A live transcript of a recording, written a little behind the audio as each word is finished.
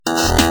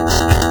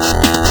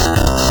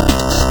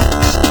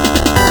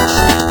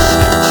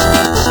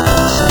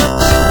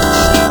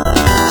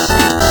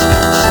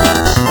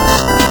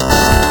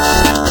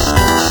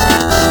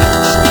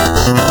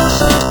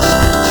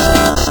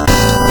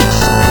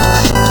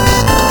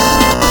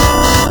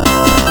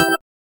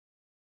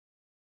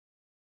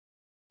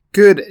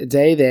Good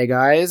day there,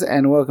 guys,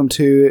 and welcome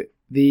to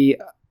the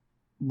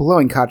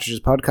Blowing Cartridges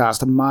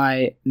podcast.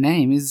 My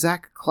name is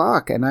Zach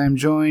Clark, and I am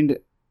joined,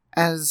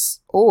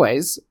 as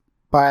always,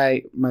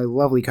 by my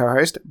lovely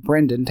co-host,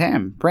 Brendan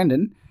Tam.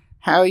 Brendan,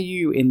 how are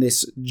you in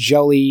this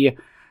jolly,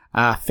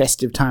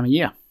 festive time of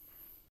year?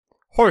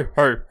 Ho,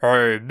 ho,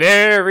 ho.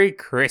 Merry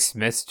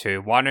Christmas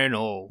to one and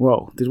all.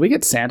 Whoa, did we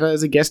get Santa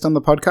as a guest on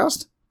the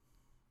podcast?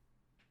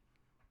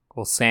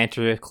 Well,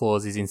 Santa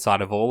Claus is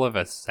inside of all of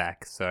us,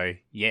 Zach, so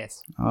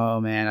yes. Oh,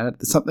 man,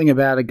 there's something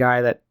about a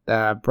guy that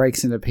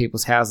breaks into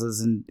people's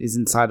houses and is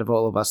inside of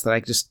all of us that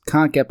I just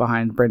can't get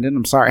behind, Brendan.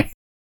 I'm sorry.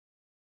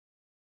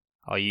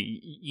 Oh,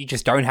 you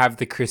just don't have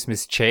the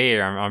Christmas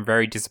cheer. I'm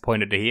very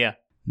disappointed to hear.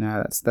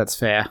 No, that's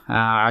fair.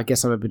 I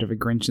guess I'm a bit of a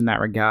Grinch in that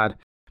regard.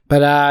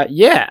 But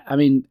yeah, I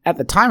mean, at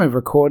the time of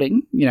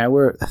recording,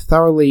 we're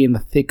thoroughly in the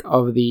thick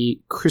of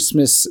the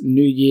Christmas,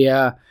 New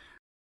Year,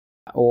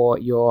 or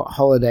your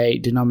holiday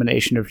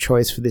denomination of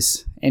choice for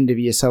this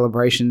end-of-year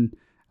celebration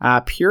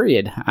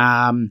period.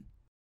 Everyone's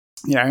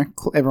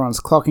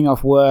clocking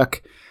off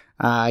work,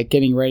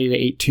 getting ready to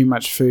eat too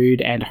much food,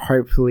 and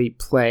hopefully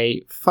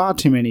play far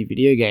too many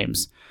video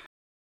games.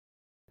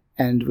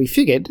 And we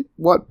figured,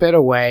 what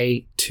better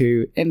way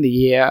to end the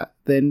year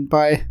than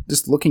by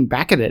just looking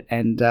back at it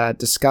and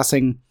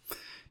discussing,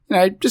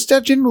 just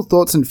our general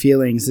thoughts and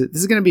feelings.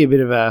 This is going to be a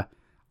bit of a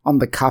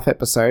on-the-cuff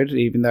episode,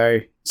 even though,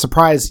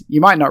 surprise,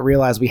 you might not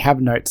realize we have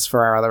notes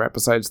for our other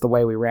episodes the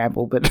way we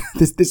ramble, but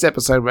this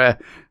episode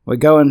we're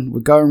going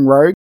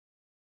rogue,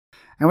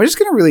 and we're just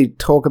going to really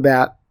talk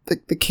about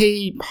the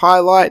key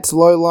highlights,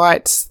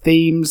 lowlights,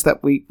 themes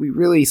that we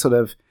really sort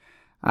of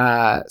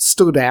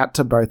stood out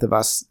to both of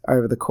us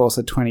over the course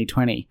of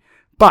 2020.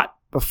 But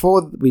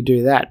before we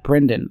do that,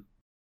 Brendan,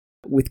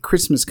 with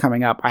Christmas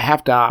coming up, I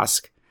have to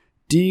ask,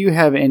 do you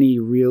have any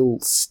real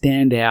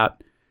standout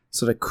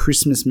sort of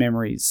Christmas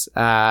memories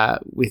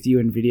with you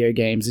in video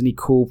games? Any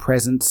cool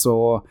presents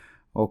or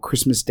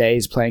Christmas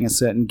days playing a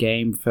certain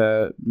game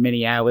for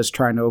many hours,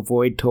 trying to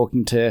avoid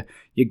talking to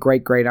your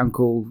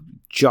great-great-uncle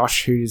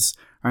Josh, who's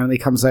only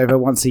comes over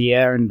once a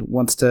year and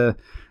wants to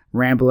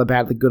ramble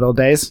about the good old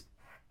days?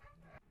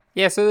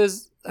 Yeah, so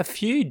there's a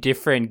few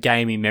different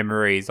gaming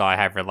memories I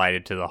have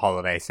related to the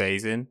holiday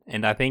season,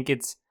 and I think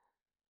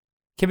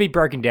can be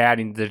broken down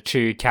into the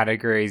two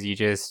categories you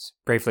just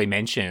briefly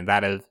mentioned,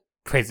 that of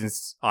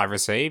presents I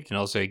received and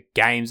also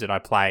games that I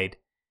played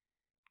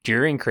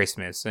during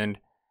Christmas. And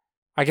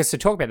I guess to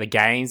talk about the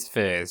games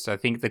first, I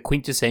think the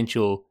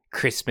quintessential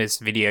Christmas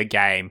video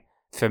game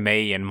for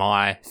me and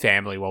my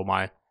family, well,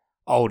 my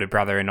older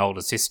brother and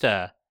older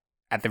sister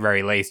at the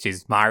very least,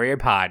 is Mario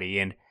Party.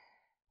 And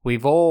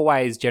we've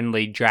always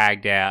generally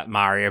dragged out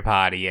Mario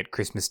Party at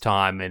Christmas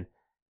time and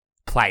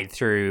played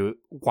through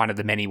one of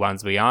the many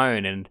ones we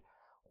own. And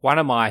one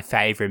of my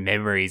favourite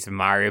memories of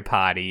Mario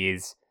Party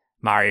is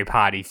Mario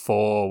Party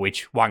 4,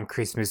 which one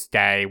Christmas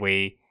day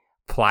we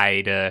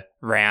played a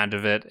round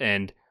of it,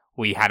 and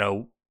we had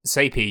a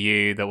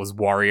CPU that was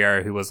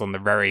Wario, who was on the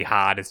very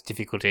hardest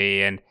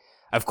difficulty, and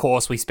of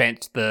course we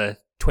spent the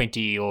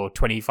 20 or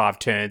 25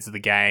 turns of the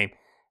game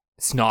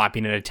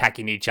sniping and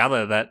attacking each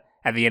other, that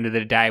at the end of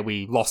the day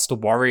we lost to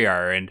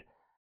Wario, and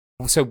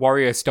so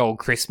Wario stole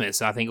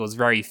Christmas. I think it was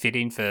very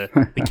fitting for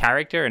the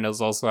character, and it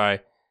was also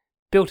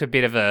built a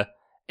bit of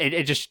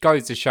it just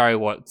goes to show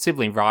what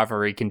sibling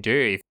rivalry can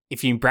do.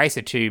 If you embrace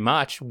it too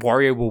much,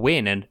 Wario will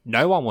win, and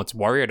no one wants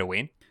Wario to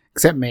win.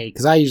 Except me,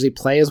 because I usually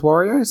play as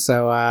Wario,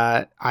 so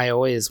I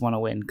always want to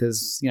win,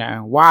 because,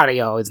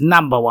 Wario is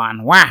number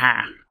one.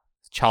 Waha!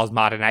 Charles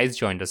Martinez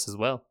joined us as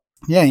well.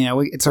 Yeah,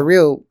 it's a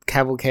real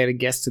cavalcade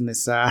guest in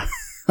this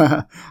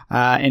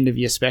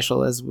end-of-year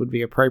special, as would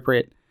be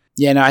appropriate.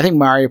 Yeah, no, I think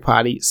Mario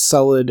Party,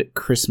 solid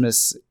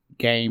Christmas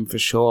game for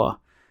sure.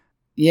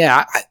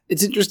 Yeah,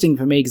 it's interesting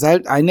for me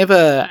because I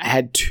never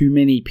had too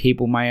many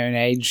people my own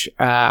age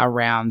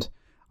around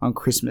on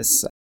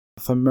Christmas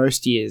for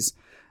most years.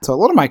 So a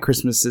lot of my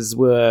Christmases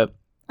were,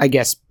 I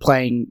guess,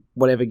 playing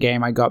whatever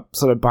game I got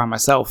sort of by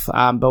myself.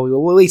 But we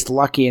were at least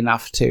lucky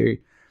enough to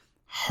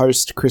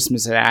host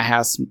Christmas at our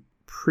house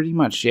pretty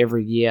much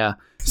every year.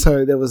 So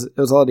it was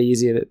a lot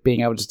easier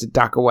being able just to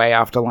duck away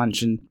after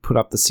lunch and put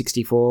up the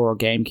 64 or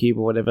GameCube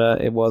or whatever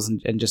it was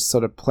and just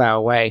sort of plow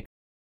away.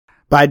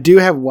 But I do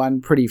have one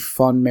pretty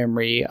fond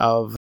memory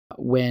of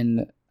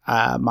when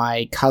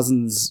my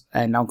cousins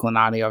and uncle and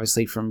auntie,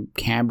 obviously from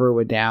Canberra,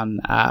 were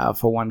down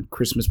for one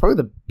Christmas, probably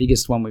the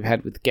biggest one we've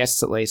had with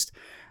guests at least.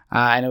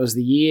 And it was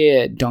the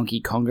year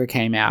Donkey Konga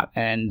came out,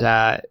 and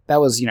that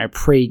was,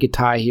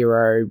 pre-Guitar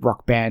Hero,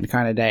 Rock Band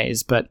kind of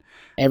days, but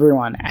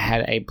everyone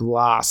had a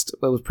blast.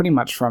 It was pretty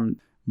much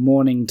from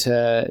morning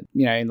to,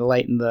 in the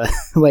late in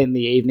the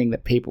evening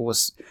that people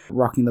was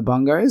rocking the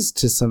bongos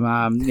to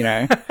some,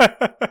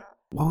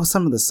 what were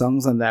some of the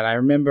songs on that? I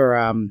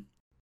remember,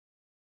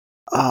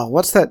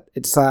 what's that?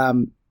 It's,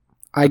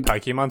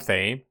 Pokemon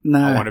theme. No.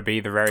 I want to be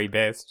the very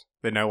best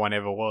that no one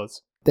ever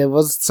was. There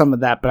was some of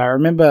that, but I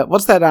remember,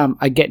 what's that,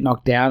 I get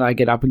knocked down, I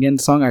get up again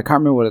song? I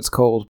can't remember what it's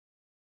called.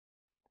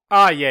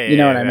 Oh, yeah. You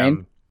know what I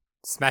mean?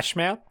 Smash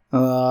Mouth?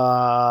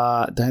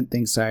 Don't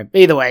think so.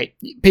 Either way,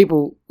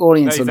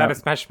 audience. No, is that a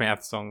Smash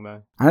Mouth song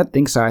though? I don't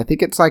think so. I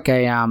think it's like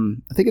I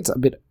think it's a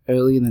bit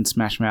earlier than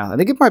Smash Mouth. I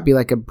think it might be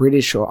like a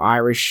British or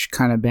Irish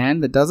kind of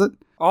band that does it.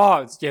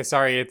 Oh, yeah,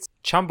 sorry, it's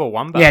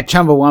Chumbawamba. Yeah,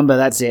 Chumbawamba,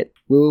 that's it.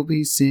 We'll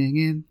be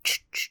singing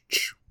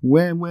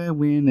when we're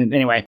winning.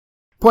 Anyway,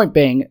 point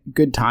being,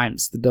 good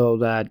times, the old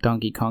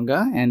Donkey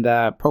Konga, and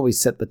probably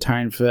set the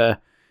tone for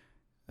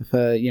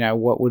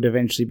what would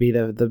eventually be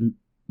the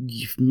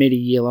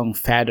many-year-long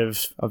fad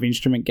of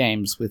instrument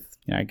games with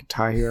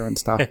Guitar Hero and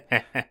stuff.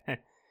 But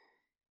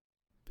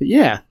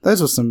yeah,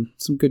 those were some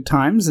good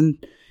times,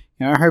 and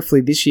hopefully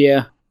this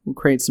year we'll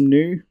create some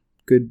new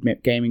good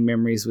gaming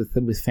memories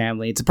with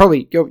family. It's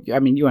probably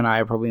you and I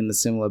are probably in the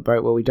similar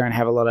boat where we don't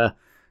have a lot of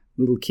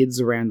little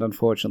kids around,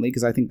 unfortunately,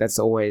 because I think that's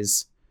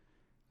always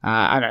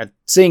I don't know,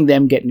 seeing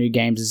them get new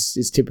games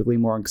is typically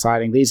more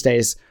exciting. These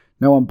days,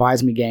 no one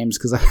buys me games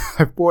because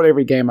I've bought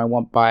every game I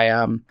want by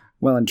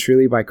well and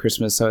truly by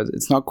Christmas, so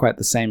it's not quite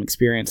the same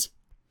experience.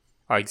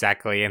 Oh,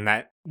 exactly, and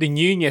that the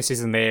newness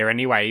isn't there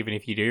anyway, even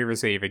if you do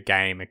receive a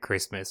game at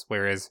Christmas,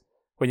 whereas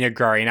when you're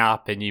growing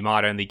up and you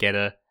might only get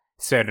a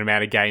certain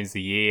amount of games a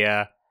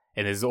year,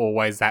 and there's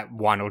always that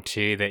one or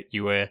two that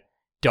you were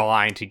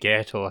dying to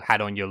get or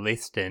had on your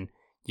list, and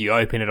you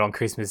open it on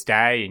Christmas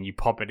Day and you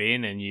pop it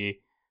in and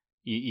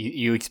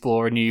you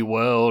explore a new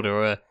world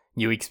or a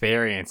new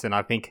experience. And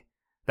I think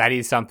that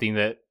is something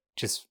that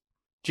just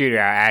due to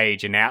our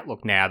age and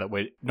outlook now that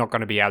we're not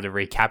going to be able to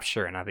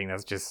recapture, and I think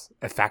that's just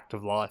a fact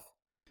of life.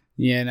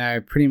 Yeah,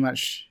 no, pretty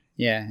much.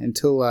 Yeah,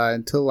 until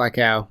like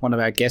one of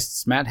our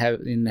guests, Matt,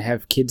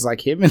 have kids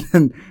like him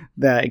and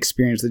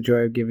experience the joy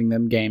of giving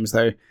them games.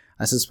 Though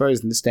I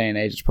suppose in this day and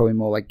age, it's probably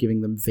more like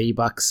giving them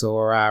V-Bucks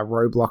or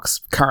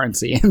Roblox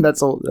currency, and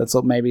that's all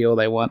maybe all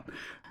they want.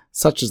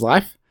 Such is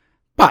life.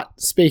 But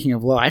speaking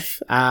of life,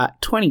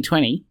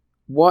 2020,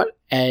 what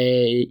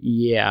a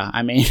year!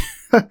 I mean,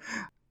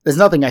 there's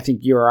nothing I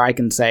think you or I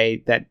can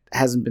say that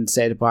hasn't been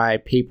said by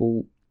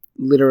people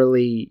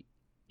literally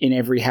in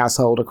every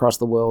household across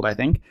the world, I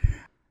think.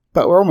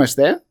 But we're almost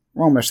there.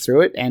 We're almost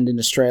through it. And in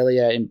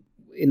Australia,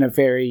 in a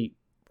very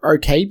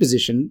okay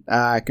position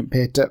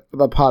compared to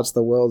other parts of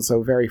the world. So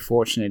we're very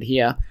fortunate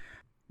here.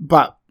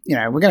 But,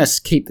 we're going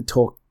to keep the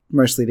talk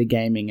mostly to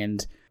gaming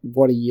and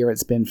what a year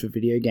it's been for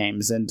video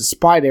games. And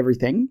despite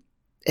everything,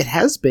 it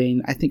has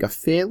been, I think, a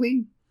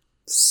fairly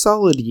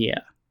solid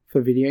year for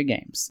video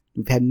games.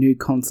 We've had new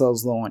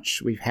consoles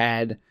launch. We've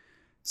had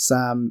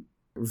some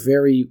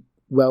very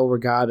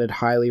well-regarded,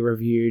 highly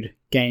reviewed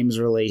games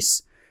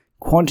release.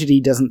 Quantity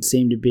doesn't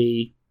seem to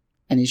be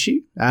an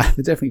issue.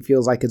 It definitely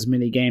feels like as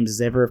many games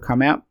as ever have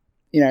come out.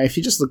 If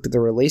you just looked at the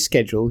release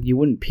schedule, you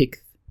wouldn't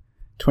pick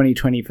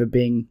 2020 for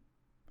being,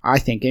 I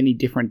think, any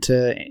different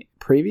to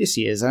previous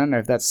years. I don't know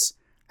if that's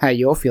how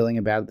you're feeling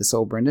about this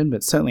all, Brendan,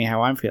 but certainly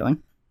how I'm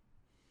feeling.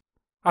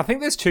 I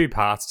think there's two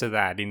parts to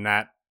that, in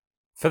that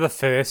for the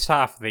first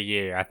half of the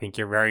year, I think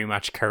you're very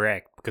much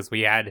correct, because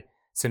we had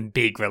some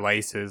big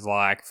releases,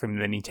 like from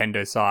the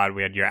Nintendo side,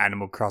 we had your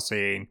Animal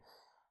Crossing,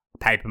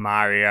 Paper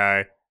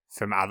Mario.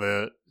 From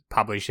other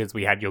publishers,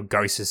 we had your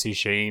Ghost of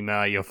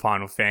Tsushima, your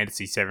Final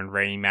Fantasy VII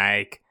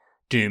Remake,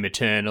 Doom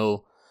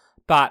Eternal.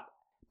 But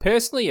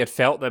personally, it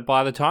felt that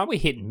by the time we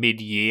hit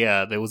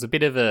mid-year, there was a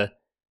bit of a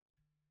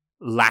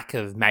lack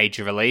of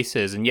major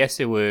releases. And yes,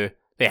 there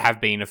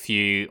have been a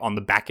few on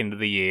the back end of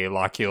the year,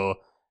 like your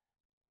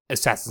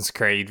Assassin's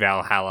Creed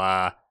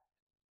Valhalla,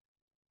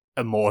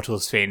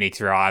 Immortals Phoenix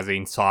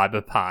Rising,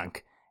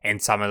 Cyberpunk,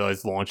 and some of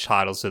those launch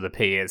titles to the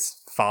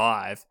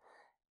PS5.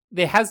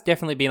 There has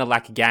definitely been a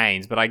lack of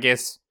games, but I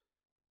guess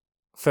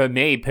for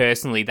me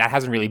personally, that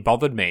hasn't really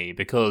bothered me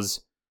because,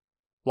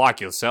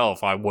 like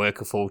yourself, I work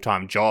a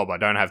full-time job. I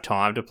don't have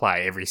time to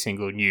play every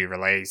single new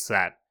release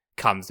that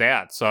comes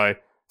out. So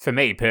for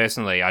me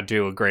personally, I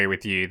do agree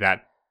with you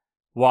that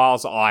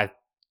whilst I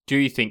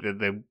do think that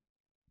there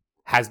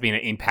has been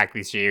an impact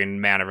this year in the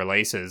amount of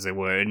releases, there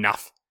were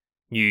enough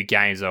new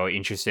games I were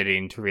interested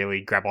in to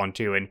really grab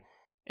onto, and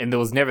there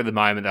was never the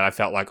moment that I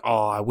felt like,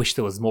 oh, I wish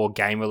there was more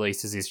game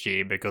releases this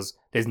year because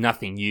there's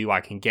nothing new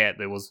I can get.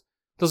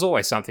 There's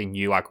always something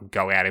new I could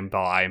go out and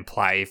buy and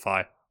play if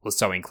I was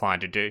so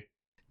inclined to do.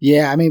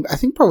 Yeah, I mean, I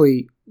think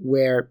probably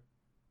where it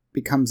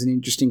becomes an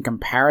interesting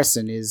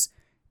comparison is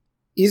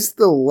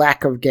the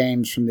lack of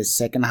games from this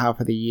second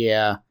half of the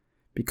year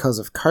because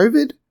of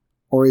COVID,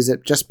 or is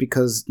it just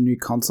because new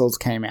consoles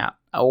came out?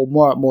 Or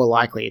more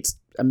likely, it's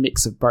a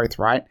mix of both,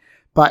 right?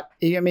 But,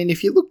 I mean,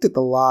 if you looked at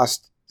the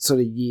last sort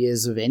of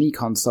years of any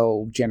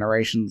console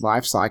generation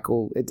life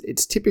cycle,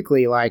 it's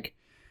typically like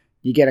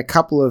you get a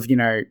couple of,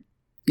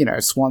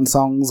 swan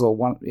songs or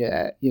one,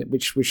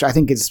 which I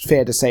think is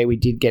fair to say we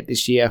did get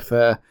this year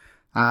for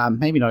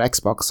maybe not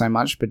Xbox so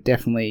much, but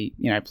definitely,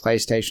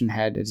 PlayStation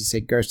had, as you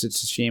said, Ghost of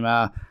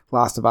Tsushima,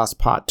 Last of Us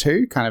Part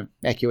 2, kind of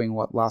echoing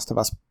what Last of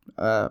Us,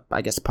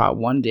 I guess, Part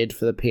 1 did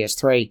for the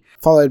PS3,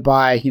 followed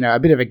by, a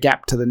bit of a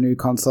gap to the new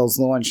console's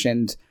launch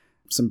and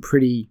some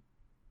pretty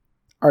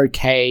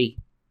okay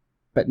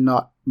but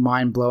not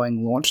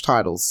mind-blowing launch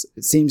titles.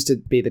 It seems to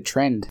be the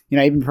trend.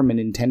 Even from a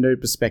Nintendo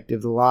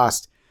perspective, the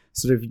last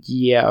sort of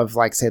year of,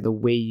 like, say, the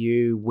Wii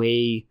U,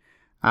 Wii,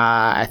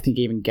 I think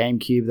even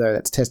GameCube, though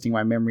that's testing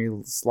my memory,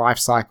 life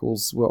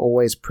cycles were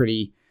always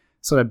pretty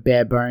sort of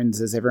bare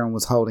bones as everyone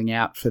was holding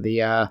out for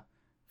the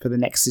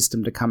next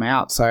system to come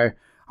out. So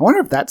I wonder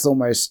if that's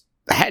almost,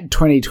 had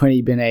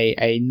 2020 been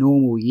a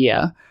normal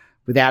year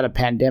without a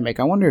pandemic,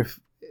 I wonder if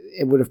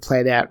it would have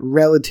played out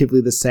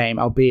relatively the same,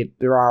 albeit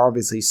there are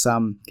obviously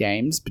some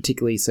games,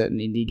 particularly certain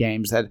indie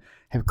games, that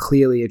have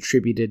clearly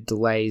attributed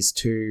delays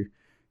to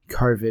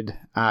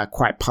COVID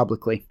quite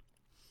publicly.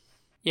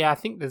 Yeah, I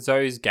think there's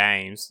those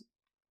games.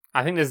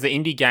 I think there's the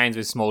indie games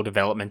with small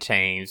development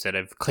teams that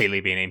have clearly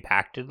been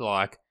impacted.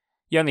 Like,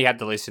 you only had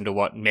to listen to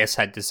what Mess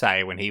had to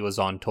say when he was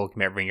on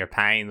talking about Ring of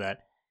Pain, that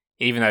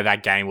even though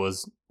that game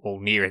was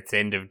near its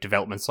end of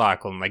development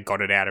cycle and they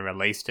got it out and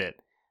released it,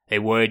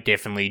 there were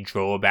definitely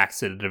drawbacks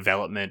to the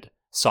development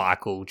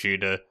cycle due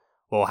to,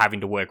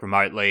 having to work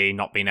remotely,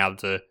 not being able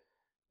to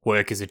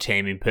work as a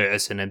team in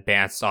person and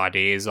bounce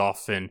ideas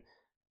off and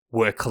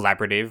work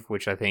collaborative,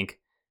 which I think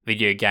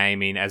video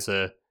gaming as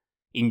a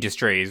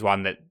industry is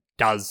one that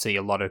does see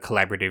a lot of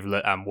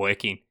collaborative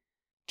working,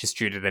 just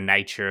due to the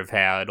nature of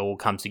how it all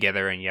comes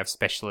together, and you have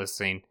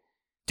specialists in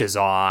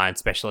design,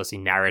 specialists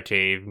in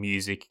narrative,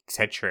 music,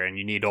 etc., and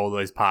you need all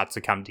those parts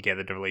to come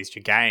together to release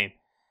your game.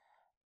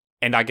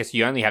 And I guess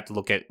you only have to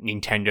look at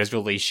Nintendo's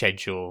release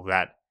schedule,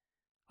 that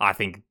I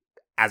think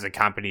as a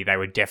company they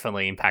were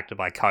definitely impacted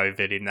by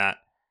COVID in that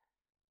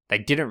they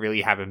didn't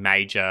really have a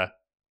major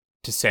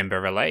December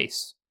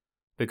release.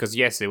 Because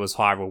yes, it was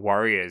Hyrule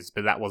Warriors,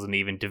 but that wasn't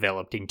even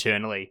developed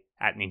internally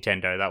at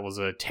Nintendo. That was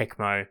a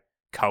Tecmo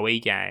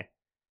Koei game.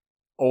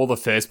 All the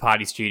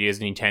first-party studios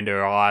at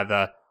Nintendo are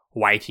either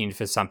waiting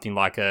for something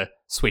like a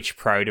Switch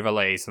Pro to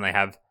release and they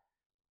have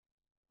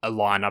a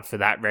lineup for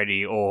that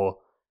ready, or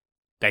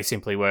they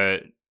simply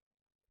were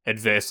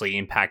adversely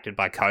impacted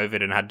by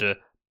COVID and had to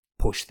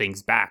push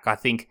things back. I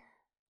think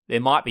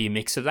there might be a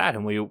mix of that,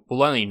 and we'll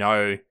only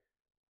know,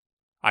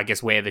 I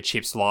guess, where the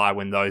chips lie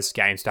when those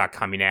games start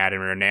coming out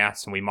and are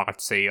announced, and we might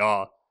see,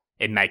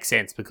 it makes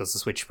sense because the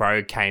Switch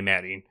Pro came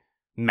out in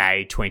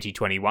May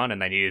 2021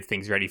 and they needed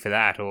things ready for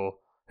that, or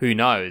who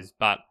knows.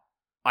 But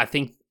I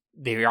think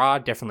there are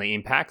definitely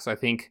impacts. I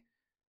think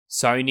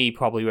Sony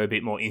probably were a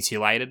bit more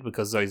insulated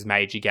because those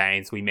major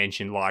games we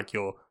mentioned, like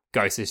your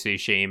Ghost of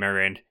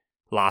Tsushima and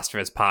Last of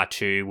Us Part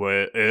 2,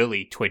 were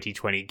early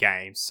 2020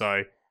 games.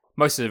 So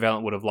most of the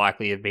development would have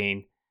likely have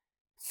been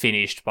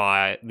finished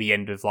by the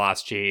end of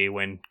last year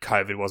when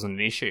COVID wasn't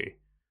an issue.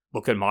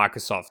 Look at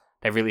Microsoft.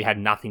 They really had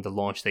nothing to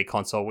launch their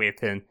console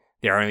with, and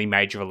their only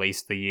major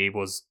release of the year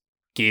was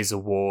Gears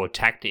of War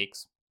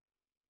Tactics.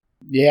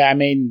 Yeah, I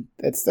mean,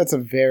 that's a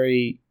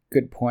very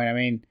good point. I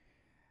mean,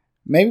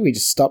 maybe we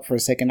just stop for a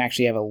second and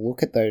actually have a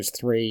look at those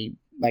three,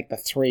 like the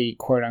three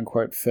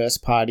quote-unquote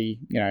first-party,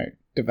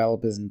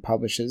 developers and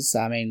publishers.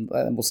 I mean,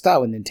 we'll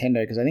start with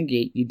Nintendo, because I think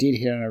you did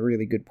hit on a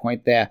really good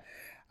point there.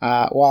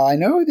 While I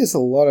know there's a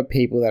lot of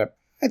people that are,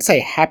 I'd say,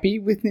 happy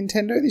with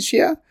Nintendo this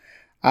year,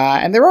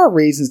 and there are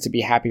reasons to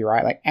be happy,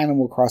 right? Like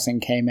Animal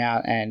Crossing came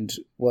out and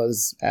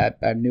was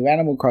a new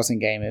Animal Crossing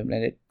game, and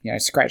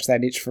it scratched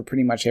that itch for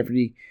pretty much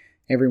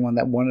everyone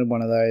that wanted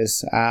one of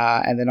those.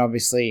 And then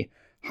obviously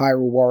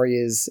Hyrule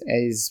Warriors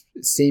is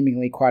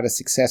seemingly quite a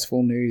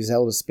successful new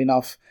Zelda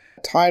spin-off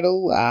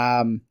title,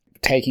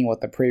 taking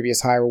what the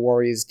previous Hyrule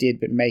Warriors did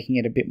but making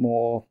it a bit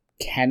more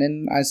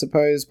canon, I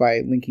suppose,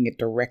 by linking it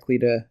directly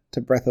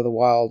to Breath of the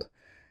Wild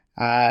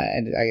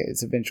and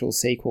its eventual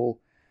sequel.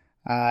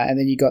 And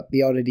then you got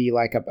the oddity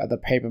like the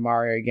Paper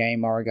Mario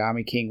game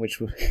Origami King,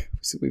 which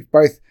we've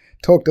both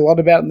talked a lot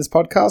about in this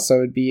podcast, so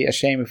it'd be a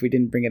shame if we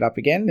didn't bring it up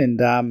again.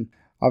 And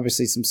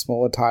obviously some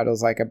smaller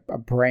titles like a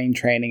Brain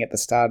Training at the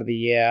start of the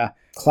year,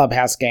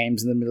 Clubhouse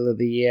games in the middle of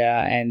the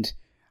year, and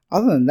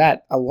other than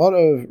that, a lot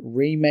of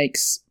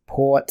remakes,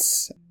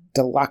 ports,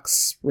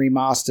 deluxe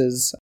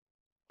remasters.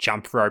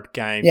 Jump rope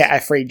games. Yeah, a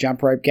free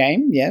jump rope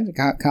game. Yeah,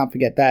 can't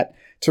forget that.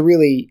 To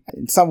really,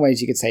 in some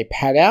ways you could say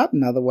pad out,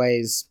 in other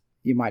ways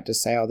you might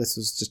just say, this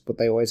was just what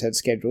they always had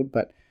scheduled.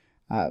 But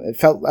it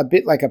felt a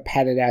bit like a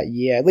padded out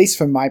year, at least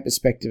from my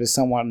perspective as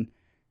someone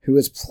who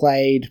has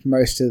played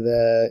most of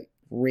the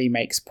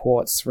remakes,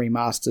 ports,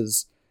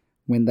 remasters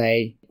when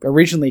they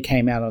originally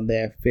came out on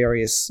their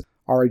various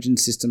origin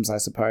systems, I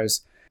suppose.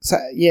 So,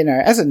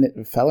 as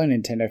a fellow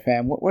Nintendo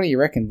fan, what do you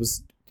reckon?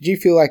 Did you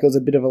feel like it was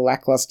a bit of a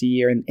lackluster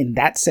year in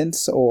that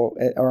sense, or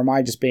am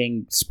I just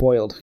being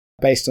spoiled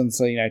based on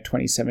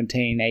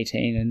 2017,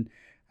 18,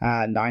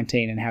 and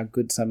 19, and how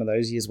good some of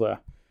those years were?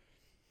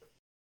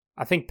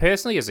 I think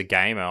personally as a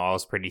gamer, I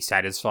was pretty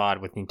satisfied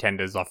with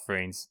Nintendo's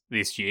offerings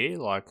this year.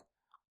 Like,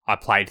 I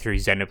played through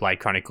Xenoblade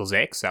Chronicles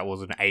X. That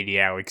was an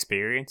 80-hour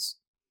experience.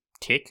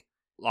 Tick.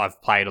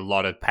 I've played a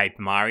lot of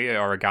Paper Mario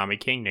Origami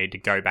King. Need to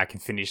go back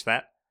and finish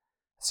that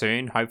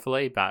soon,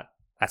 hopefully, but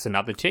that's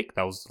another tick.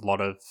 That was a lot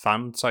of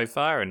fun so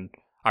far, and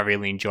I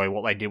really enjoy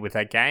what they did with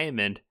that game.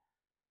 And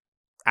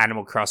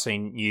Animal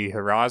Crossing New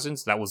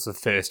Horizons, that was the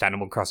first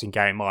Animal Crossing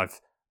game I've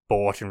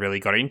bought and really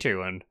got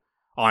into, and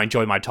I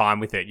enjoyed my time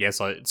with it.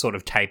 Yes, I sort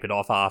of tapered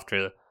off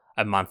after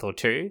a month or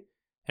two,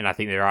 and I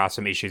think there are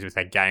some issues with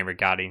that game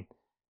regarding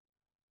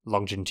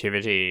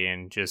longevity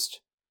and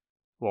just,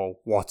 well,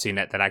 what's in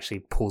it that actually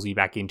pulls you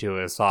back into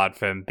it aside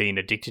from being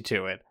addicted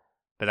to it.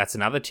 But that's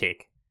another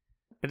tick.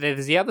 But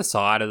there's the other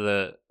side of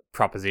the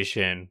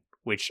proposition,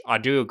 which I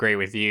do agree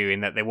with you in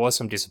that there was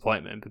some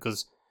disappointment,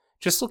 because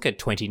just look at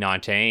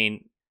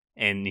 2019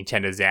 and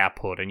Nintendo's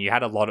output, and you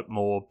had a lot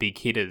more big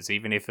hitters,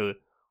 even if it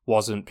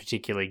wasn't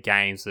particularly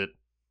games that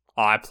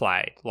I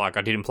played. Like,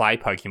 I didn't play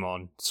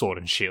Pokemon Sword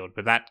and Shield,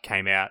 but that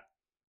came out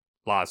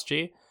last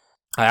year.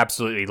 I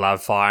absolutely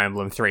love Fire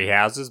Emblem Three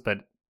Houses, but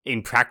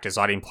in practice,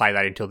 I didn't play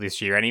that until this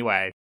year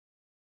anyway.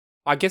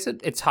 I guess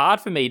it's hard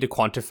for me to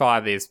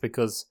quantify this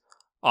because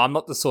I'm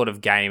not the sort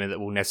of gamer that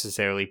will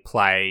necessarily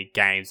play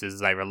games as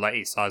they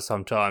release.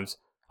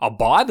 I'll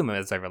buy them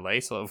as they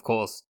release. Of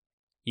course,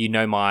 you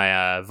know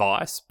my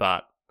vice,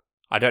 but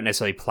I don't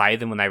necessarily play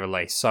them when they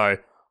release. So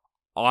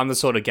I'm the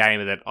sort of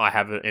gamer that I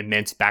have an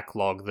immense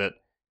backlog that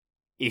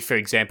if, for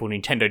example,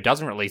 Nintendo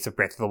doesn't release a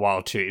Breath of the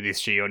Wild 2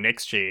 this year or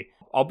next year,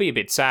 I'll be a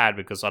bit sad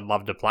because I'd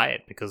love to play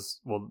it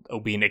because, well, it'll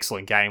be an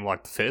excellent game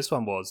like the first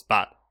one was,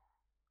 but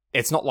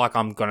it's not like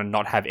I'm going to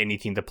not have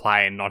anything to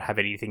play and not have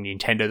anything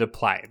Nintendo to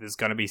play. There's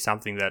going to be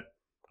something that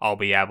I'll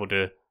be able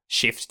to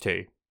shift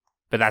to.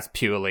 But that's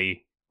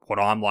purely what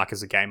I'm like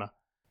as a gamer.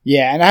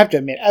 Yeah, and I have to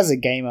admit, as a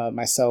gamer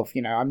myself,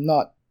 I'm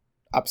not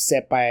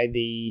upset by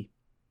the,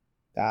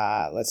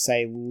 let's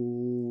say, but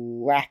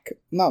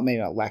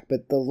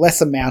the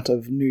less amount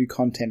of new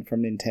content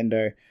from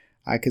Nintendo.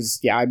 Because,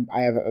 I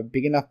have a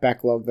big enough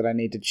backlog that I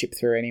need to chip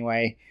through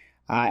anyway.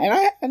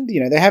 And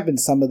there have been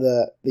some of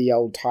the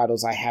old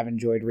titles I have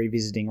enjoyed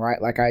revisiting,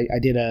 right? Like I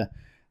did not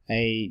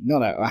a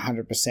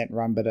 100%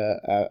 run,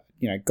 but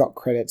got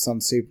credits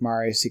on Super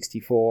Mario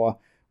 64,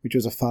 which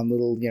was a fun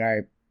little,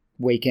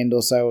 weekend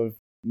or so of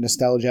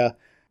nostalgia,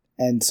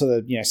 and sort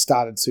of,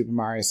 started Super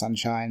Mario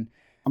Sunshine.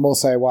 I'm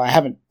also, while I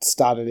haven't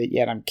started it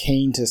yet, I'm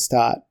keen to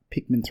start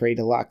Pikmin 3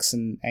 Deluxe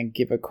and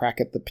give a crack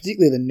at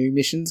particularly the new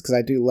missions, because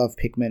I do love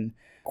Pikmin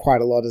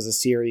quite a lot as a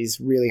series.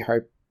 Really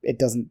hope it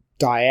doesn't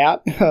die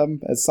out,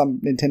 as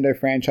some Nintendo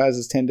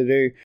franchises tend to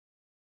do.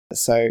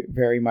 So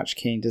very much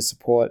keen to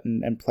support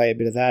and play a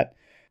bit of that.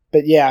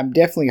 But yeah, I'm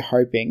definitely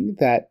hoping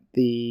that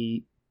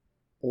the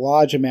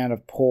large amount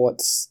of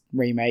ports,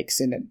 remakes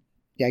in it,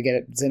 I get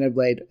it,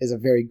 Xenoblade is a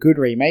very good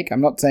remake.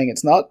 I'm not saying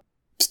it's not.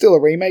 Still a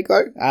remake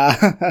though.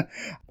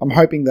 I'm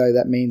hoping though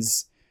that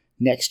means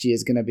next year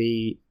is going to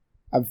be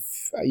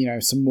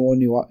some more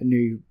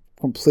new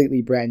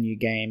completely brand new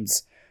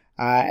games.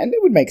 And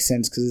it would make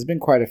sense because there's been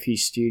quite a few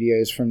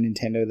studios from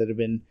Nintendo that have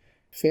been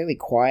fairly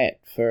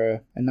quiet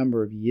for a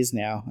number of years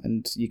now.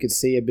 And you could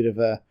see a bit of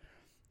a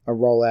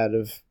rollout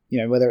of,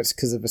 whether it's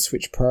because of a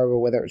Switch Pro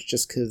or whether it's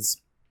just because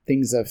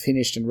things are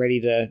finished and ready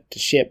to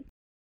ship.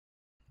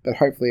 But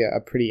hopefully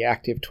a pretty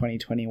active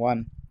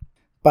 2021.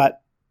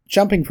 But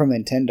jumping from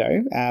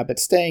Nintendo, but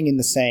staying in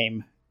the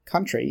same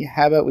country,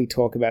 how about we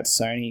talk about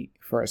Sony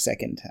for a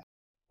second?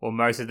 Well,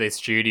 most of their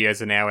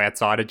studios are now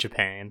outside of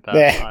Japan, but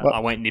I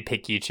won't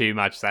nitpick you too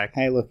much, Zach.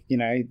 Hey, look,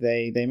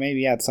 they may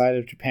be outside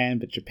of Japan,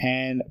 but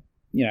Japan,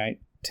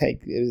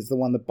 is the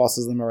one that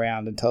bosses them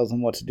around and tells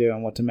them what to do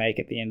and what to make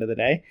at the end of the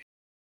day.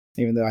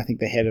 Even though I think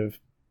the head of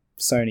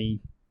Sony,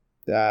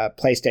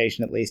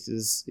 PlayStation at least,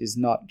 is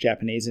not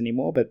Japanese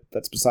anymore, but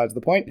that's besides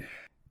the point.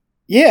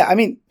 Yeah, I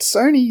mean,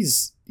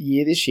 Sony's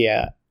year this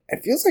year,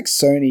 it feels like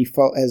Sony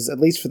has, at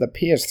least for the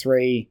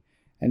PS3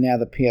 and now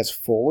the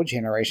PS4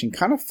 generation,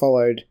 kind of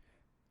followed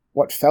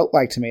what felt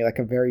like to me like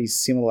a very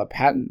similar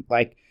pattern.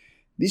 Like,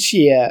 this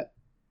year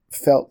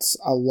felt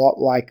a lot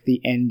like the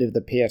end of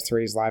the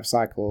PS3's life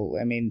cycle.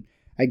 I mean,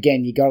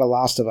 again, you got a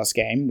Last of Us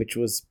game, which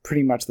was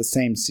pretty much the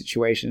same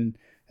situation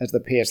as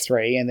the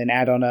PS3, and then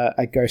add on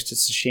a Ghost of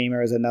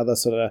Tsushima as another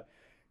sort of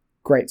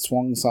great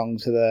swan song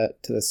to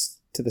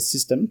the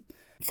system,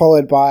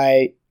 followed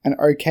by an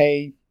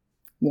okay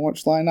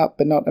launch lineup,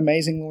 but not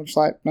amazing launch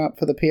lineup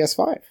for the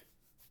PS5.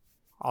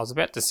 I was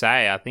about to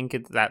say, I think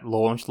it's that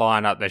launch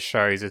lineup that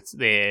shows it's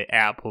their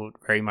output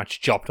very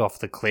much dropped off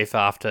the cliff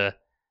after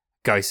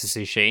Ghost of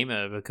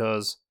Tsushima,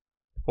 because,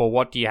 well,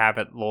 what do you have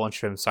at launch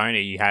from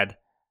Sony? You had,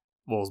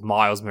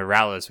 Miles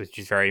Morales, which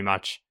is very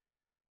much,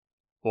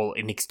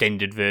 an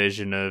extended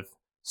version of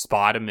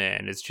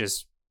Spider-Man. It's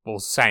just,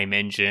 same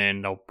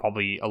engine, or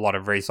probably a lot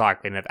of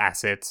recycling of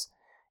assets.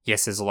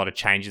 Yes, there's a lot of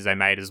changes they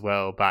made as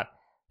well, but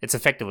it's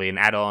effectively an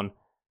add-on,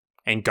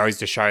 and goes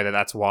to show that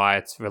that's why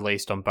it's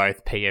released on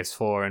both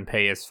PS4 and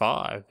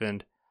PS5.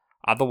 And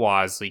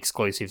otherwise, the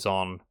exclusives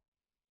on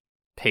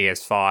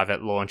PS5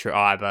 at launch are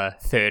either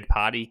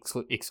third-party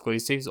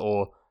exclusives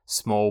or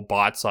small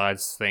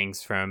bite-sized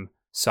things from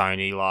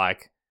Sony,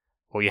 like,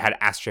 you had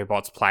Astro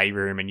Bot's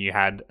Playroom and you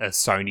had a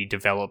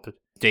Sony-developed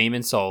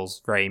Demon's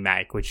Souls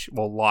remake, which,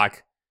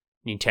 like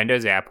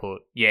Nintendo's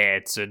output, yeah,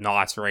 it's a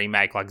nice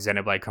remake like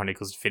Xenoblade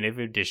Chronicles Definitive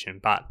Edition,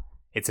 but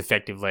it's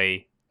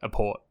effectively a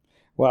port.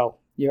 Well,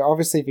 you're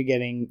obviously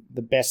forgetting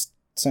the best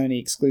Sony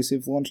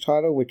exclusive launch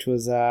title, which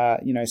was,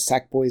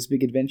 Sackboy's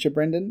Big Adventure,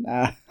 Brendan.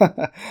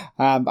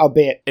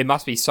 Albeit... It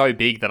must be so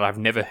big that I've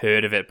never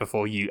heard of it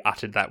before you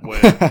uttered that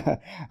word.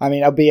 I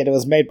mean, albeit it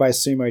was made by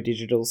Sumo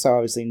Digital, so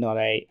obviously not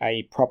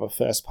a proper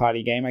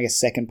first-party game. I guess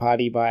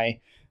second-party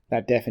by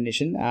that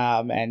definition.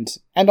 And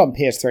on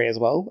PS3 as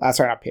well.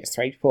 Sorry, not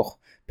PS3,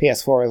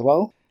 PS4 as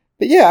well.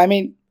 But yeah, I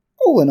mean,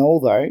 all in all,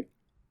 though,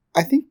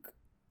 I think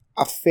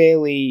a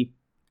fairly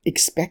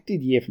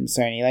expected year from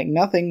Sony. Like,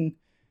 nothing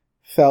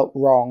felt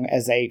wrong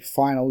as a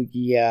final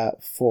year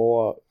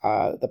for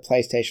the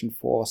PlayStation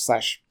 4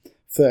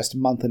 / first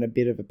month and a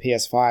bit of a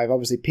PS5.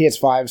 Obviously,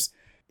 PS5's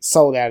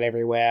sold out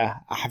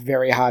everywhere,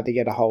 very hard to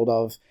get a hold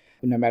of,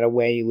 no matter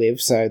where you live.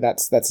 So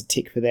that's a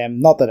tick for them.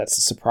 Not that it's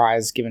a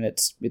surprise, given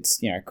it's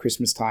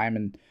Christmas time,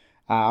 and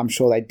I'm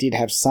sure they did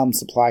have some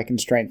supply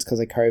constraints because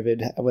of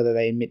COVID, whether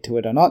they admit to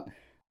it or not.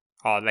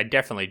 Oh, they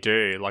definitely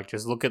do. Like,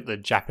 just look at the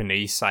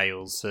Japanese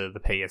sales to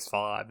the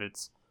PS5.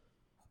 It's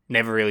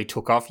never really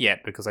took off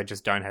yet because they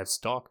just don't have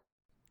stock.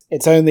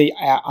 It's only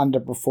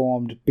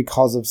underperformed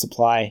because of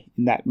supply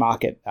in that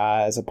market,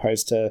 as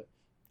opposed to,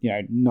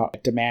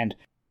 not demand.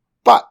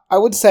 But I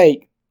would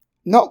say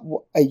not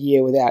a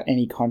year without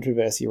any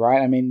controversy,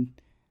 right? I mean,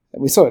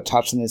 we sort of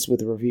touched on this with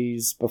the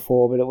reviews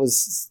before, but it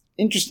was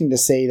interesting to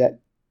see that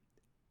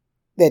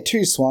their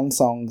two swan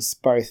songs,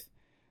 both,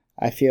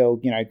 I feel,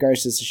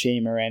 Ghost of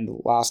Tsushima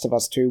and Last of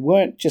Us 2,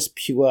 weren't just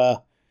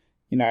pure,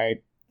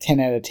 10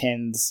 out of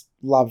 10s,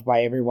 loved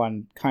by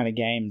everyone kind of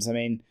games. I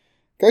mean,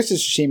 Ghost of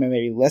Tsushima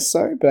maybe less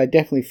so, but I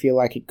definitely feel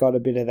like it got a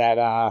bit of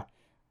that,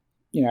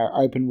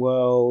 open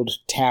world,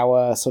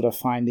 tower sort of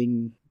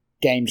finding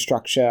game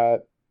structure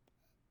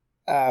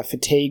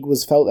fatigue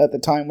was felt at the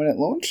time when it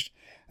launched.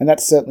 And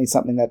that's certainly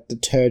something that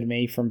deterred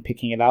me from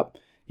picking it up,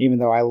 even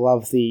though I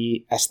love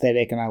the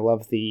aesthetic and I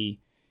love the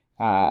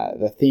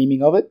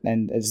theming of it,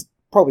 and it's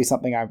probably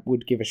something I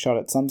would give a shot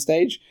at some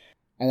stage.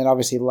 And then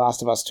obviously The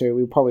Last of Us 2,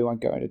 we probably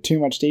won't go into too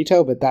much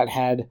detail, but that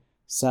had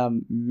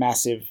some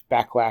massive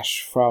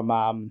backlash from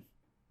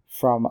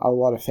a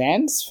lot of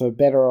fans, for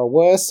better or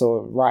worse,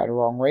 or right or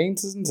wrong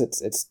reasons.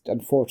 It's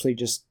unfortunately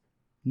just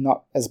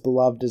not as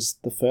beloved as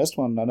the first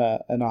one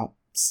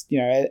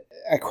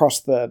across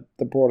the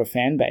broader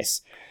fan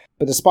base.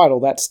 But despite all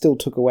that, still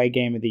took away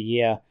Game of the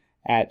Year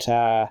at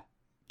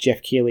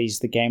Jeff Keighley's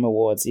The Game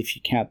Awards, if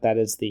you count that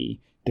as the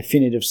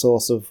definitive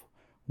source of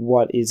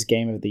what is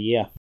Game of the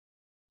Year.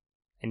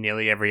 And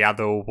nearly every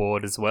other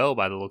award as well,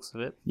 by the looks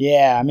of it.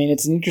 Yeah, I mean,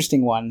 it's an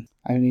interesting one.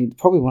 I mean,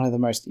 probably one of the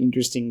most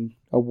interesting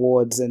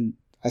awards, and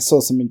I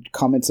saw some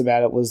comments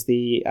about it, was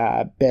the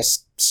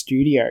Best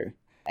Studio.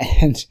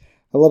 And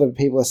a lot of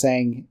people are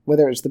saying,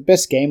 whether it's the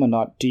best game or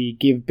not, do you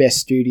give Best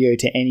Studio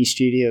to any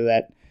studio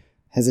that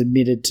has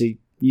admitted to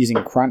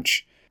using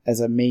crunch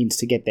as a means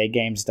to get their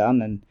games done?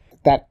 And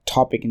that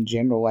topic in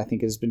general, I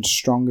think, has been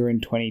stronger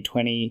in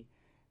 2020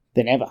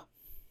 than ever.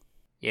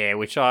 Yeah,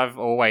 which I've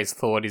always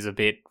thought is a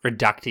bit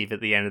reductive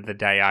at the end of the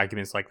day,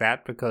 arguments like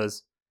that,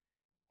 because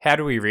how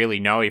do we really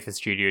know if a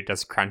studio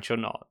does crunch or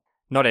not?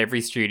 Not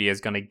every studio is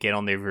going to get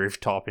on their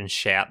rooftop and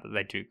shout that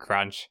they do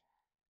crunch.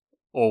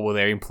 Or will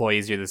their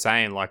employees do the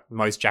same? Like,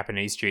 most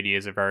Japanese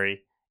studios are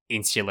very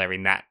insular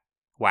in that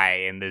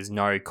way, and there's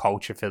no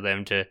culture for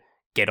them to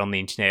get on the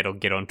internet or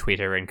get on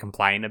Twitter and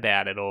complain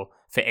about it, or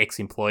for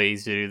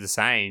ex-employees to do the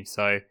same.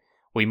 So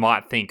we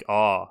might think,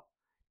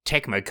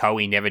 Tecmo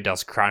Koei never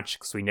does crunch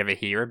because we never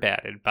hear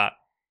about it. But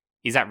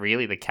is that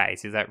really the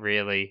case? Is that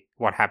really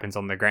what happens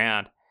on the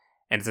ground?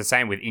 And it's the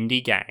same with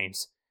indie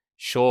games.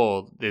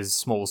 Sure, there's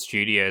small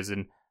studios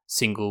and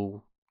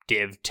single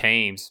dev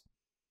teams,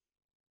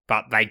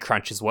 but they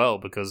crunch as well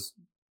because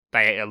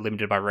they are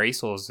limited by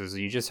resources.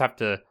 You just have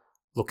to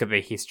look at the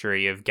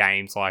history of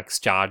games like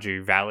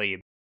Stardew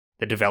Valley,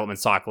 the development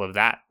cycle of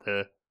that.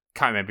 Can't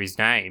remember his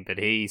name, but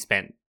he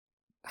spent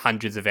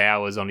hundreds of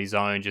hours on his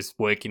own just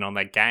working on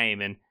that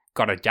game and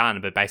got it done,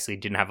 but basically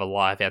didn't have a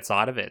life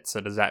outside of it. So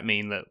does that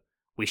mean that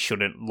we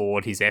shouldn't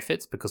laud his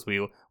efforts because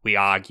we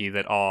argue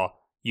that,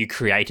 you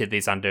created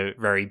this under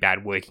very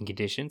bad working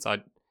conditions?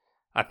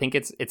 I think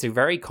it's a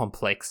very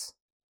complex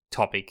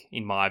topic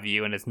in my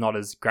view, and it's not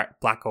as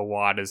black or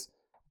white as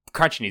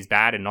crunching is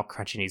bad and not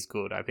crunching is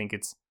good. I think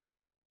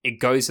it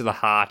goes to the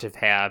heart of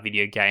how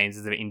video games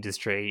as an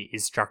industry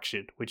is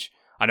structured, which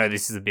I know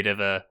this is a bit of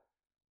a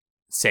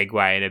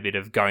segue and a bit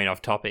of going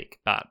off topic,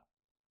 but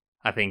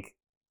I think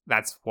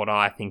that's what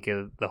I think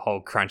of the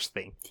whole crunch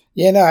thing.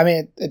 Yeah, no, I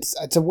mean,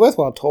 it's a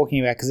worthwhile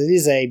talking about because it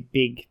is a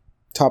big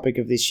topic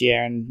of this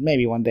year, and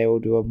maybe one day we'll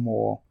do a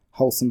more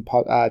wholesome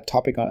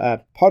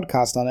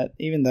podcast on it,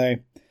 even though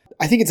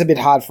I think it's a bit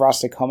hard for us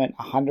to comment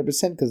 100%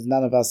 because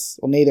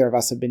neither of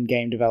us have been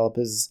game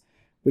developers.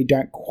 We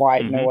don't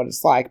quite know what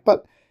it's like.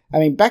 But, I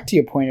mean, back to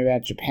your point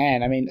about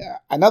Japan, I mean,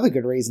 another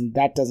good reason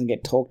that doesn't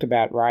get talked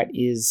about, right,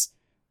 is,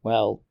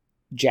 well,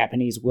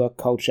 Japanese work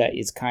culture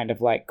is kind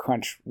of like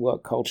crunch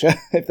work culture,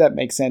 if that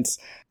makes sense.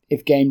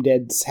 If game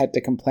devs had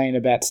to complain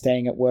about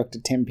staying at work to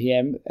 10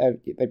 p.m.,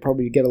 they'd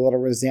probably get a lot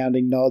of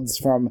resounding nods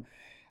from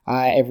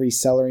every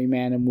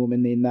salaryman and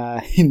woman in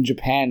in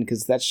Japan,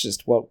 because that's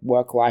just what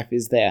work life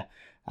is there.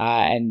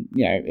 And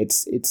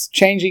it's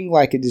changing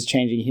like it is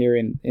changing here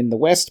in the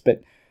West,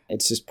 but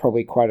it's just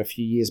probably quite a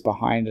few years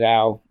behind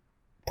our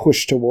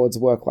push towards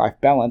work-life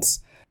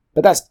balance.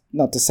 But that's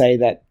not to say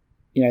that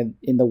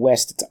in the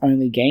West it's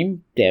only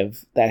game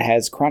dev that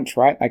has crunch,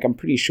 right? Like I'm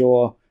pretty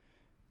sure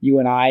you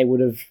and I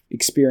would have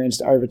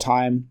experienced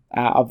overtime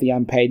of the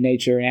unpaid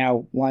nature in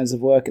our lines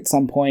of work at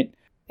some point.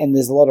 And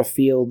there's a lot of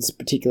fields,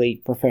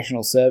 particularly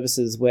professional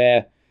services,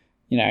 where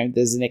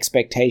there's an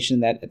expectation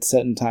that at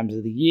certain times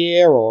of the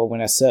year or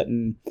when a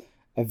certain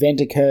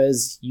event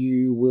occurs,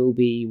 you will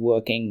be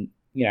working,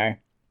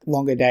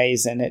 longer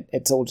days, and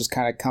it's all just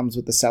kind of comes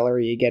with the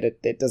salary you get.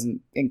 It doesn't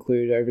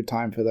include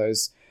overtime for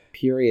those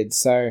periods.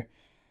 So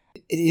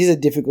it is a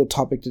difficult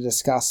topic to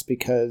discuss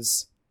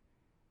because,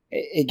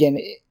 again,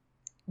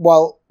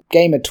 while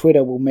gamer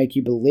Twitter will make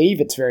you believe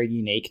it's very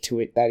unique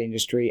to that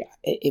industry,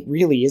 it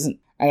really isn't.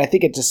 And I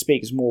think it just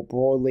speaks more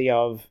broadly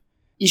of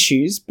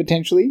issues,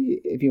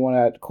 potentially, if you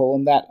want to call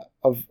them that,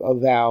 of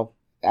our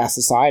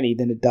society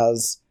than it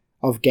does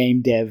of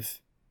game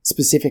dev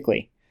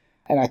specifically.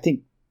 And I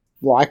think,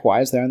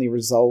 likewise, the only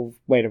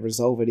way to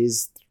resolve it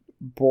is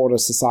broader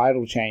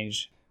societal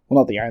change.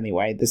 Well, not the only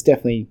way. There's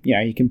definitely,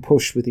 you can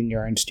push within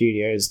your own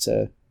studios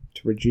to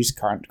reduce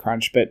current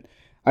crunch, but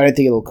I don't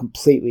think it'll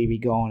completely be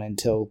gone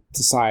until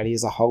society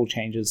as a whole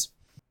changes.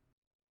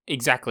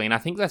 Exactly, and I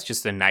think that's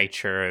just the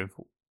nature of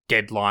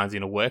deadlines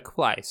in a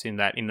workplace, in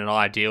that in an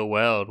ideal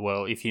world,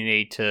 well, if you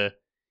need to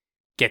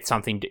get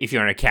something, if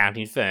you're an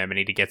accounting firm and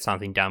need to get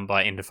something done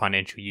by end of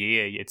financial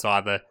year, it's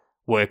either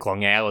work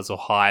long hours or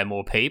hire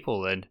more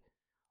people, and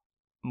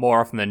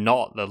more often than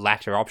not, the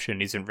latter option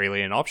isn't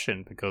really an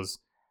option because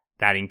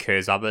that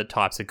incurs other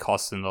types of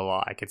costs and the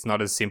like. It's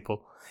not as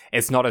simple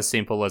as,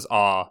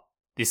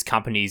 this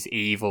company's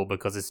evil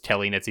because it's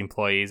telling its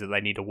employees that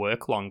they need to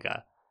work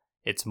longer.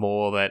 It's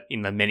more that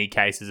in the many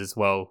cases as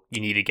well, you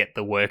need to get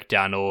the work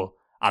done or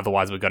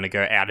otherwise we're going to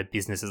go out of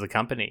business as a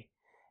company.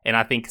 And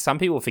I think some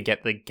people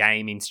forget that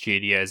gaming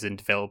studios and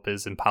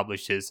developers and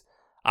publishers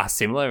are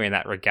similar in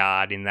that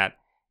regard, in that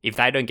if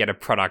they don't get a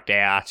product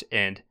out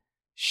and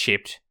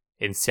shipped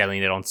and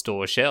selling it on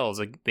store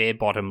shelves, their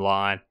bottom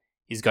line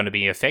is going to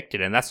be affected.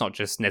 And that's not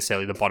just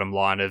necessarily the bottom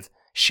line of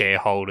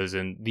shareholders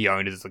and the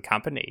owners of the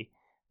company.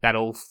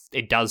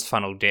 It does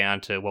funnel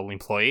down to, well,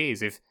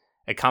 employees. If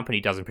a company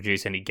doesn't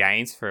produce any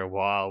gains for a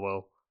while,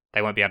 well,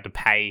 they won't be able to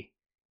pay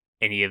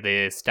any of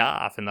their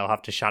staff and they'll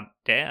have to shut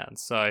down.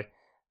 So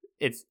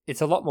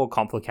it's a lot more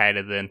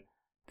complicated than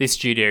this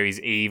studio is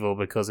evil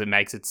because it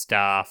makes its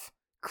staff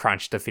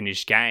crunch to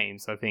finish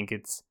games. I think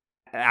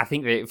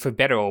that for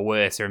better or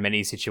worse, there are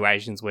many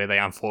situations where they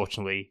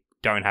unfortunately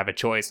don't have a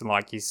choice. And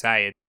like you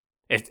say,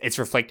 it's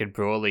reflected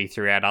broadly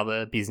throughout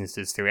other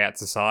businesses, throughout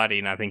society.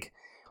 And I think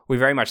we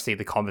very much see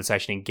the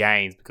conversation in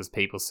games because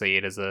people see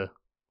it as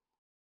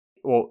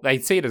they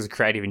see it as a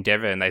creative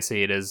endeavor and they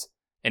see it as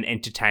an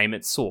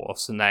entertainment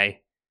source. And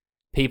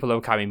people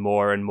are becoming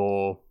more and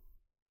more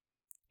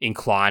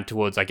inclined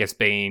towards, I guess,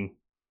 being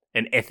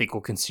an ethical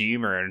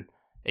consumer.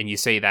 And you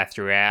see that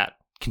throughout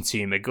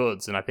consumer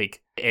goods. And I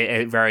think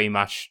it very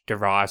much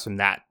derives from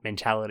that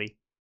mentality.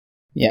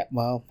 Yeah,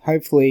 well,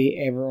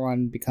 hopefully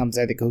everyone becomes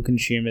ethical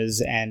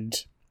consumers and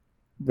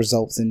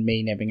results in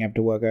me never having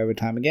to work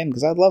overtime again,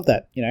 because I'd love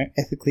that,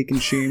 ethically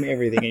consume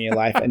everything in your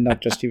life and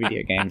not just your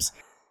video games.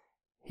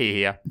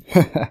 Yeah.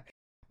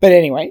 But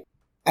anyway,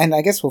 and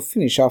I guess we'll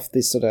finish off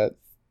this sort of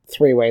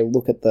three-way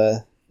look at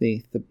the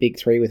big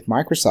three with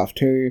Microsoft,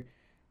 who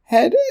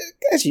had,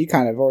 as you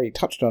kind of already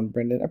touched on,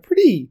 Brendan,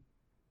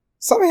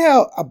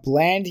 somehow a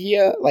bland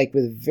year, like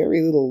with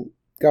very little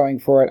going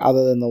for it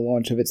other than the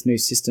launch of its new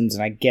systems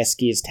and I guess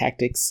Gears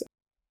Tactics.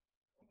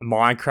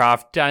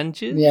 Minecraft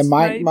Dungeons? Yeah,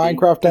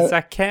 Minecraft. Does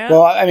that count?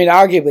 Well, I mean,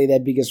 arguably their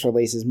biggest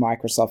release is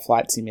Microsoft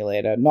Flight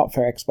Simulator, not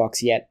for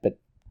Xbox yet, but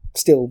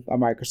still a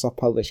Microsoft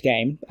published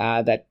game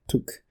that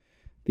took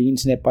the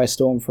internet by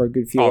storm for a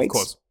good few weeks. Of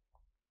course.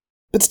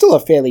 But still a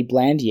fairly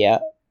bland year.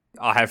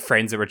 I have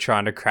friends that were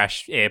trying to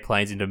crash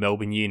airplanes into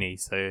Melbourne Uni,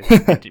 so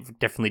it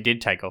definitely did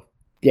take off.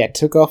 Yeah, it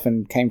took off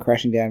and came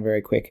crashing down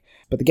very quick.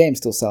 But the game's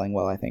still selling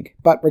well, I think.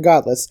 But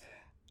regardless,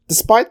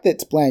 despite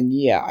its bland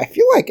year, I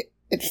feel like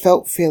it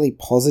felt fairly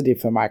positive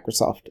for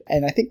Microsoft.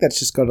 And I think that's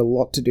just got a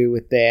lot to do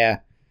with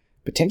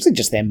potentially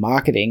just their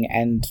marketing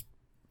and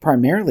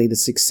primarily the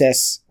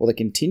success or the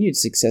continued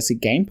success of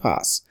Game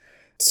Pass.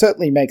 It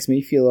certainly makes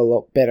me feel a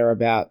lot better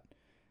about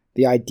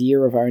the idea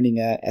of owning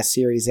a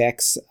Series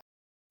X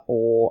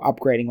or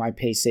upgrading my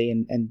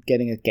PC and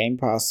getting a Game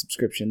Pass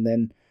subscription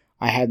than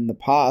I had in the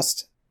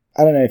past.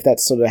 I don't know if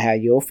that's sort of how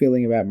you're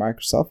feeling about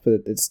Microsoft,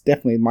 but it's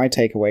definitely my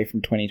takeaway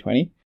from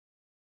 2020.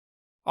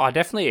 I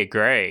definitely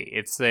agree.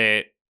 It's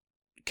the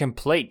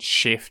complete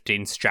shift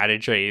in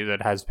strategy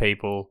that has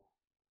people,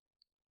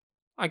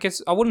 I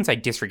guess, I wouldn't say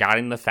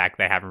disregarding the fact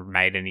they haven't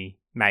made any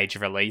major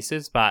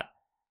releases, but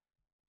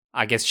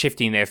I guess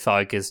shifting their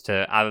focus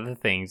to other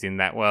things in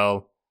that,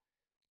 well,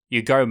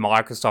 you go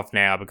Microsoft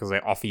now because they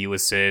offer you a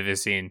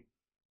service in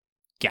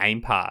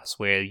Game Pass,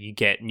 where you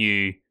get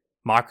new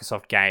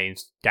Microsoft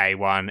games day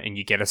one and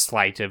you get a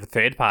slate of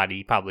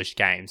third-party published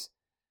games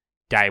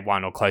day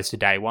one or close to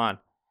day one.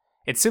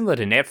 It's similar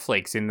to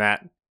Netflix in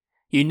that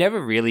you never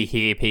really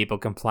hear people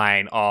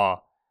complain,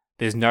 oh,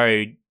 there's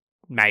no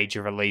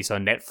major release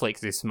on Netflix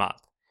this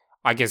month.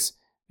 I guess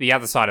the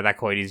other side of that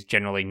coin is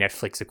generally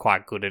Netflix are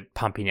quite good at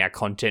pumping out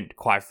content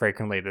quite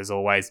frequently. There's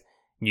always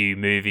new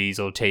movies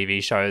or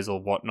TV shows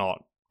or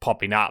whatnot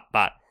popping up,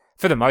 but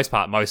for the most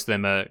part, most of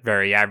them are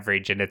very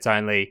average, and it's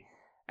only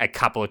a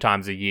couple of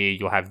times a year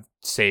you'll have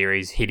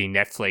series hitting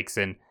Netflix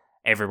and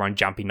everyone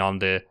jumping on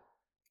to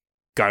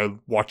go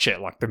watch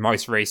it. Like the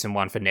most recent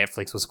one for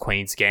Netflix was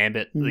Queen's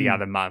Gambit the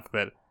other month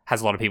that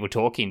has a lot of people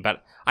talking.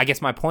 But I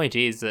guess my point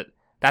is that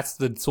that's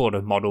the sort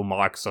of model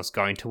Microsoft's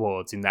going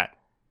towards, in that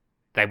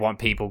they want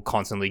people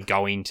constantly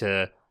going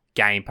to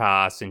Game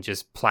Pass and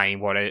just playing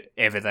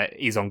whatever that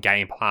is on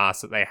Game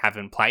Pass that they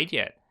haven't played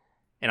yet.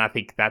 And I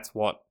think that's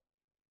what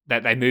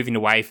that they're moving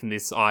away from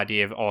this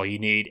idea of, oh, you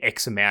need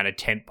X amount of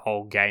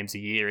tentpole games a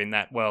year, in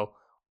that, well,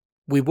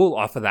 we will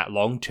offer that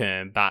long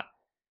term, but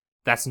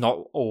that's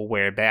not all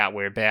we're about.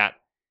 We're about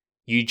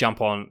you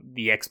jump on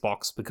the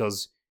Xbox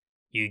because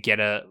you get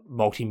a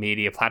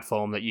multimedia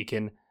platform that you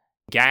can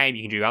game,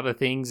 you can do other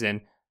things,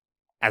 and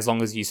as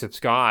long as you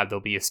subscribe,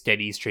 there'll be a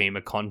steady stream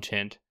of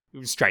content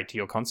straight to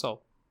your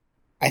console.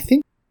 I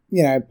think,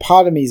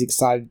 part of me is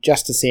excited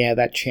just to see how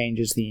that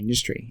changes the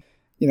industry.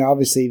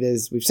 Obviously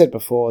we've said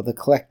before, the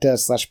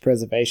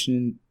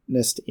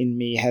collector/preservationist in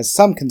me has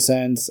some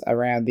concerns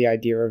around the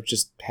idea of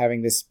just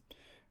having this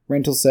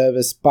rental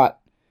service, but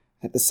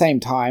at the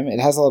same time, it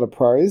has a lot of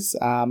pros.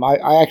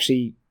 I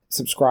actually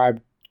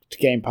subscribed to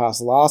Game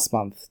Pass last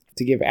month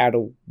to give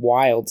Outer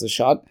Wilds a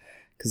shot,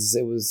 because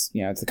it was,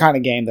 it's the kind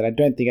of game that I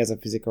don't think has a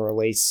physical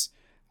release.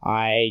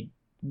 I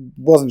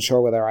wasn't sure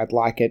whether I'd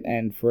like it,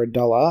 and for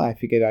 $1, I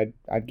figured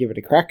I'd give it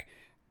a crack.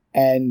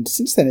 And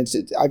since then,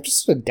 I've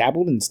just sort of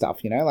dabbled in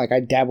stuff, Like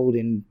I dabbled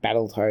in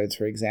Battletoads,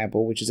 for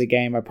example, which is a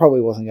game I probably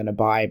wasn't going to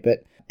buy,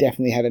 but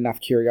definitely had enough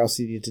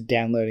curiosity to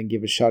download and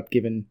give a shot,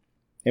 given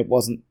it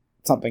wasn't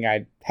something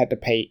I had to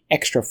pay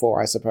extra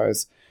for, I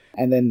suppose.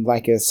 And then,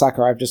 like a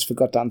sucker, I've just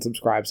forgot to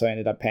unsubscribe, so I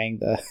ended up paying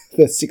the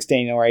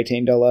 $16 or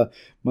 $18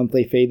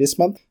 monthly fee this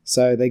month.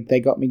 So they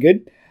got me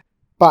good.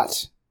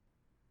 But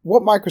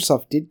what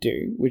Microsoft did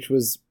do, which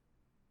was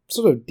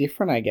sort of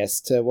different, I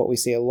guess, to what we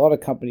see a lot of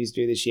companies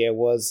do this year,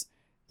 was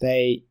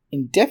they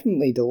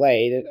indefinitely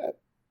delayed,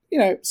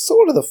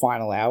 sort of the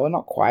final hour,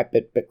 not quite,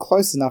 but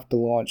close enough to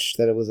launch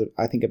that it was,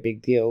 I think, a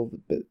big deal,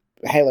 but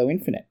Halo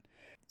Infinite.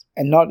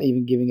 And not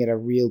even giving it a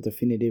real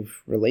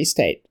definitive release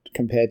date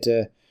compared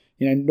to,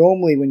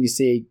 normally when you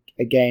see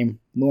a game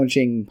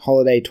launching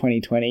holiday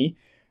 2020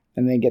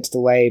 and then gets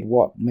delayed,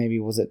 maybe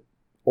was it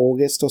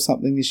August or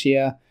something this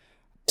year,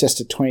 just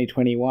to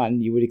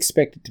 2021, you would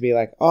expect it to be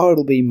like, oh,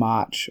 it'll be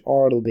March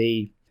or it'll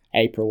be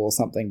April or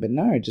something. But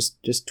no,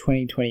 just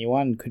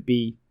 2021 could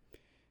be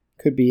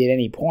at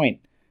any point,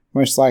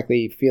 most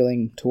likely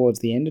feeling towards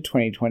the end of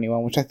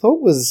 2021, which I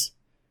thought was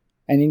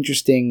an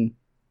interesting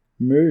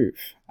move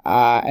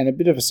and a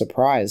bit of a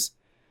surprise.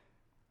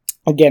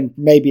 Again,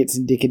 maybe it's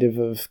indicative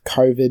of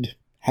COVID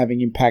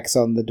having impacts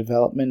on the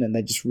development, and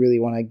they just really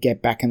want to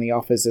get back in the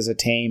office as a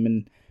team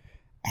and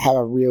have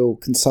a real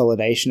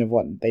consolidation of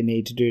what they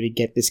need to do to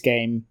get this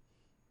game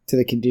to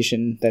the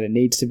condition that it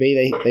needs to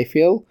be, they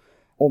feel.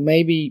 Or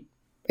maybe,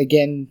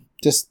 again,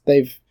 just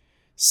they've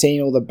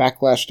seen all the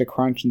backlash to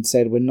crunch and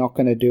said, we're not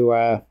going to do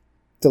a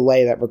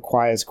delay that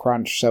requires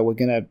crunch, so we're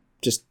going to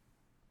just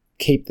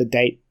keep the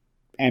date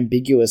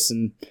ambiguous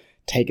and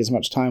take as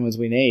much time as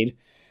we need.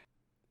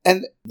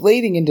 And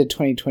leading into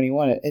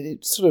 2021,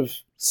 it sort of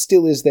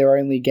still is their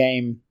only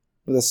game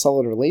with a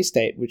solid release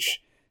date,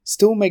 which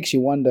still makes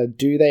you wonder,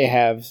 do they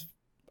have,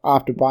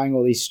 after buying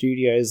all these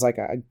studios, like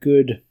a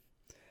good,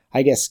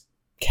 I guess,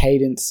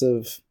 cadence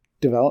of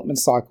development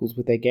cycles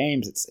with their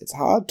games? It's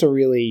hard to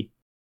really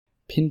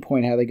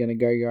pinpoint how they're going to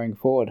go going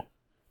forward.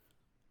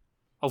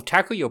 I'll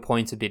tackle your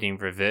points a bit in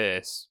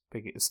reverse.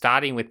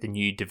 Starting with the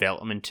new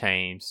development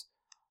teams,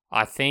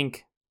 I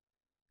think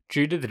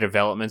due to the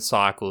development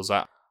cycles,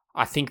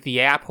 I think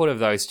the output of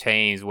those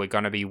teams, we're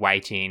going to be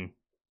waiting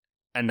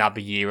another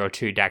year or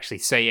two to actually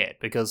see it.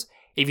 Because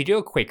if you do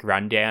a quick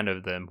rundown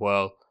of them,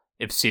 well,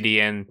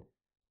 Obsidian,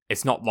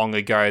 it's not long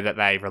ago that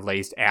they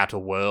released Outer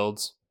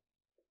Worlds.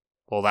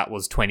 Well, that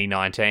was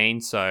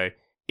 2019. So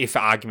if for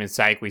argument's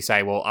sake we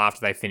say, well,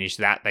 after they finished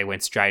that, they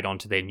went straight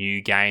onto their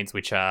new games,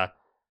 which are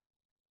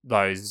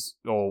those,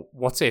 or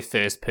what's their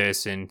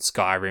first-person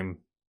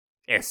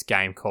Skyrim-esque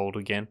game called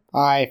again?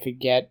 I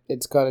forget.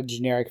 It's got a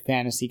generic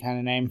fantasy kind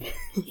of name.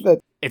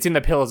 It's in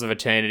the Pillars of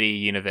Eternity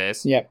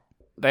universe. Yep.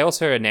 They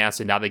also announced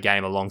another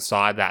game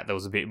alongside that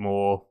was a bit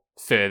more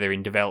further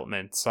in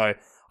development. So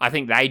I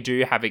think they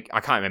do have I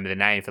can't remember the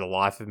name for the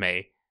life of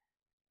me.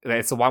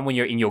 It's the one when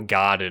you're in your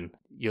garden.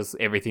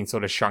 Everything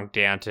sort of shrunk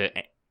down to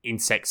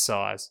insect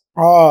size.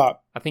 Oh.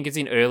 I think it's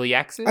in early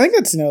access. I think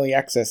it's in early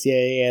access.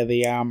 Yeah.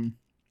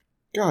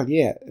 God,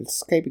 yeah. It's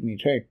escaping me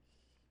too.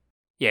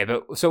 Yeah,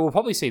 but so we'll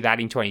probably see that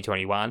in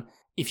 2021.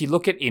 If you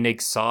look at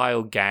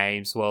InXile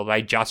games, well,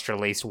 they just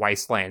released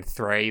Wasteland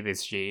 3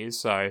 this year,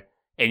 so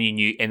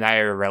and they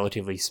are a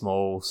relatively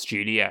small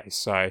studio,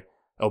 so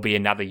it'll be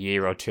another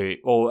year or two,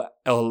 or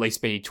it'll at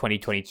least be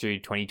 2022,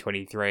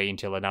 2023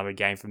 until another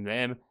game from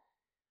them.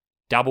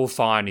 Double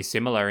Fine is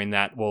similar in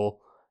that,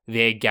 well,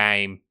 their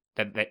game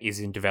that is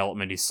in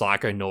development is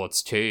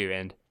Psychonauts 2,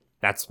 and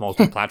that's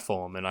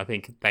multi-platform, and I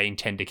think they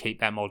intend to keep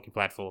that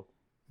multi-platform.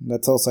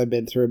 That's also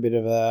been through a bit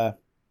of a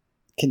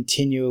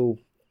continual,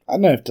 I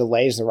don't know if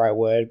delay is the right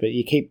word, but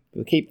you keep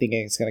thinking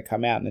it's going to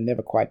come out and it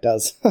never quite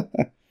does.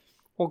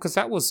 Well, because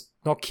that was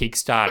not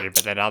Kickstarter,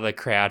 but that other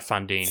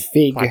crowdfunding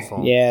Fig,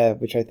 platform. yeah,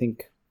 which I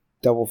think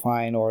Double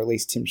Fine, or at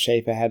least Tim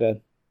Schafer,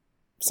 had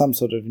some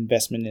sort of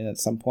investment in at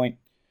some point.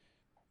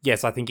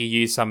 Yes, I think he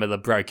used some of the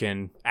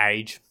Broken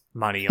Age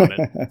money on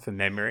it for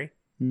memory.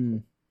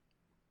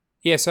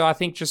 Yeah, so I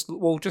think just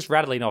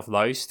rattling off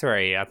those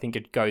three, I think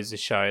it goes to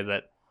show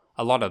that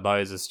a lot of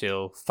those are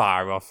still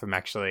far off from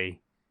actually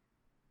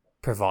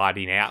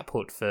providing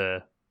output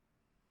for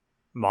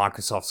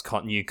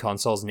Microsoft's new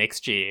consoles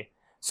next year.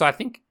 So I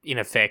think, in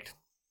effect...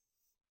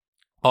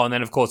 Oh, and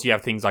then, of course, you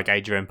have things like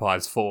Age of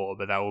Empires 4,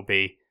 but that will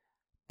be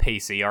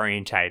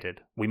PC-orientated.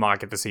 We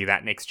might get to see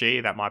that next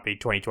year. That might be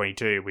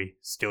 2022. We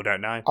still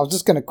don't know. I was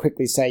just going to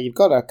quickly say, you've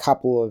got a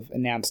couple of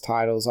announced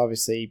titles.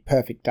 Obviously,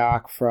 Perfect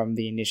Dark from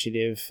the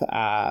Initiative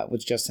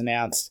was just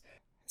announced.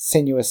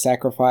 Senua's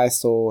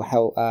Sacrifice, or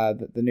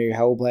the new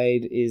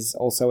Hellblade, is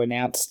also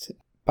announced,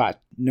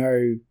 but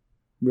no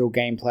real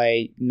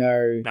gameplay,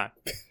 no.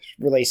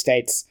 Release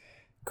dates.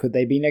 Could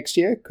they be next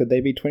year? Could they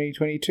be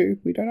 2022?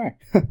 We don't know.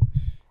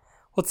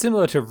 Well, it's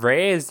similar to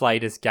Rare's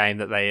latest game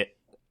that they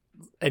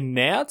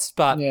announced,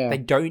 but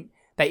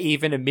they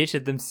even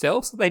admitted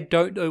themselves that they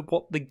don't know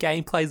what the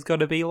gameplay is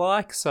going to be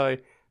like. So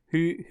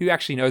who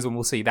actually knows when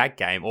we'll see that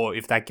game, or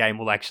if that game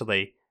will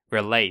actually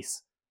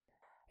release?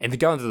 And to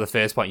go into the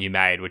first point you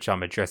made, which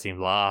I'm addressing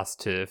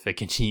last for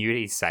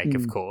continuity's sake,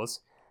 of course,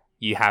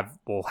 you have,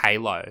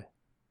 Halo.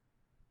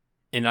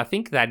 And I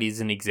think that is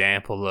an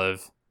example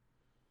of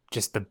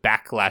just the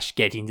backlash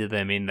getting to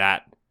them, in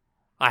that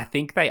I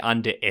think they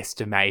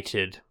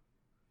underestimated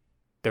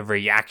the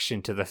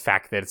reaction to the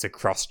fact that it's a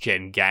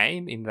cross-gen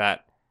game, in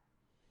that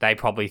they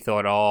probably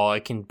thought,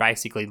 it can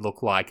basically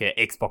look like an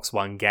Xbox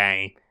One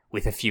game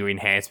with a few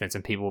enhancements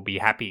and people will be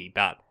happy.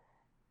 But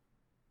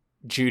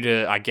due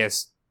to, I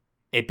guess,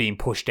 it being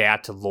pushed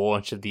out to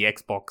launch of the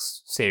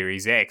Xbox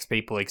Series X,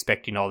 people are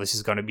expecting, this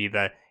is going to be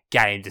the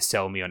game to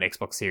sell me on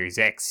Xbox Series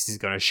X. This is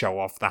going to show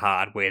off the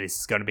hardware. This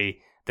is going to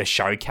be the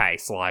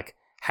showcase like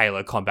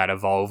Halo Combat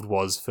Evolved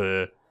was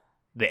for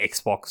the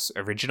Xbox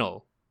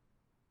original.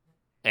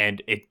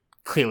 And it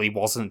clearly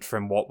wasn't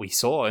from what we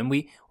saw. And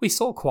we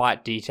saw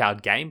quite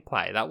detailed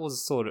gameplay. That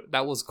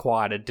was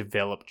quite a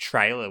developed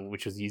trailer,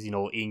 which was using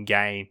all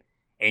in-game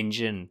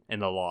engine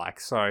and the like.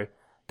 So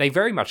they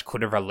very much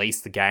could have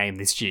released the game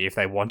this year if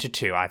they wanted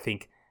to. I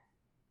think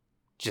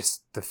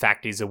just the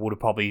fact is it would have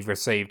probably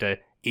received a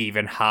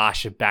even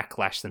harsher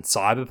backlash than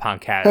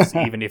Cyberpunk has,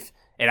 even if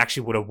it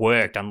actually would have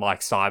worked, unlike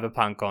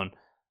Cyberpunk on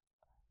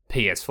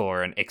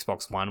PS4 and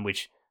Xbox One,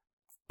 which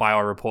by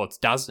all reports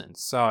doesn't.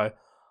 So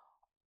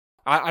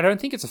I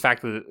don't think it's a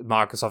fact that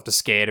Microsoft is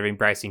scared of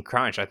embracing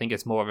crunch. I think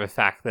it's more of a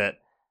fact that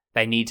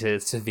they need to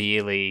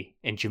severely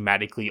and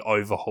dramatically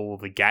overhaul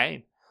the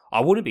game. I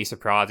wouldn't be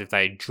surprised if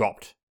they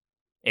dropped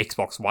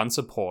Xbox One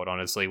support,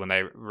 honestly, when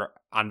they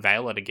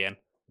unveil it again.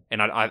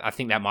 And I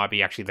think that might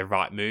be actually the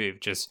right move.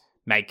 Just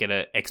make it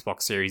an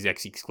Xbox Series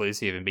X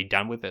exclusive and be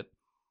done with it.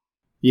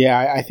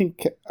 Yeah, I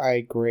think I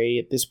agree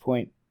at this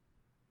point.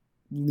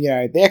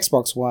 The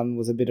Xbox One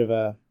was a bit of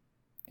a,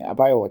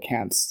 by all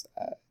accounts,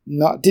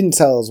 didn't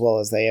sell as well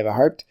as they ever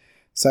hoped.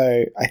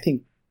 So I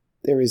think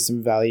there is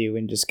some value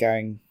in just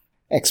going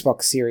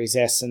Xbox Series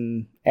S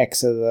and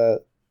X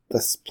are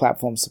the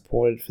platform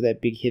supported for their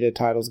big hitter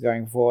titles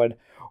going forward,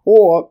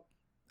 or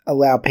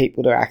allow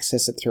people to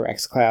access it through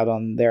xCloud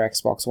on their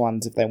Xbox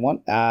Ones if they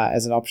want,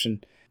 as an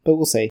option. But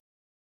we'll see.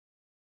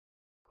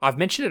 I've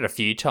mentioned it a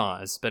few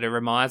times, but it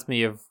reminds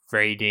me of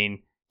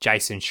reading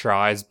Jason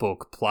Schreier's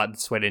book, Blood,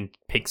 Sweat and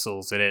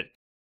Pixels,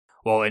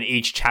 and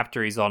each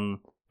chapter is on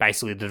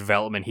basically the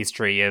development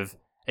history of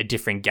a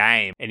different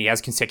game, and he has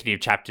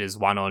consecutive chapters,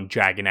 one on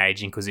Dragon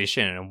Age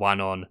Inquisition and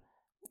one on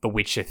The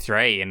Witcher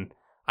 3, and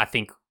I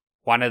think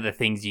one of the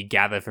things you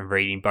gather from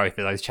reading both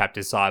of those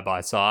chapters side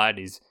by side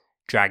is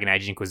Dragon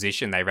Age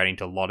Inquisition, they ran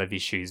into a lot of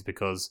issues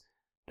because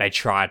they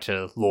tried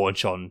to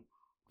launch on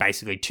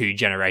basically 2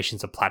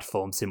 generations of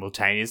platforms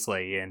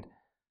simultaneously, and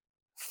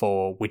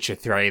for Witcher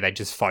 3, they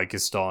just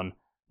focused on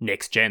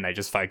next gen. They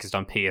just focused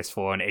on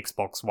PS4 and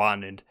Xbox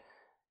One, and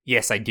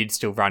yes, they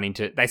still ran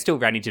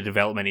into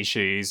development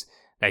issues.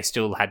 They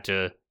still had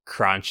to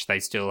crunch. They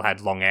still had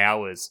long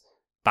hours,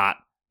 but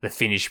the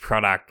finished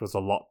product was a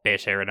lot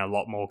better and a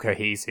lot more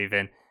cohesive,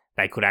 and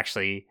they could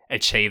actually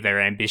achieve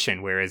their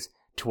ambition. Whereas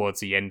towards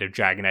the end of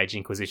Dragon Age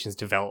Inquisition's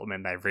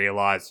development, they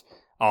realized,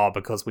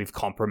 because we've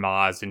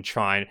compromised and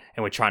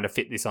we're trying to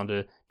fit this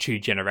onto 2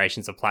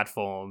 generations of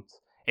platforms,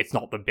 it's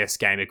not the best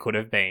game it could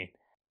have been.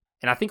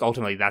 And I think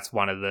ultimately that's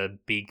one of the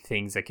big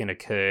things that can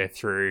occur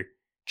through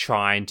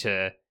trying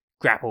to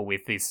grapple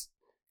with this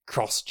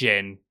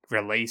cross-gen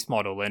release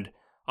model. And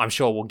I'm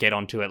sure we'll get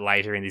onto it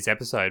later in this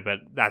episode, but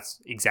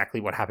that's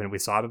exactly what happened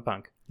with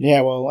Cyberpunk.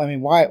 Yeah, well, I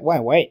mean, why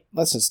wait?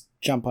 Let's just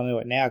jump onto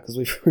it now, because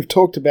we've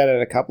talked about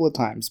it a couple of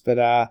times.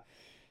 But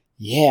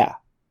yeah,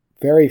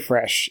 very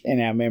fresh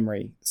in our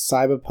memory.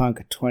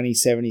 Cyberpunk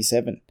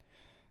 2077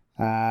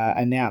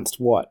 announced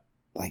what,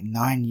 like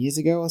 9 years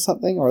ago or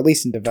something, or at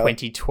least in development.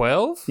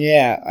 2012?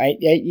 Yeah,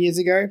 8 years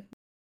ago,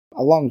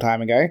 a long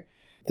time ago.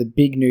 The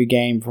big new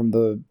game from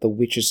the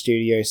Witcher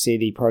studio,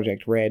 CD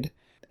Projekt Red.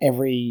 I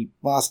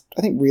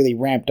think really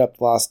ramped up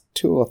the last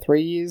 2 or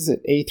 3 years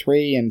at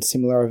E3 and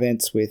similar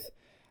events with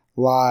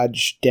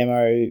large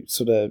demo,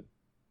 sort of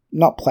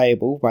not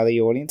playable by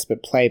the audience,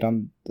 but played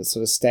on the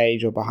sort of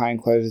stage or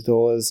behind closed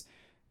doors,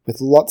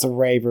 with lots of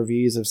rave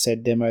reviews of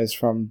said demos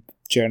from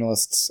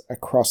journalists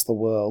across the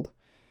world.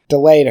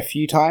 Delayed a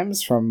few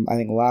times from, I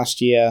think, last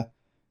year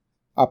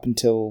up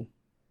until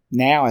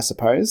now, I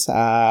suppose,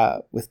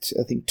 with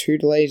I think 2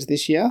 delays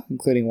this year,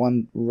 including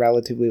one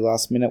relatively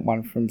last minute,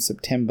 one from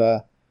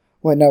September.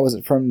 Well, no, was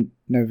it from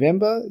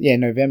November? Yeah,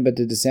 November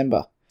to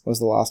December was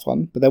the last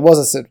one. But there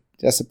was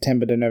a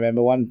September to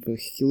November one.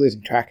 You're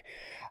losing track.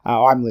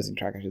 I'm losing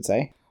track, I should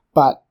say.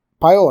 But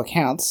by all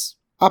accounts,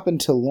 up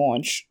until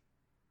launch,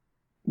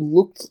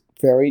 looked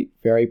very,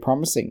 very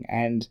promising.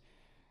 And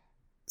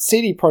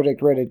CD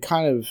Projekt Red had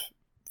kind of,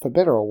 for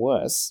better or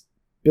worse,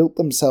 built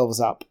themselves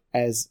up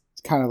as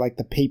kind of like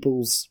the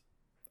people's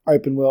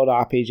open world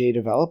RPG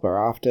developer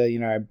after,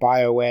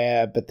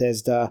 BioWare,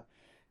 Bethesda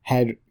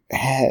had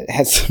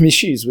some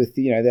issues with,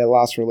 their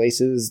last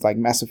releases like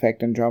Mass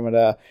Effect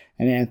Andromeda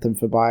and Anthem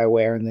for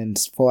BioWare, and then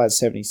Fallout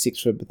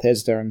 76 for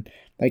Bethesda, and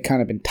they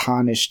kind of been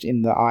tarnished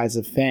in the eyes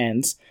of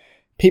fans.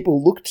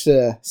 People looked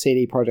to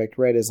CD Projekt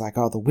Red as like,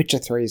 oh, The Witcher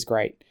 3 is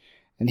great.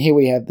 And here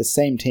we have the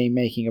same team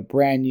making a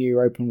brand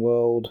new open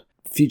world,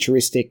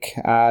 futuristic,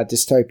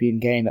 dystopian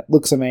game that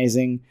looks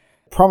amazing,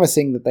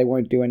 promising that they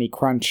won't do any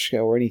crunch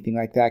or anything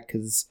like that,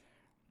 because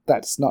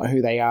that's not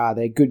who they are.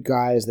 They're good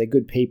guys, they're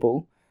good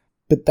people.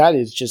 But that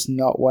is just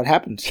not what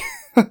happened.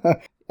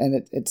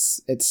 And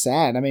it's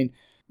sad. I mean,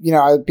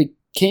 I'd be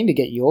keen to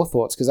get your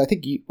thoughts, because I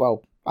think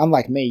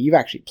unlike me, you've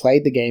actually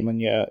played the game on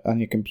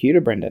your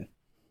computer, Brendan.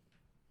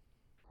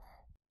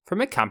 From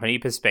a company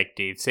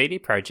perspective, CD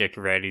Projekt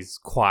Red is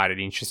quite an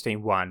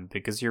interesting one,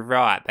 because you're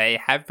right, they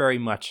have very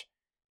much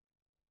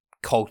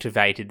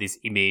cultivated this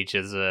image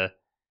as a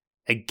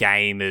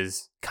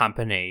gamers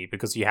company,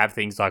 because you have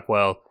things like,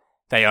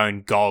 they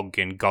own GOG,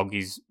 and GOG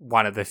is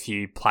one of the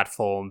few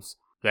platforms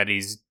that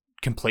is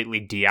completely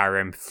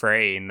DRM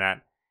free, in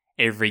that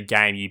every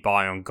game you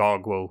buy on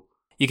GOG,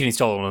 you can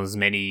install it on as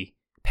many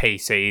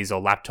PCs or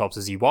laptops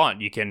as you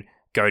want. You can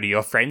go to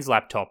your friend's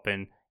laptop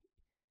and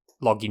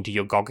log into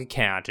your GOG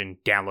account and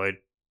download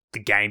the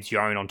games you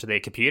own onto their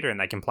computer, and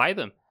they can play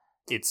them.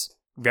 It's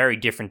very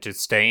different to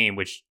Steam,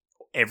 which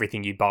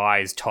everything you buy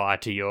is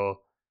tied to your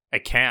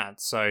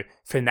account. So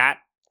from that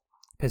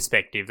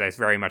perspective, they're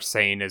very much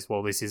seen as,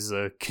 this is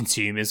a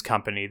consumer's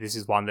company. This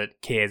is one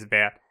that cares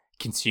about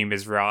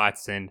consumers'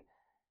 rights and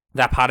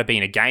that part of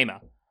being a gamer.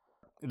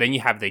 Then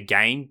you have the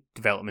game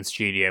development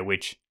studio,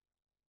 which,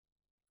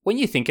 when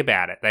you think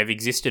about it, they've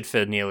existed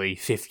for nearly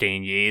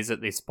 15 years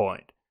at this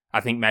point. I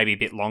think maybe a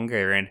bit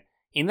longer, and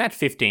in that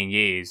 15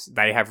 years,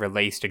 they have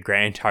released a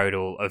grand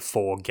total of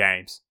 4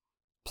 games,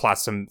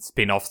 plus some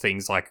spin-off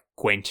things like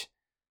Gwent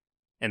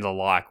and the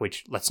like,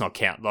 which let's not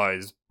count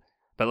those.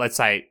 But let's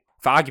say,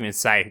 for argument's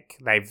sake,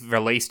 they've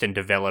released and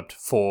developed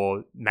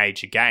 4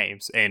 major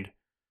games, and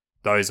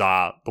those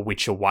are The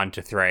Witcher 1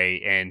 to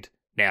 3 and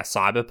now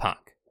Cyberpunk.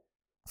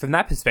 From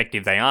that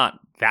perspective, they aren't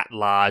that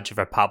large of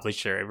a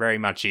publisher. It very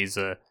much is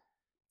a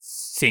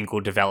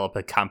single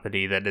developer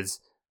company that has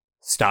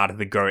started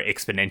to grow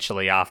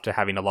exponentially after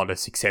having a lot of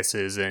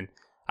successes, and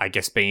I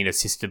guess being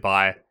assisted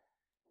by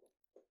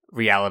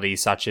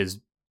realities such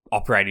as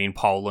operating in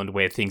Poland,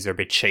 where things are a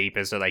bit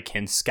cheaper, so they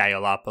can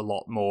scale up a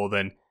lot more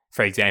than,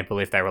 for example,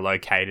 if they were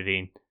located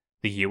in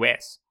the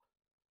US.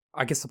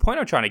 I guess the point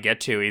I'm trying to get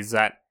to is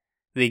that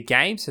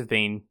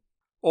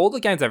all the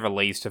games they've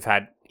released have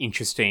had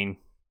interesting,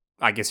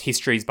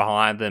 histories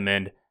behind them,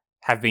 and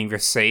have been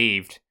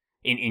received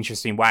in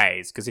interesting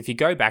ways. Because if you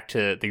go back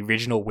to the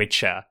original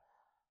Witcher,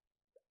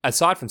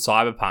 aside from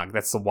Cyberpunk,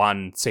 that's the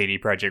one CD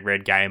Projekt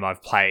Red game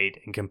I've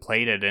played and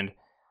completed, and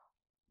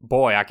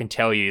boy, I can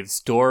tell you, the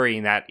story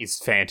in that is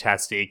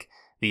fantastic,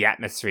 the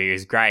atmosphere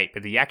is great,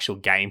 but the actual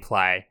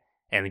gameplay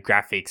and the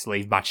graphics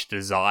leave much to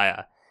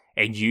desire,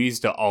 and use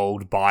the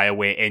old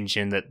BioWare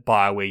engine that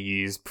BioWare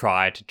used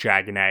prior to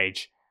Dragon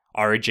Age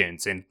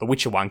Origins, and The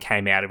Witcher 1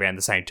 came out around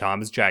the same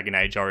time as Dragon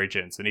Age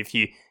Origins, and if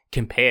you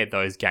compared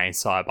those games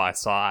side by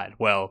side,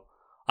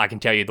 I can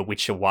tell you The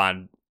Witcher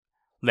 1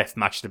 left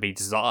much to be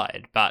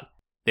desired, but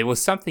there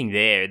was something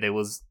there. There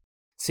was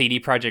CD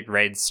Projekt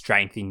Red's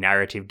strength in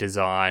narrative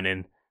design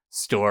and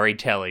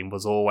storytelling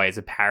was always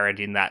apparent,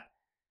 in that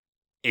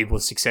it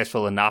was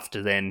successful enough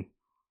to then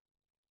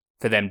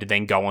for them to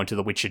then go on to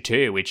The Witcher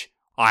 2, which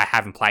I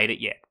haven't played it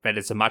yet, but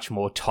it's a much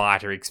more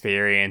tighter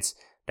experience.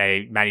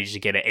 They managed to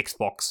get an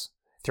Xbox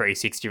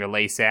 360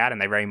 release out, and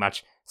they very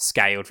much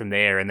scaled from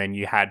there. And then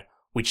you had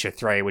Witcher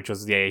 3, which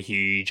was their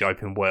huge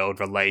open world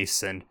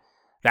release, and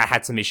that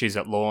had some issues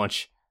at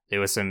launch. There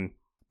were some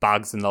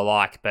bugs and the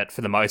like, but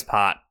for the most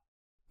part,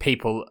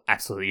 people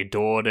absolutely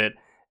adored it.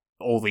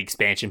 All the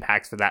expansion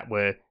packs for that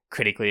were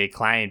critically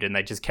acclaimed, and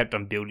they just kept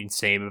on building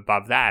steam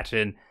above that.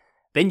 And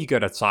then you go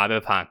to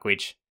Cyberpunk,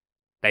 which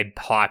they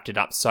hyped it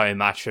up so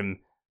much from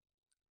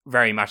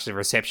very much the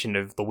reception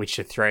of The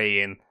Witcher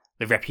 3 and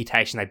the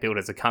reputation they built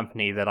as a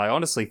company that I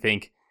honestly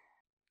think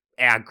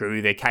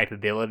outgrew their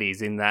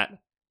capabilities, in that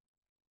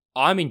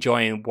I'm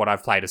enjoying what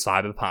I've played of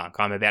Cyberpunk.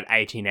 I'm about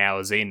 18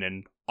 hours in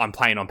and I'm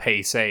playing on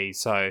PC,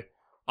 so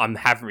I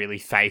haven't really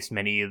faced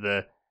many of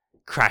the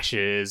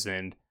crashes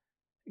and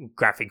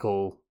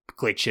graphical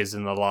glitches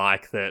and the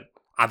like that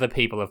other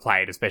people have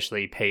played,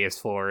 especially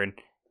PS4 and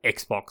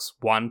Xbox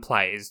One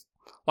players.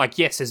 Like,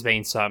 yes, there's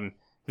been some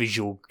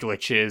visual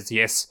glitches.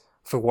 Yes,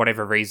 for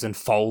whatever reason,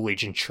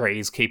 foliage and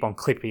trees keep on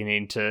clipping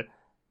into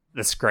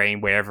the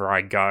screen wherever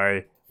I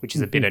go, which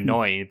is a bit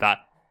annoying. But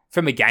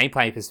from a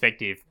gameplay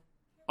perspective,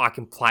 I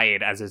can play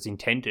it as it's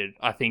intended.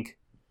 I think,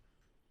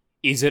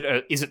 is it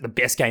the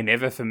best game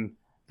ever from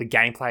the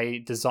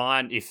gameplay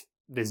design if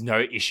there's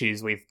no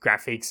issues with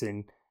graphics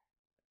and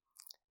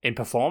in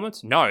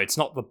performance? No, it's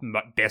not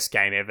the best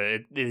game ever.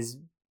 There's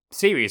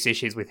serious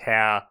issues with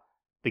how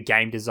the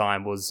game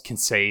design was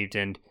conceived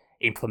and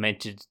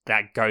implemented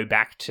that go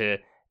back to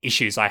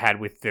issues I had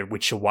with The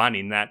Witcher 1,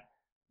 in that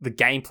the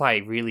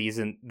gameplay really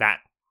isn't that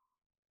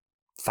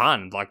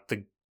fun. Like,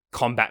 the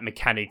combat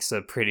mechanics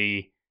are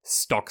pretty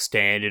stock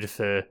standard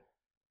for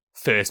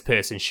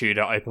first-person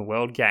shooter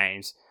open-world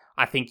games.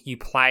 I think you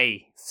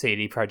play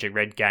CD Projekt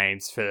Red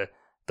games for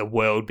the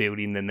world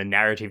building and the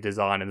narrative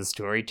design and the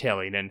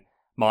storytelling, and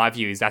my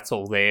view is that's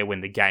all there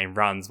when the game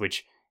runs,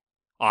 which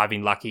I've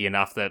been lucky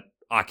enough that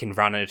I can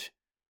run it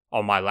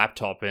on my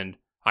laptop and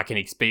I can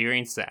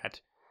experience that.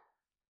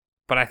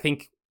 But I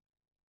think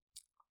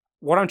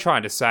what I'm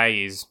trying to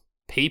say is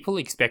people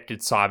expected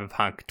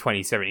Cyberpunk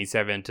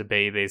 2077 to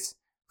be this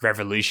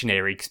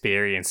revolutionary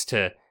experience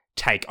to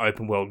take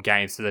open world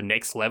games to the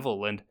next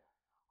level, and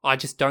I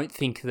just don't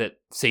think that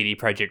CD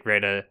Projekt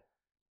Red are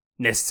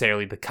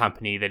necessarily the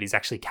company that is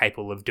actually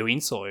capable of doing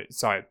so,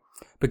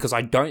 because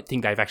I don't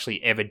think they've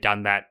actually ever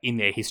done that in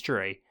their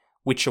history.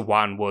 Witcher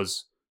 1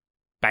 was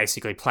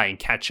basically playing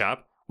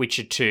catch-up.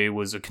 Witcher 2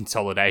 was a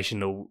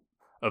consolidation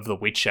of The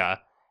Witcher.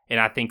 And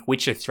I think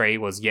Witcher 3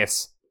 was,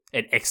 yes,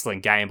 an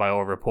excellent game by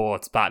all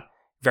reports, but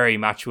very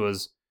much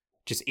was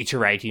just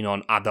iterating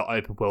on other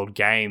open-world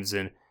games,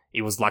 and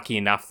it was lucky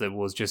enough that it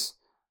was just,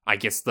 I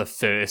guess, the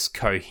first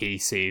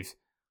cohesive,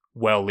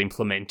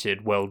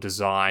 well-implemented,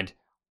 well-designed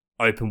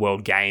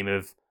open-world game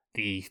of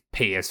the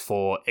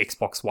PS4,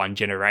 Xbox One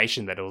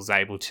generation that it was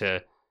able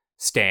to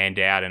stand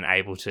out and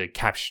able to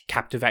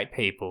captivate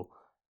people.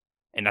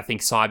 And I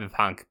think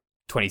Cyberpunk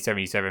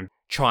 2077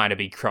 trying to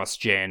be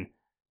cross-gen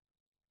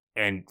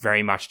and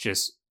very much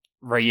just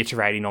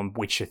reiterating on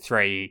Witcher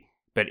 3,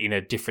 but in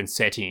a different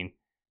setting,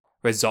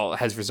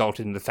 has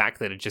resulted in the fact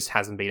that it just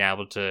hasn't been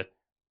able to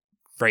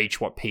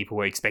reach what people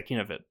were expecting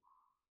of it.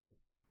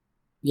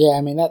 Yeah,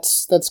 I mean,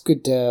 that's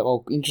good to,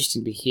 or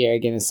interesting to hear,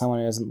 again, as someone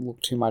who hasn't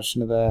looked too much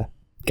into the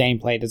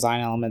gameplay design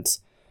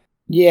elements.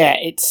 Yeah,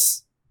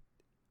 it's,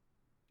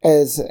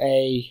 as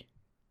a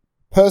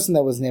person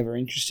that was never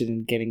interested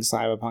in getting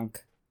Cyberpunk,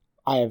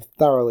 I have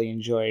thoroughly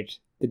enjoyed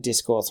the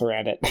discourse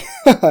around it.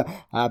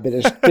 A bit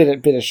of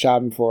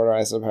schadenfreude,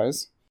 I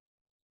suppose.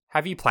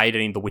 Have you played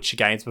any of the Witcher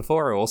games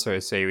before, or also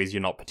a series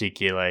you're not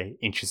particularly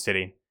interested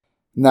in?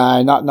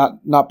 No,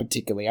 not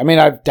particularly. I mean,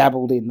 I've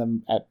dabbled in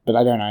them, but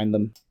I don't own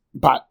them.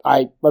 But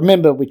I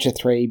remember Witcher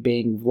 3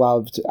 being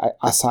loved,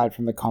 aside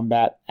from the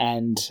combat,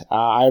 and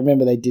I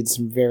remember they did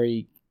some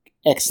very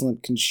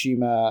excellent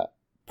consumer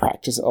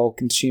practice, or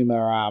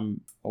consumer,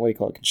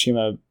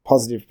 consumer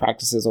positive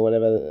practices or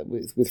whatever,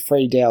 with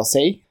free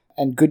DLC,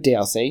 and good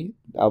DLC,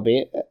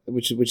 albeit,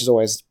 which is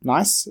always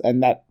nice,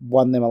 and that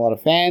won them a lot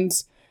of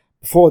fans.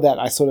 Before that,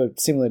 I sort of,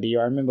 similar to you,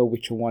 I remember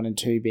Witcher 1 and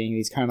 2 being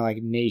these kind of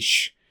like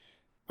niche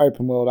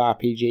open world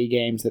RPG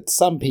games that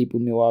some people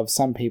knew of,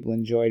 some people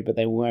enjoyed, but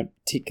they weren't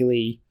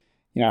particularly,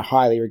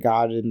 highly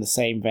regarded in the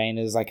same vein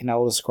as like an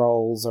Elder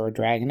Scrolls or a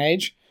Dragon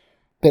Age.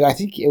 But I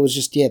think it was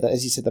just,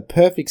 as you said, the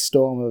perfect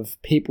storm of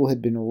people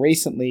had been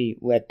recently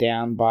let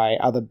down by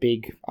other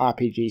big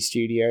RPG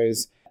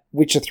studios.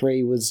 Witcher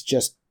 3 was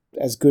just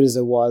as good as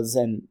it was,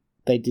 and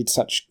they did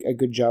such a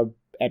good job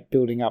at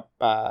building up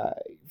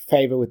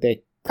favor with their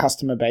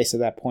customer base at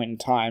that point in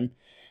time.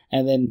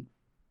 And then,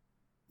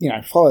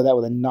 follow that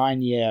with a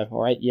 9-year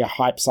or 8-year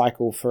hype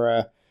cycle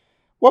for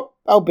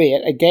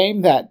albeit a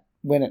game that,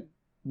 when it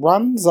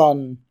runs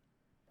on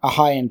a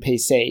high-end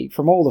PC,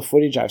 from all the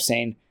footage I've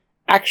seen,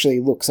 actually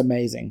looks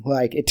amazing.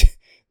 Like,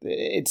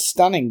 it's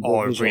stunning.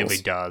 Oh, it really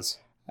does.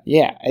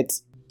 Yeah,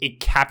 it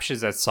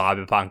captures that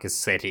cyberpunk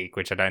aesthetic,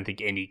 which I don't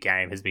think any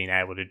game has been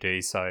able to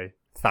do so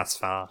thus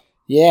far.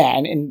 Yeah,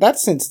 and in that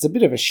sense, it's a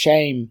bit of a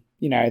shame,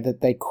 that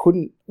they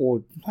couldn't,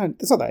 or no,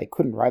 it's not that they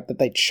couldn't, right? That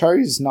they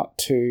chose not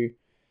to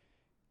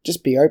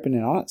just be open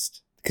and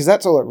honest. Because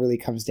that's all it really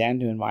comes down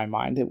to in my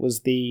mind. It was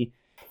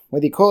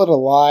whether you call it a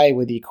lie,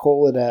 whether you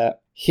call it a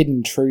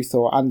hidden truth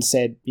or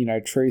unsaid,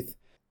 truth,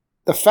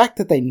 the fact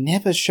that they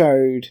never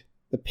showed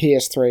the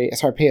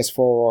PS4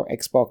 or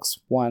Xbox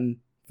One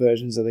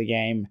versions of the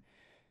game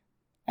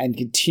and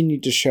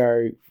continued to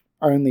show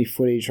only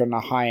footage on a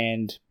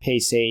high-end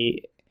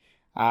PC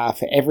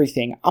for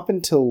everything up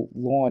until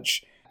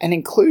launch, and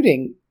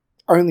including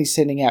only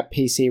sending out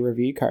PC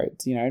review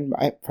codes.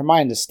 From my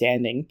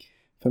understanding,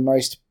 for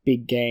most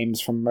big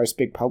games from most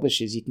big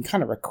publishers, you can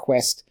kind of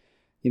request,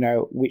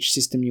 which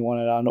system you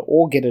want it on,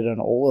 or get it on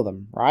all of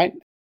them, right?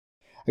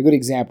 A good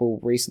example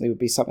recently would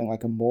be something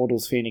like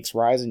Immortals Phoenix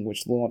Rising,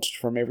 which launched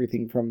from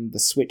everything from the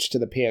Switch to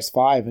the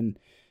PS5, and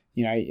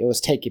it was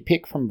take your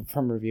pick from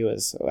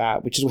reviewers,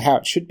 which is how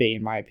it should be,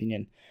 in my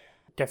opinion.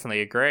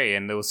 Definitely agree,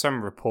 and there were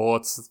some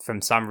reports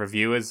from some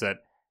reviewers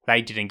that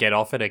they didn't get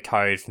offered a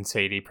code from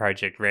CD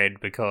Projekt Red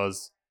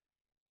because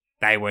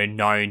they were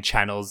known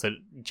channels that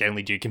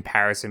generally do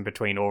comparison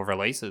between all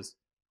releases.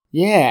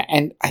 Yeah,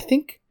 and I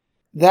think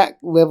that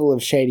level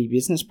of shady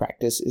business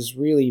practice is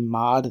really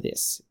marred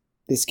this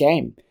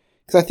game.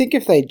 Because I think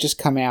if they'd just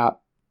come out,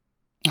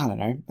 I don't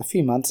know, a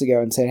few months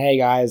ago and said, hey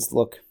guys,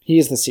 look,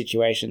 here's the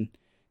situation.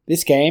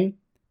 This game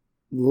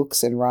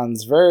looks and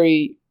runs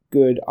very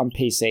good on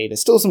PC.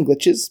 There's still some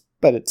glitches,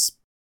 but it's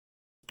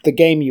the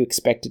game you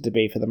expect it to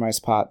be for the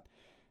most part.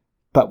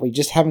 But we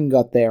just haven't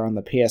got there on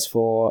the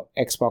PS4,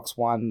 Xbox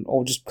One,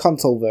 or just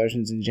console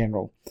versions in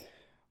general.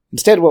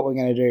 Instead, what we're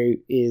going to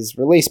do is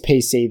release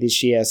PC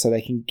this year so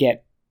they can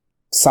get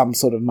some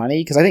sort of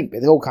money, because I think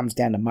it all comes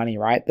down to money,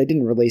 right? They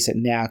didn't release it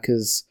now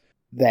because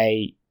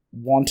they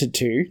wanted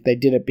to. They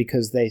did it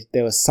because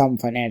there was some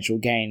financial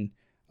gain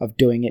of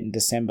doing it in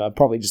December,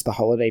 probably just the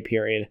holiday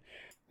period,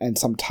 and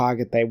some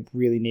target they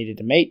really needed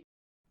to meet.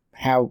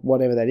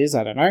 Whatever that is,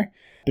 I don't know.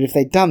 But if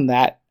they'd done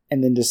that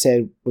and then just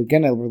said, we're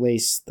going to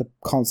release the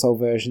console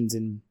versions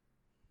in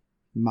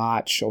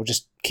March, or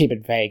just keep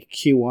it vague,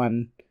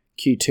 Q1,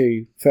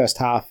 Q2, first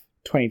half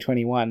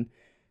 2021,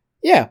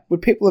 yeah,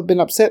 would people have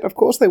been upset? Of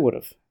course they would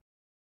have.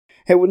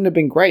 It wouldn't have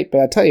been great, but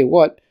I tell you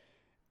what,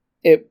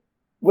 it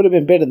would have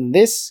been better than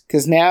this,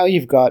 because now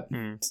you've got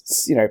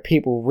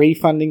people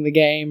refunding the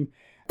game,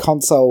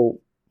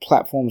 console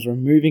platforms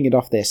removing it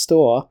off their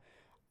store.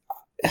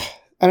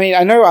 I mean,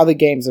 I know other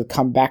games have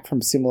come back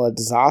from similar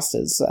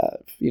disasters,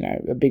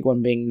 a big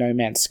one being No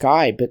Man's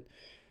Sky, but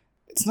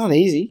it's not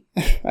easy.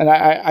 And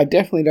I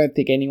definitely don't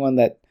think anyone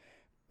that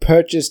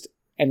purchased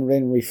and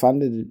then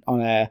refunded it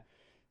on a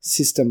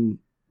system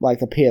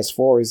like a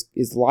PS4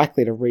 is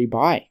likely to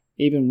rebuy,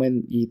 even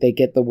when they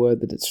get the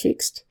word that it's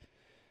fixed.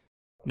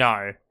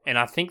 No, and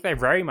I think they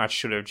very much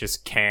should have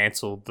just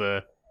cancelled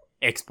the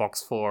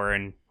Xbox 4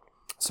 and...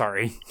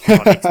 Sorry,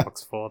 not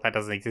Xbox 4, that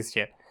doesn't exist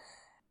yet.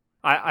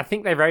 I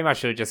think they very much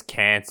should have just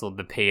cancelled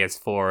the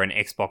PS4 and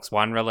Xbox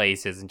One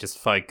releases and just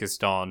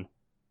focused on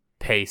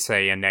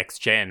PC and next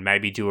gen.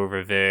 Maybe do a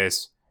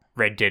reverse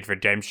Red Dead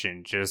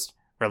Redemption. Just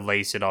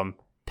release it on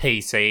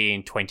PC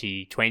in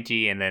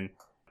 2020 and then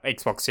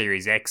Xbox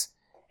Series X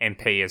and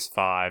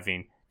PS5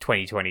 in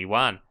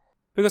 2021.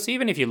 Because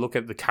even if you look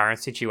at the current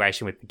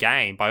situation with the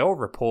game, by all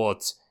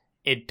reports,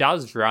 it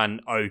does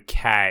run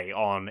okay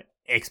on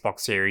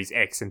Xbox Series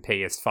X and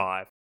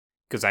PS5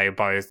 because they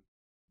both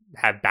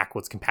have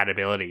backwards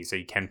compatibility, so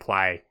you can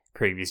play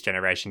previous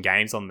generation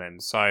games on them.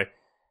 So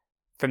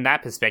from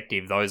that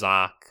perspective, those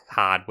are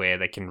hardware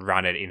that can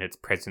run it in its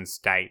present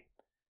state,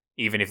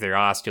 even if there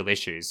are still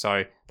issues.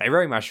 So they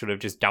very much should have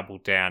just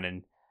doubled down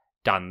and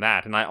done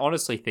that. And I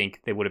honestly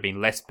think there would have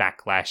been less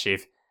backlash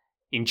if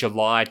in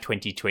July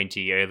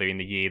 2020, earlier in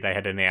the year, they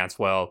had announced,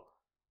 well,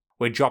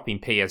 we're dropping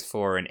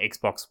PS4 and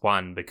Xbox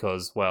One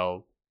because,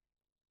 well,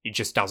 it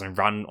just doesn't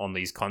run on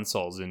these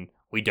consoles and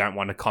we don't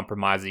want to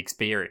compromise the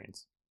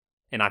experience.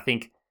 And I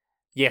think,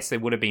 yes, there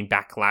would have been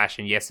backlash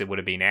and yes, there would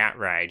have been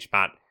outrage,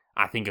 but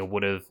I think it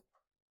would have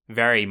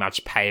very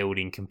much paled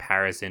in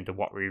comparison to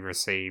what we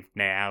receive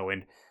now.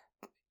 And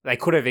they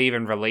could have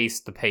even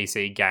released the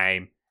PC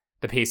game,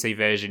 the PC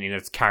version in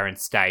its current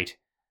state,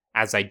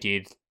 as they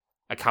did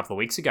a couple of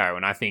weeks ago.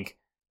 And I think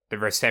the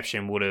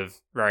reception would have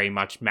very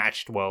much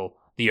matched, well,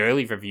 the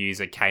early reviews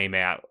that came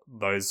out,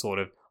 those sort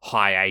of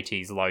high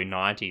 80s, low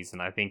 90s.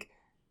 And I think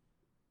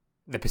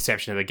the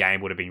perception of the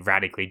game would have been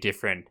radically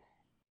different,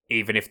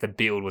 even if the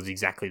build was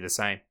exactly the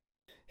same.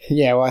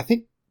 Yeah, well, I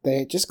think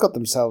they just got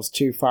themselves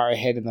too far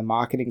ahead in the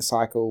marketing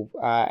cycle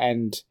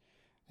and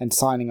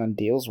signing on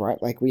deals,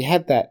 right? Like we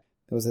had that,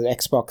 there was an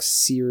Xbox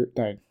Series,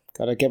 no,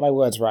 gotta get my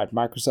words right,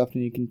 Microsoft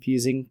and you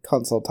confusing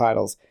console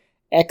titles,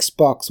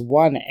 Xbox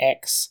One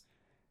X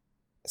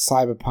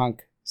Cyberpunk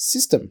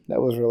system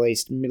that was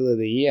released middle of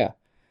the year,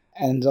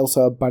 and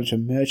also a bunch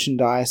of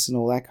merchandise and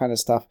all that kind of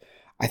stuff.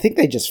 I think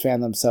they just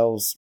found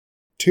themselves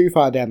too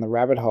far down the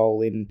rabbit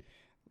hole in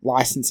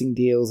licensing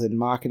deals and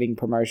marketing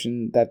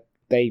promotion that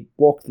they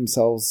walked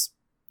themselves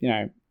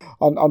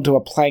onto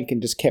a plank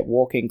and just kept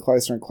walking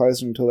closer and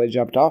closer until they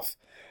jumped off,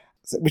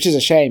 which is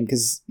a shame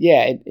because,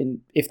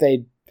 if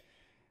they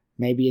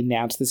maybe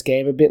announced this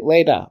game a bit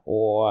later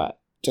or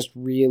just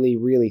really,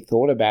 really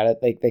thought about it,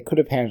 they could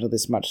have handled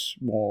this much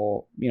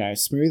more,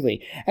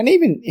 smoothly. And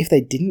even if they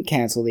didn't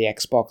cancel the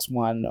Xbox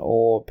One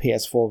or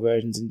PS4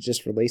 versions and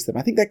just release them,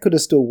 I think that could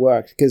have still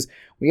worked because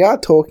we are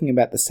talking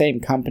about the same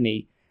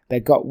company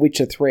that got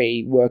Witcher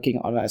 3 working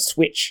on a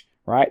Switch,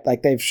 right?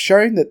 Like, they've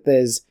shown that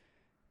there's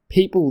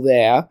people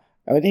there,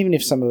 I mean, even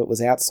if some of it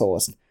was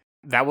outsourced.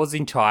 That was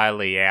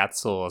entirely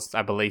outsourced,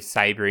 I believe,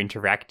 Saber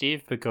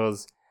Interactive,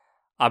 because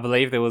I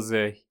believe there was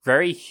a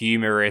very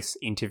humorous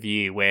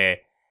interview where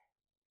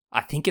I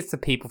think it's the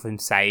people from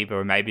Saber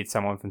or maybe it's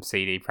someone from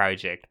CD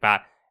Projekt,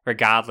 but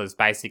regardless,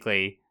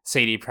 basically,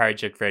 CD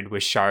Projekt Red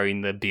was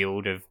showing the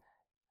build of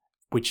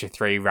Witcher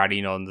 3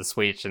 running on the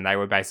Switch, and they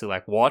were basically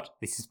like, what?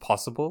 This is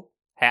possible?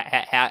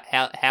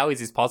 How is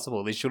this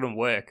possible? This shouldn't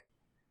work.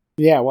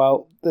 Yeah,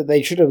 well,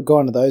 they should have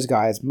gone to those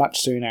guys much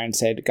sooner and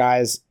said,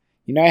 guys,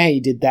 you know how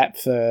you did that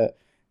for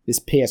this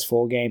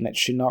PS4 game that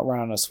should not run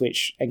on a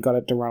Switch and got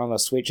it to run on a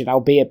Switch, and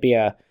albeit be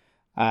a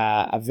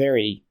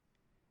very...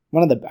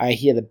 I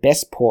hear the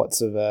best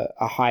ports of a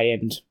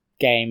high-end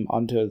game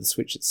onto the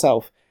Switch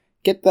itself.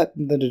 Get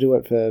them to do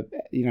it for,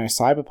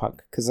 Cyberpunk,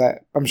 because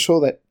I'm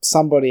sure that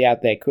somebody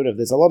out there could have.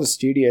 There's a lot of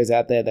studios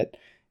out there that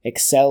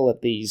excel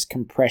at these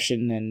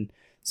compression and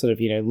sort of,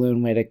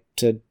 learn where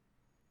to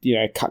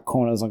cut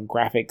corners on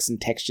graphics and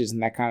textures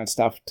and that kind of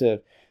stuff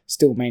to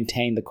still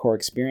maintain the core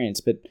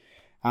experience. But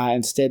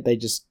instead, they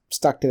just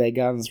stuck to their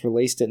guns,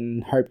 released it,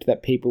 and hoped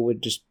that people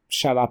would just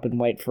shut up and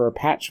wait for a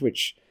patch,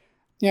 which...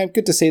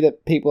 good to see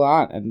that people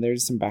aren't, and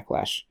there's some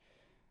backlash.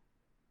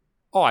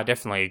 Oh, I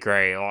definitely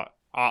agree.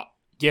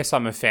 Yes,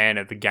 I'm a fan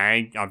of the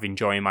game. I've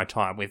enjoyed my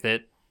time with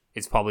it.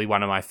 It's probably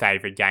one of my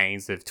favourite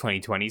games of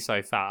 2020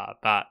 so far,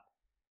 but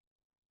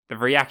the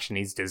reaction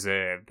is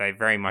deserved. They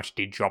very much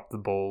did drop the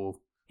ball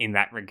in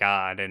that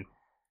regard, and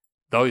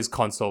those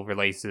console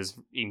releases,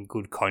 in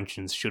good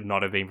conscience, should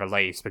not have been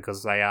released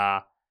because they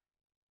are,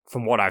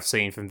 from what I've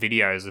seen from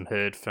videos and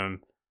heard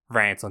from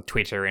rants on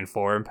Twitter and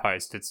forum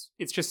posts,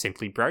 it's just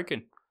simply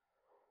broken.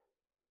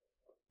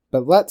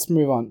 But let's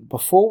move on.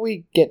 Before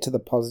we get to the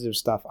positive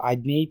stuff, I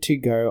need to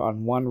go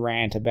on one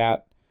rant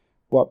about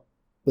what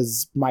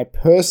was my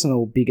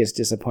personal biggest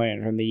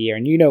disappointment from the year.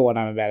 And you know what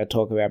I'm about to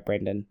talk about,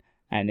 Brendan.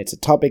 And it's a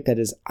topic that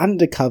is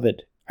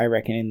undercovered, I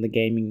reckon, in the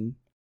gaming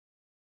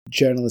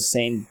journalist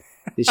scene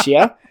this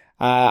year.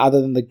 Other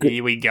than the good,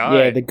 here we go.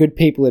 Yeah, the good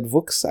people at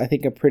Vooks, I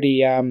think, are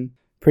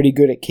pretty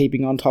good at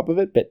keeping on top of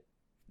it. But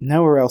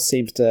nowhere else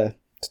seems to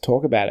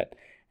talk about it.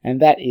 And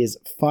that is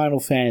Final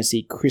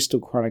Fantasy Crystal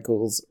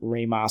Chronicles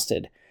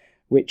Remastered,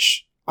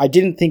 which I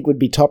didn't think would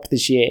be topped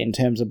this year in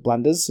terms of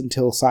blunders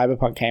until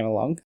Cyberpunk came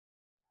along.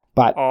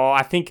 But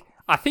I think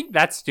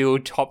that's still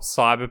top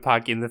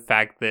Cyberpunk in the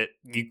fact that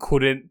you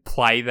couldn't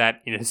play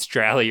that in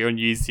Australia or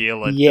New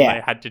Zealand, and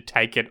they had to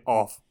take it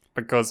off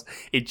because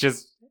it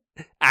just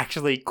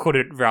actually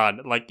couldn't run.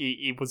 Like,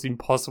 it was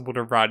impossible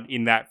to run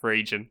in that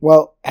region.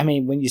 Well, I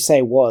mean, when you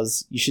say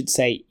was, you should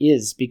say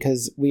is,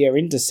 because we are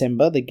in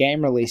December. The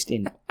game released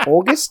in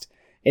August.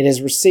 It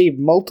has received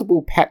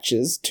multiple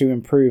patches to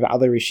improve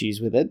other issues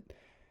with it,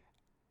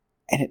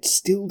 and it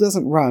still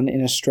doesn't run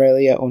in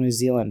Australia or New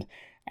Zealand.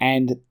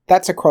 And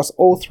that's across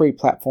all three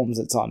platforms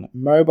it's on: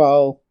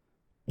 mobile,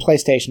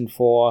 PlayStation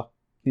 4,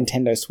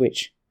 Nintendo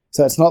Switch.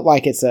 So it's not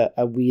like it's a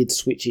weird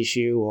Switch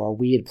issue or a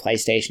weird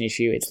PlayStation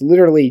issue. It's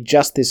literally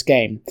just this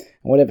game and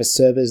whatever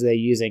servers they're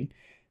using.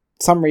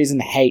 For some reason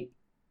hate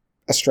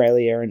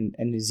Australia and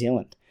New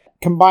Zealand.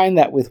 Combine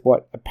that with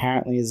what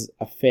apparently is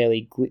a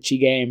fairly glitchy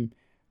game,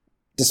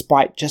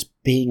 despite just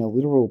being a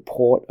literal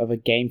port of a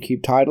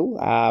GameCube title,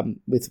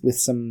 with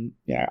some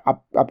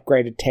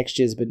upgraded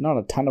textures, but not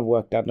a ton of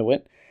work done to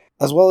it,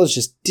 as well as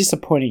just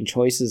disappointing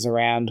choices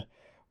around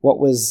what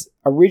was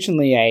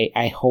originally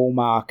a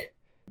hallmark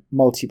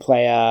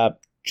multiplayer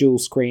dual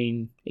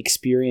screen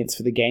experience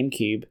for the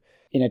GameCube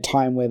in a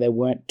time where there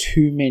weren't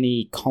too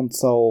many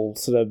console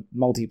sort of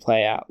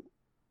multiplayer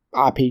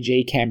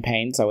RPG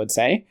campaigns, I would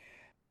say.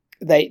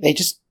 They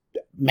just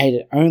made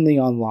it only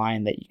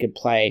online that you could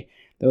play.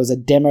 There was a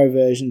demo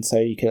version, so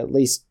you could at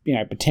least,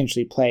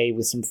 potentially play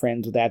with some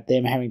friends without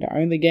them having to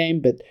own the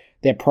game, but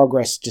their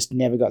progress just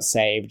never got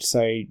saved,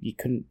 so you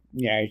couldn't,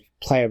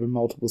 play over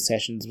multiple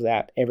sessions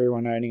without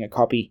everyone owning a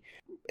copy.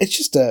 It's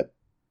just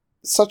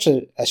such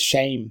a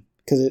shame,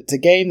 because it's a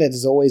game that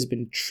has always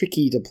been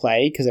tricky to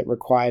play because it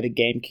required a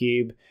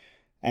GameCube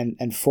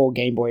and 4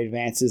 Game Boy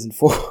Advances and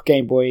 4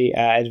 Game Boy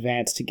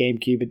Advance to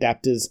GameCube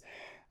adapters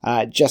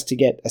just to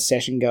get a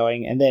session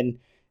going. And then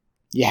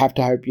you have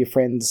to hope your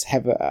friends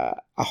have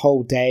a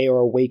whole day or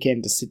a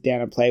weekend to sit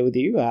down and play with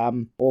you,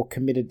 or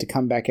committed to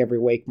come back every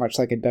week, much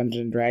like a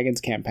Dungeons &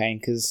 Dragons campaign,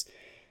 because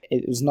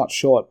it was not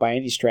short by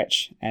any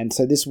stretch. And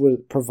so this would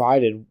have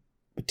provided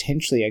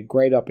potentially a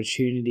great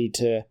opportunity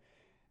to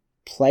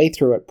play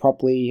through it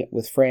properly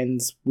with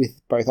friends,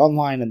 with both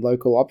online and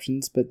local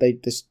options, but they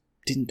just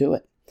didn't do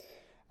it.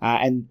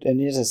 And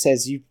as it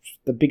says,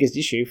 the biggest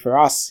issue for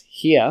us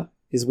here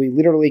is we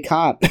literally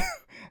can't.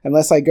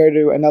 Unless I go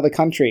to another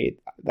country,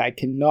 I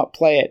cannot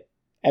play it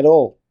at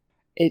all.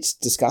 It's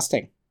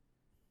disgusting.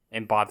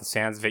 And by the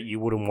sounds of it, you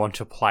wouldn't want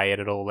to play it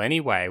at all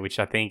anyway, which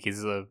I think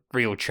is a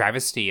real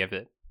travesty of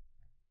it.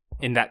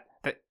 In that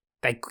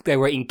they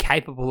were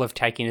incapable of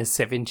taking a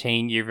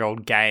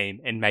 17-year-old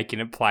game and making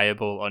it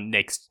playable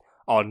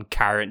on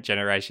current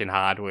generation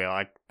hardware.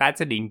 Like,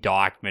 that's an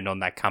indictment on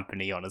that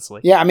company,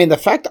 honestly. Yeah, I mean, the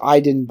fact I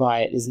didn't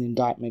buy it is an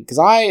indictment, because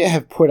I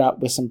have put up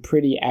with some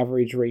pretty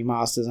average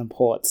remasters and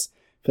ports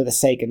for the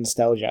sake of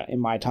nostalgia in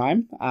my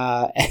time.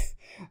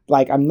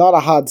 Like, I'm not a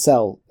hard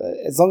sell.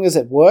 As long as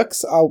it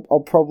works,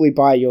 I'll probably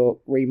buy your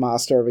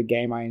remaster of a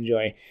game I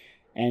enjoy.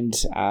 And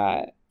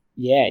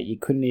yeah, you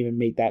couldn't even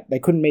meet that. They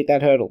couldn't meet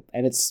that hurdle.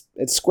 And it's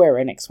Square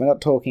Enix. We're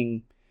not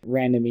talking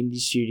random indie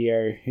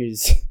studio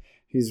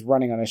who's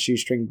running on a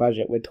shoestring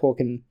budget. We're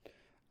talking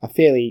a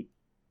fairly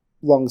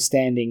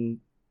long-standing,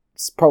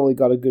 it's probably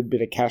got a good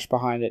bit of cash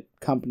behind it,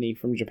 company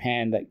from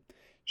Japan that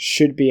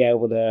should be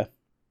able to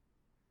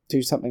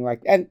do something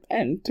like, and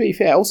to be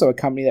fair, also a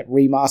company that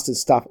remasters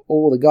stuff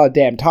all the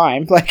goddamn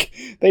time. Like,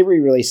 they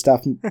re-release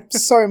stuff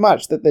so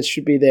much that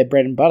should be their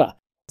bread and butter.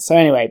 So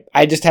anyway,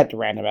 I just had to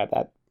rant about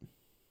that.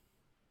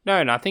 No,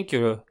 and I think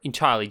you're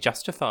entirely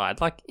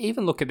justified. Like,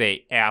 even look at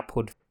the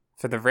output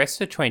for the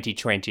rest of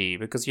 2020,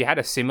 because you had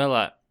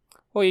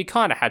you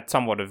kind of had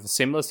somewhat of a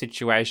similar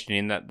situation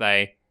in that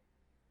they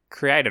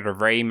created a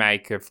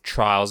remake of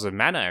Trials of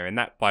Mana, and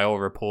that, by all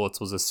reports,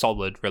 was a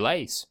solid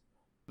release.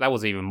 That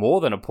was even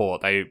more than a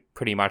port. They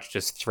pretty much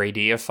just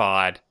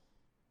 3D-ified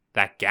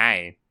that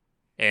game,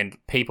 and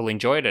people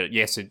enjoyed it.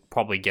 Yes, it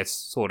probably gets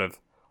sort of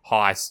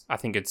high, I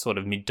think it's sort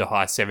of mid to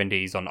high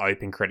 70s on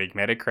OpenCritic,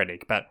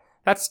 Metacritic, but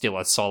that's still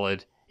a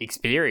solid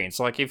experience.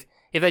 Like, if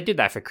they did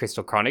that for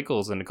Crystal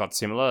Chronicles and it got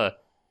similar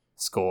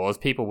scores,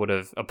 people would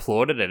have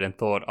applauded it and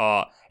thought,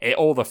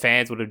 all the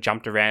fans would have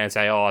jumped around and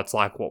say, it's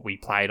like what we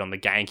played on the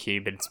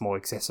GameCube, but it's more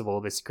accessible,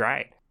 this is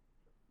great.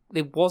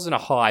 There wasn't a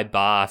high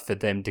bar for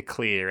them to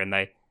clear, and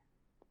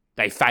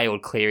they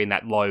failed clearing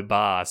that low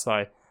bar.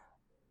 So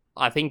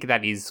I think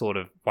that is sort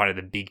of one of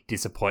the big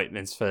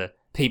disappointments for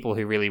people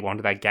who really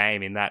wanted that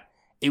game, in that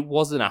it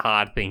wasn't a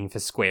hard thing for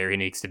Square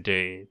Enix to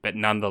do, but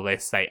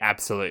nonetheless, they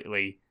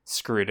absolutely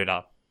screwed it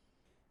up.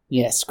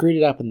 Yeah, screwed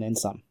it up and then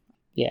some.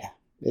 Yeah,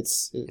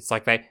 it's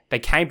like they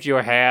came to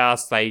your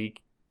house, they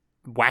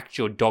whacked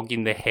your dog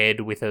in the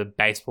head with a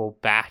baseball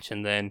bat,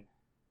 and then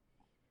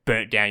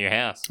burnt down your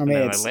house. I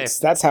mean,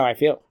 that's how I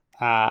feel.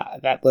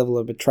 That level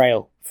of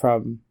betrayal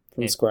from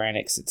Square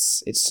Enix,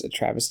 it's a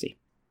travesty.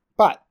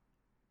 But,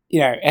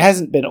 it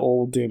hasn't been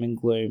all doom and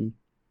gloom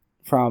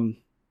from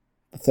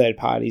the third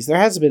parties. There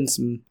has been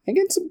some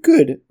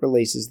good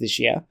releases this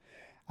year.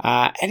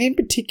 And in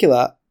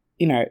particular,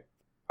 I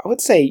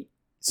would say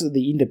sort of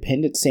the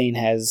independent scene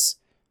has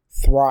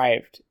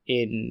thrived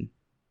in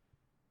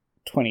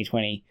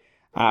 2020.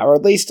 Or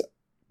at least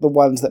the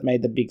ones that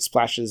made the big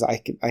splashes I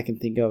can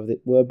think of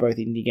that were both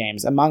indie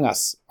games. Among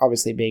Us,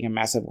 obviously, being a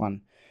massive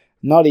one.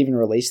 Not even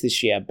released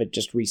this year, but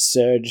just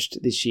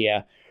resurged this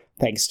year,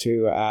 thanks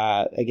to,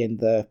 again,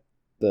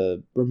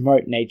 the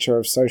remote nature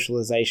of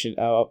socialization.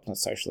 Oh, not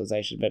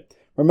socialization, but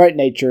remote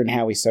nature and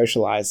how we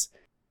socialize.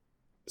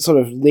 Sort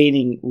of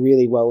leaning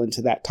really well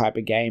into that type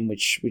of game,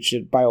 which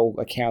by all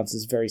accounts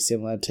is very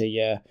similar to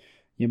your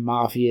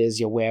Mafias,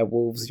 your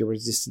Werewolves, your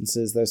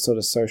Resistances, those sort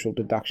of social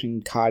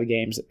deduction card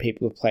games that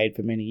people have played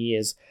for many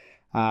years,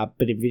 but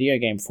in video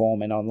game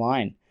form and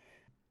online.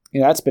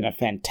 That's been a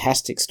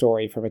fantastic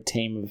story from a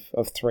team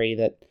of three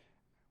that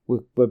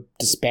were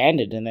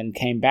disbanded and then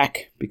came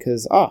back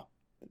because,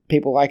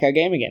 people like our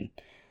game again.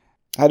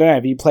 I don't know,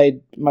 have you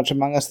played much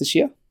Among Us this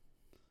year?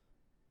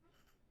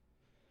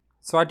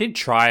 So I did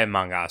try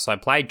Among Us. I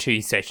played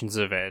 2 sessions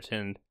of it,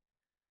 and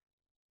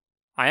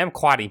I am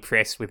quite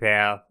impressed with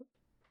how...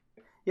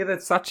 Yeah,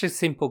 that's such a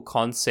simple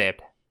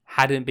concept.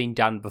 Hadn't been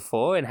done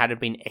before and hadn't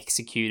been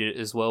executed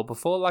as well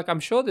before. Like, I'm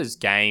sure there's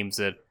games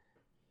that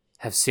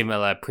have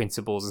similar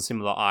principles and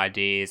similar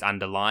ideas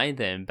underlying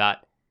them,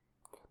 but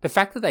the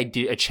fact that they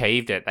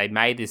achieved it, they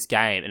made this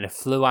game and it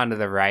flew under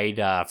the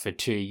radar for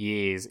 2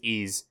 years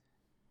is,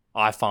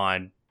 I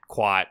find,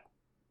 quite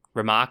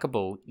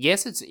remarkable.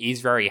 Yes, it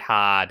is very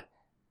hard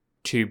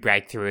to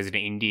break through as an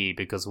indie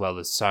because, well,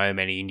 there's so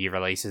many indie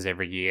releases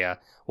every year,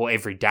 or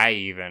every day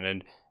even,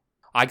 and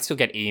I still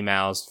get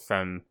emails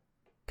from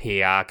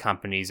PR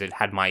companies that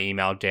had my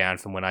email down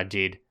from when I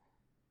did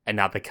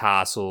Another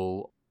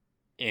Castle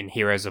and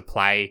Heroes of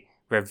Play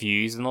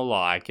reviews and the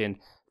like, and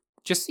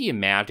just the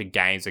amount of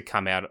games that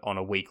come out on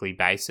a weekly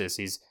basis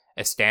is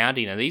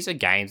astounding, and these are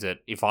games that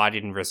if I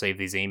didn't receive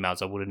these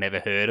emails I would have never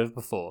heard of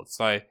before.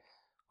 So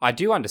I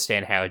do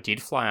understand how it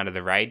did fly under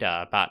the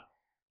radar, but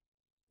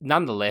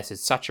nonetheless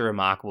it's such a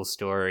remarkable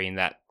story in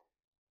that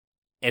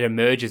it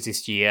emerges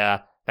this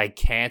year. They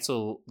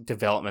cancel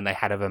development they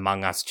had of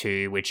Among Us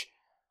 2, which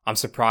I'm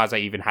surprised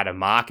they even had a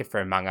market for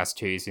Among Us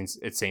 2, since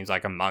it seems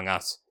like Among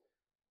Us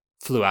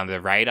flew under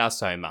the radar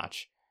so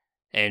much.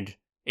 And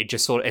it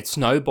just it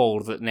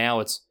snowballed that now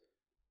it's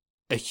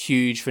a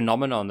huge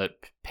phenomenon that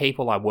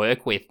people I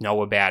work with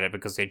know about it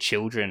because their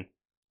children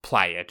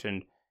play it,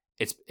 and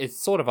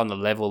it's sort of on the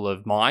level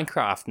of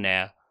Minecraft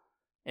now.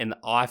 And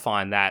I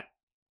find that,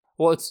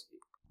 well,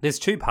 there's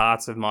two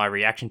parts of my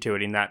reaction to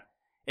it, in that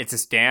it's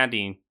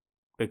astounding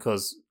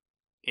because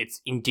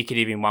it's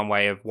indicative in one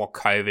way of what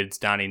COVID's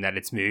done, in that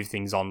it's moved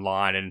things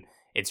online, and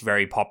it's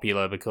very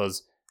popular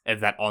because of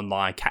that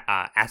online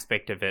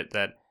aspect of it,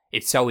 that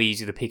it's so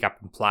easy to pick up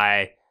and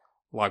play.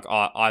 Like,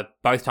 I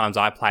both times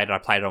I played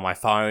it on my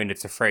phone.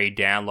 It's a free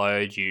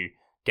download. You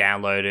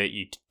download it,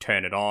 you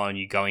turn it on,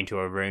 you go into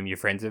a room your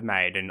friends have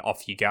made, and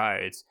off you go.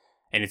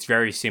 It's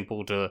very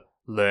simple to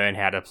learn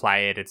how to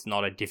play it. It's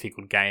not a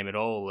difficult game at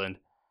all,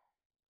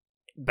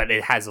 but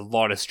it has a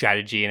lot of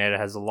strategy in it. It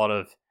has a lot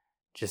of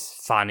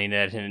just fun in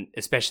it, and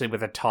especially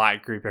with a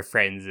tight group of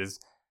friends.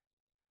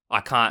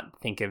 I can't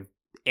think of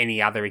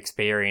any other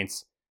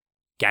experience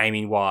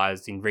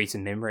gaming-wise in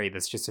recent memory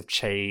that's just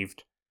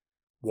achieved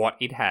what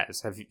it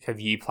has. Have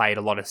you played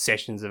a lot of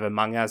sessions of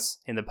Among Us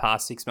in the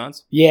past 6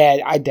 months? Yeah,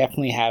 I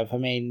definitely have. I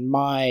mean,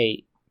 my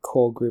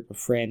core group of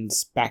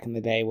friends back in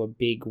the day were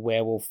big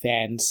Werewolf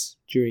fans.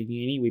 During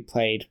uni, we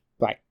played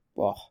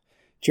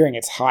during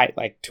its height,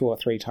 like 2 or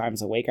 3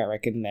 times a week, I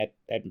reckon, at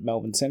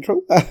Melbourne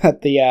Central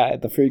at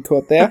the food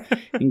court there,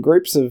 in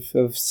groups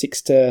of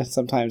 6 to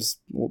sometimes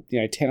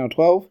 10 or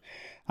 12.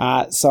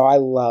 So I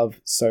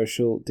love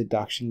social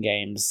deduction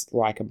games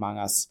like Among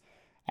Us,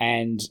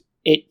 and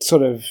it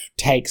sort of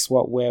takes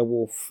what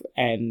Werewolf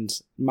and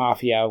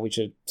Mafia, which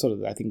are sort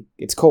of, I think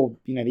it's called,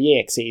 the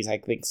EXEs, I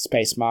think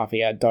Space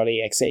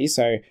Mafia.exe,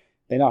 so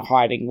they're not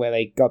hiding where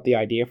they got the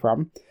idea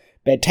from.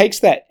 But it takes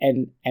that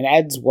and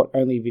adds what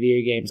only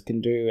video games can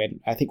do,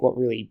 and I think what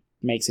really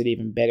makes it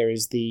even better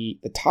is the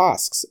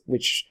tasks,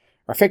 which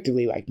are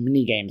effectively like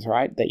mini games,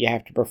 right? That you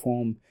have to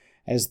perform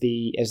as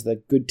the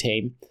good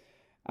team,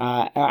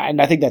 and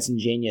I think that's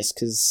ingenious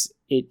because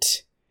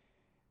it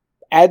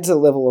adds a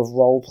level of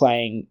role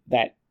playing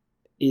that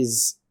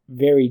is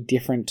very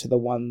different to the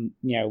one,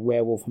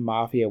 Werewolf and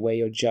Mafia, where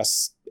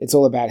it's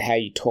all about how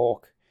you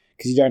talk,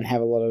 because you don't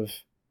have a lot of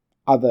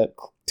other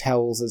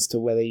tells as to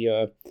whether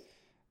you're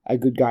a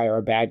good guy or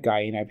a bad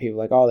guy. People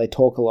are like, oh, they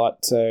talk a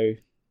lot, so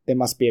there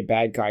must be a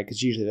bad guy,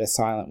 because usually they're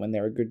silent when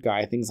they're a good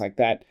guy, things like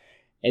that.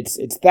 It's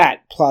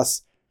that,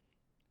 plus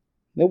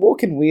they're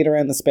walking weird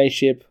around the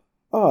spaceship.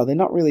 Oh, they're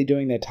not really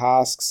doing their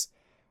tasks.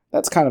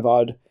 That's kind of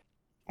odd.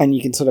 And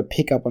you can sort of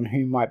pick up on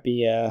who might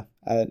be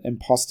an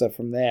imposter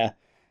from there.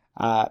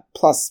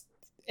 Plus,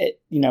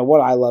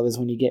 what I love is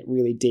when you get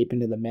really deep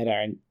into the meta,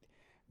 and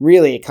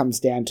really it comes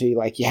down to,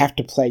 like, you have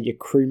to play your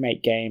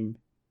crewmate game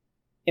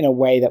in a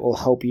way that will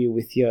help you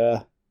with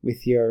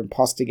your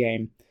imposter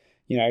game.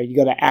 You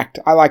got to act.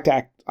 I like to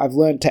act. I've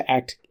learned to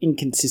act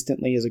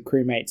inconsistently as a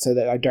crewmate so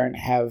that I don't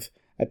have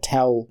a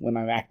tell when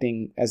I'm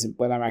acting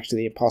when I'm actually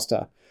the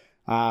imposter.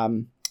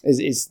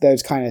 Is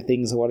those kind of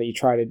things are what you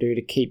try to do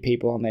to keep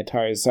people on their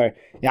toes. So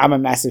yeah, I'm a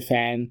massive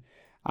fan.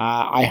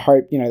 I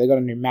hope, they've got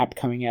a new map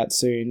coming out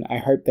soon. I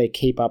hope they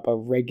keep up a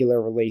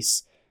regular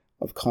release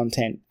of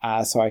content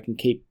so I can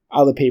keep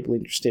other people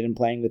interested in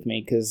playing with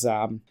me, because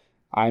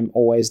I'm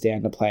always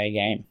down to play a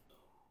game.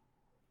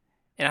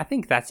 And I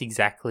think that's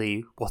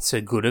exactly what's so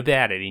good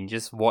about it, in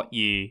just what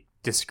you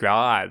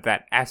describe,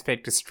 that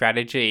aspect of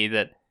strategy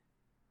that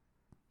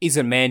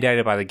isn't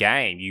mandated by the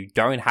game. You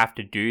don't have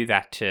to do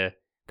that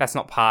that's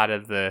not part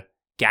of the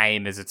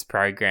game as it's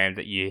programmed,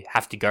 that you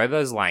have to go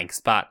those lengths,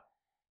 but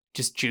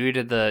just due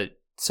to the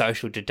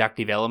social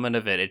deductive element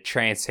of it, it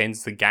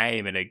transcends the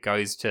game, and it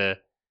goes to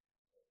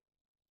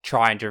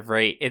trying to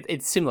read.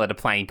 It's similar to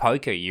playing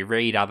poker. You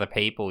read other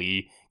people,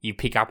 you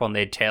pick up on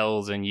their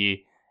tells, and you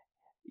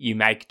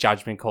make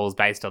judgment calls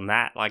based on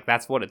that. Like,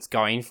 that's what it's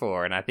going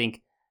for. And I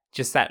think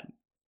just that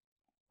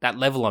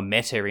level of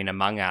meta in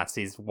Among Us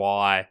is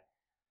why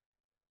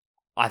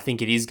I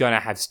think it is going to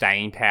have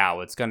staying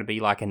power. It's going to be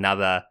like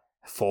another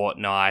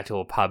Fortnite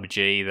or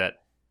PUBG that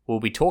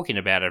we'll be talking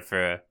about it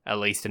for at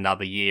least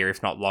another year,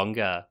 if not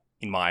longer,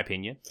 in my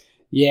opinion.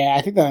 Yeah,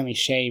 I think the only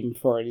shame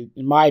for it,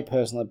 in my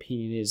personal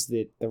opinion, is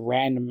that the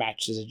random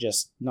matches are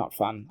just not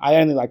fun. I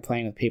only like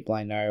playing with people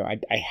I know.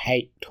 I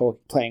hate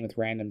playing with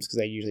randoms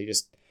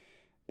because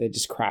they're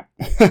just crap.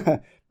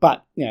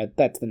 But,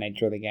 that's the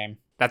nature of the game.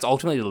 That's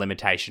ultimately the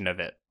limitation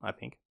of it, I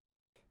think.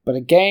 But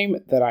a game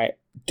that I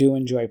do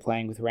enjoy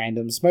playing with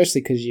randoms,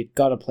 mostly because you've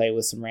got to play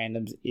with some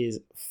randoms, is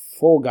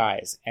Fall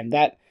Guys. And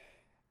that,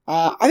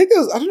 I think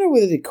I don't know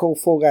whether they call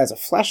Fall Guys a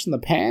flash in the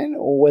pan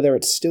or whether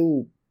it's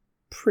still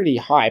pretty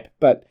hype,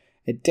 but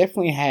it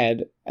definitely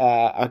had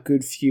a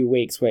good few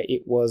weeks where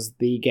it was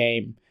the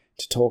game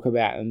to talk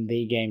about and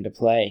the game to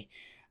play.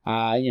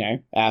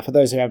 For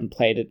those who haven't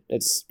played it,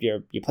 it's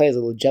you play as a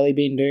little jelly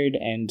bean dude,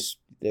 and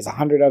there's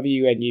 100 of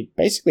you, and you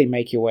basically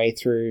make your way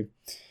through,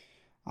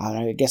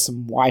 I guess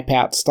some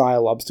Wipeout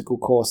style obstacle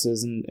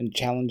courses and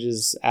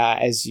challenges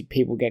as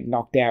people get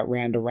knocked out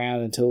round to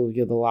round until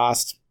you're the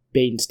last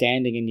bean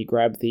standing and you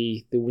grab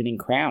the winning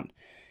crown.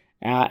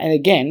 And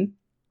again,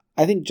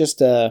 I think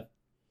just a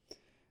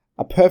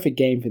perfect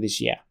game for this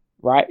year.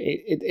 right?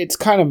 It's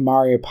kind of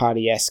Mario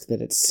Party-esque,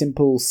 that it's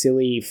simple,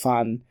 silly,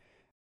 fun,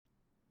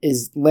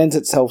 lends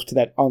itself to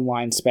that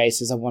online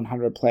space as a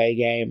 100-player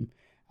game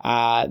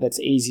that's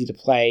easy to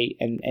play,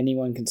 and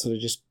anyone can sort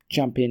of just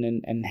jump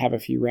in and have a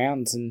few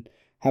rounds and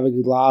have a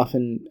good laugh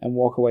and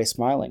walk away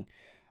smiling.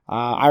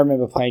 I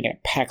remember playing it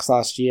at PAX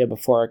last year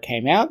before it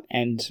came out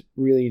and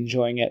really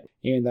enjoying it,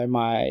 even though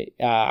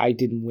I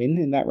didn't win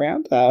in that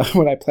round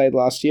when I played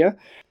last year.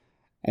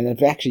 And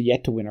I've actually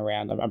yet to win a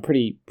round. I'm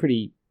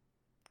pretty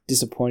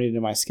disappointed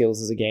in my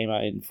skills as a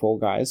gamer in Fall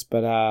Guys.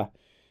 But I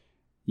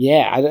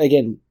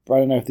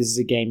don't know if this is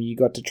a game you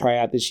got to try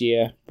out this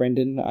year,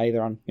 Brendan,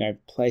 either on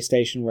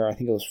PlayStation, where I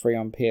think it was free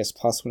on PS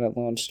Plus when it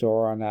launched,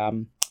 or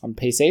on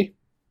PC.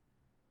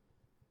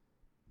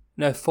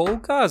 No, Fall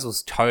Guys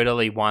was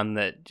totally one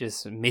that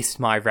just missed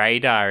my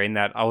radar, in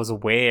that I was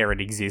aware it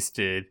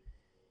existed.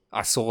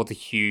 I saw the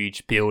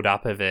huge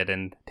build-up of it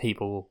and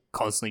people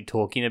constantly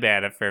talking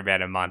about it for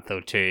about a month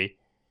or two.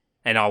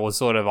 And I was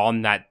sort of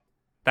on that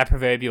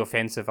proverbial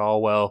fence of, oh,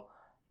 well,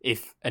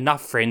 if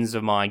enough friends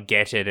of mine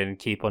get it and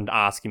keep on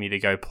asking me to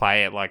go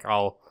play it, like,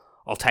 I'll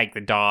take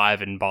the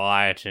dive and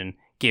buy it and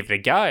give it a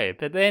go.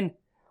 But then,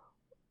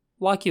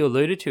 like you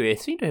alluded to, it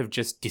seemed to have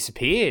just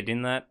disappeared,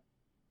 in that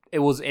it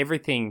was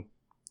everything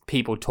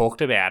people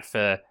talked about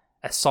for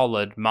a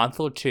solid month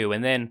or two,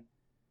 and then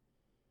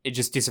it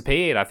just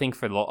disappeared. I think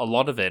for a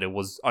lot of it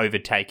was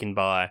overtaken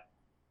by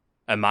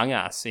Among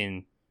Us,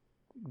 in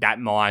that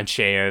mind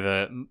share of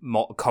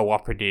a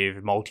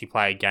cooperative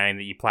multiplayer game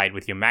that you played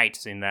with your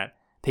mates, in that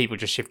people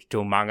just shifted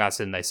to Among Us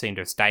and they seem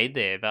to have stayed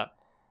there. But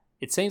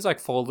it seems like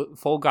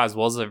Fall Guys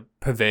was a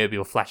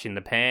proverbial flash in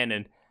the pan,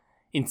 and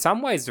in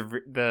some ways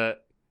the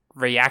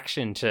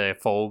reaction to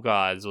Fall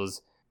Guys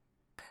was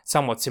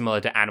somewhat similar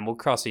to Animal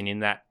Crossing, in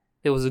that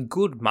there was a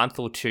good month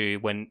or two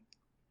when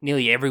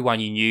nearly everyone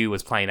you knew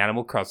was playing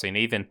Animal Crossing.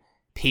 Even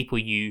people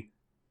you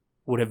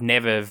would have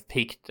never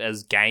picked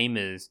as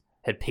gamers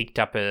had picked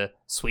up a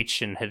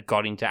Switch and had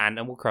got into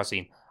Animal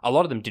Crossing. A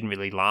lot of them didn't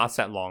really last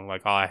that long.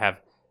 Like, I have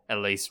at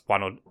least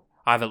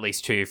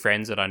two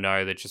friends that I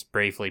know that just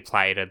briefly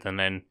played it and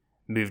then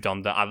moved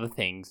on to other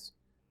things.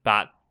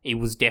 But it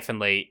was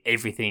definitely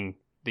everything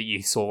that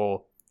you saw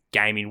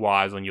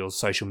gaming-wise on your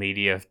social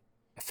media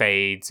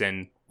feeds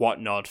and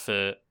whatnot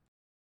for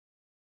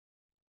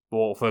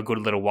a good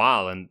little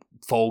while. And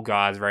Fall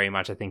Guys very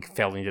much, I think,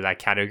 fell into that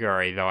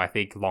category, though I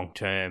think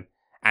long-term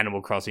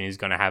Animal Crossing is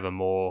going to have a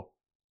more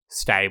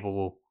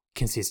stable,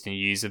 consistent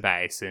user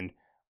base and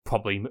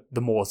probably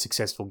the more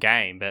successful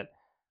game. But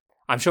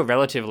I'm sure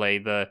relatively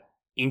the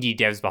indie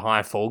devs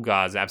behind Fall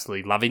Guys are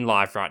absolutely loving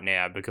life right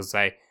now, because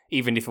they,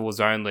 even if it was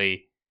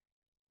only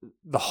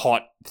the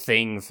hot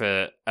thing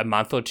for a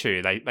month or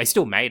two, they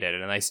still made it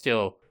and they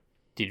still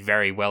did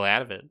very well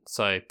out of it.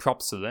 So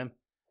props to them.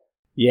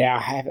 Yeah,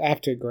 I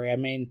have to agree. I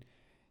mean,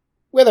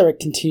 whether it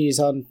continues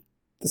on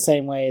the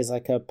same way as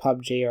like a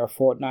PUBG or a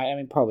Fortnite, I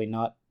mean, probably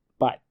not.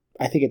 But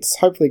I think it's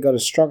hopefully got a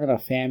strong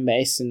enough fan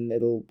base and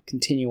it'll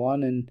continue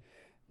on, and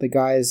the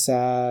guys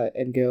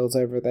and girls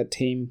over at that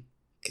team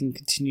can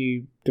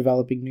continue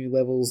developing new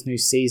levels, new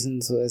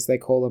seasons, as they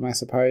call them, I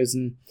suppose,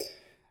 and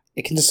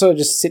it can just sort of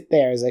just sit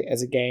there as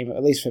a game,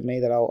 at least for me,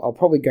 that I'll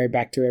probably go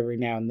back to every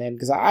now and then,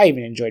 because I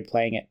even enjoyed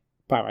playing it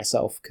by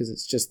myself, because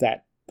it's just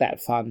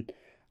that fun.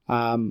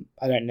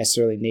 I don't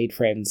necessarily need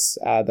friends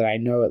that I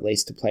know, at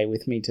least, to play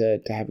with me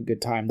to have a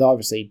good time. They're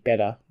obviously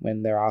better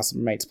when there are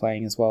some mates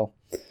playing as well.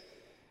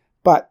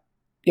 But,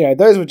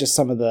 those were just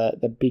some of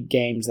the big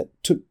games that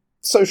took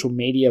social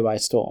media by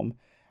storm.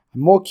 I'm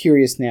more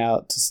curious now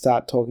to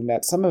start talking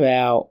about some of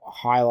our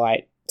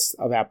highlights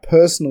of our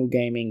personal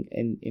gaming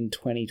in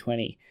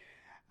 2020.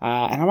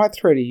 And I might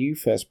throw to you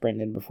first,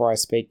 Brendan, before I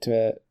speak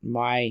to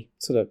my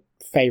sort of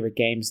favourite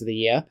games of the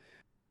year.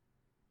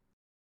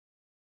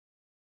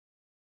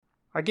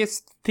 I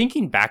guess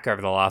thinking back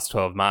over the last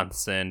 12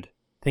 months and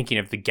thinking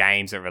of the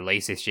games that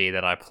released this year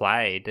that I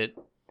played,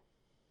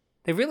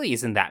 there really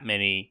isn't that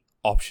many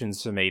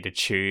options for me to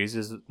choose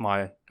as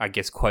my, I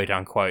guess,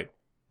 quote-unquote,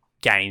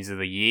 games of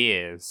the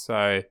year.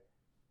 So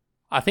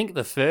I think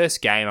the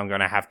first game I'm going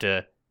to have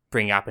to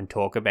bring up and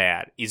talk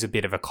about is a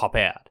bit of a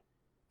cop-out,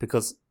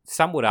 because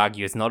some would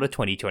argue it's not a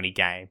 2020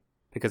 game,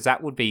 because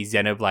that would be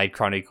Xenoblade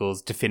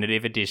Chronicles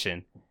Definitive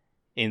Edition,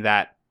 in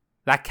that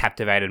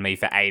captivated me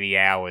for 80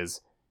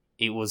 hours.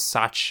 It was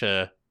such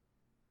a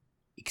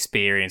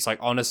experience. Like,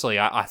 honestly,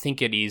 I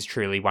think it is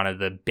truly one of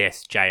the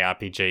best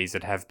JRPGs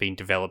that have been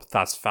developed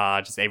thus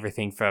far. Just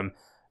everything from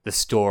the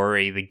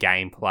story, the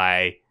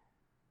gameplay,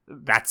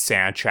 that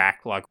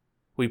soundtrack. Like,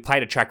 we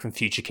played a track from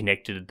Future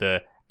Connected,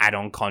 the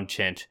add-on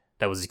content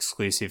that was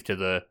exclusive to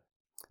the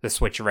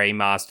Switch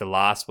remaster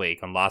last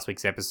week, on last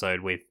week's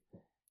episode with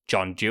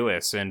John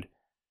Dewis. And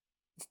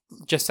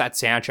just that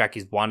soundtrack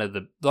is one of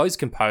those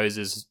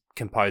composers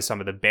compose some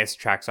of the best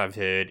tracks I've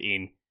heard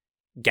in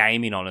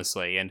gaming,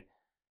 honestly. And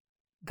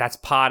that's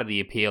part of the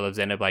appeal of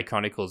Xenoblade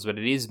Chronicles, but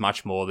it is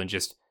much more than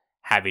just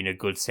having a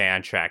good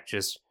soundtrack.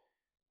 Just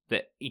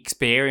the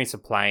experience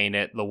of playing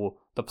it,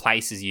 the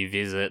places you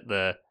visit,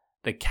 the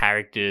the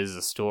characters,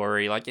 the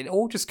story, like it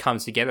all just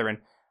comes together. And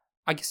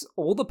I guess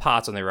all the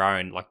parts on their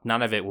own, like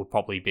none of it would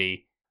probably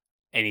be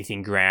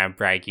anything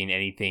groundbreaking,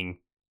 anything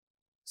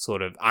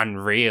sort of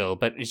unreal.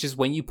 But it's just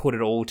when you put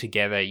it all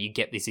together, you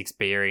get this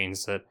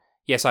experience that,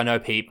 yes, I know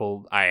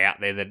people are out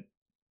there that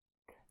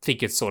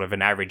think it's sort of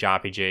an average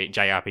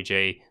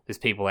JRPG. There's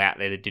people out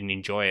there that didn't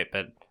enjoy it.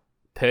 But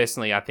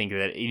personally, I think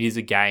that it is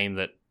a game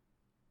that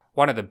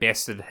one of the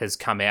best that has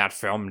come out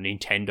from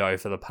Nintendo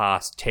for the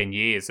past 10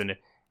 years. And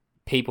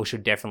people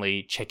should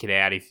definitely check it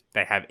out if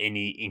they have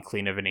any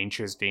inkling of an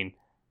interest in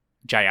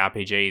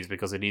JRPGs,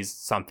 because it is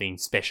something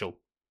special.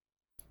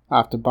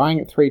 After buying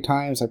it 3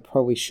 times, I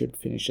probably should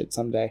finish it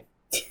someday.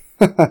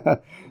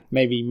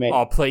 Maybe.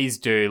 Oh, please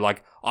do.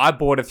 Like, I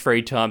bought it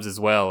 3 times as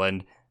well,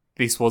 and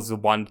this was the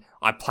one...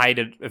 I played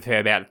it for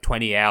about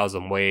 20 hours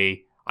on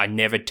Wii. I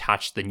never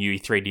touched the new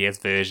 3DS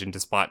version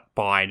despite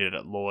buying it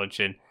at launch,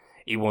 and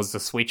it was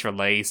the Switch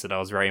release, and I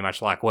was very much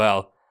like,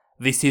 well,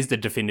 this is the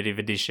definitive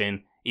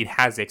edition. It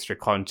has extra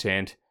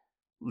content.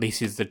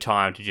 This is the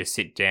time to just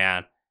sit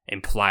down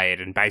and play it.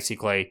 And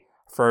basically,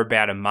 for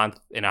about a month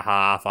and a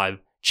half, I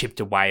chipped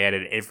away at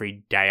it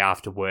every day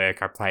after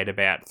work. I played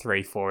about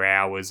 3-4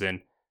 hours,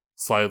 and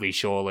slowly,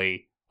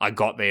 surely, I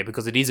got there,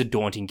 because it is a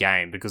daunting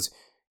game, because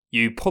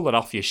you pull it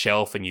off your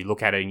shelf and you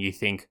look at it and you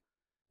think,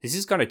 this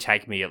is going to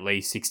take me at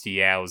least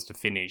 60 hours to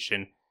finish,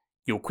 and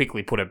you'll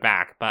quickly put it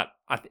back. But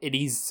it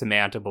is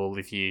surmountable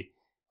if you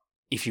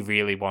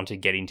really want to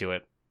get into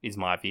it, is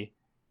my view.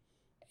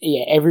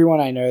 Yeah, everyone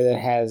I know that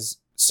has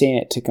seen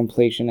it to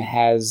completion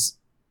has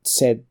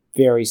said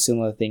very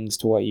similar things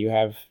to what you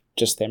have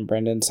just then,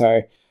 Brendan.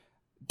 So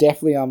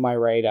definitely on my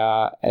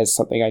radar as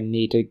something I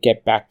need to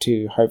get back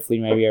to, hopefully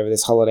maybe over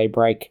this holiday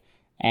break,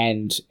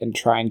 and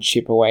try and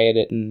chip away at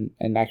it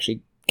and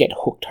actually get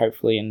hooked,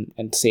 hopefully,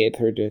 and see it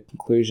through to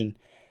conclusion.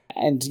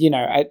 And, you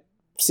know,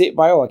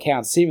 by all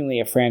accounts, seemingly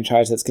a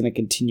franchise that's going to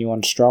continue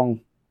on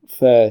strong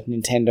for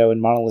Nintendo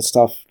and Monolith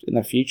stuff in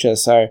the future.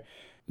 So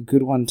a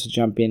good one to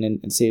jump in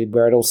and see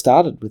where it all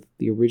started with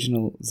the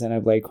original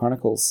Xenoblade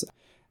Chronicles.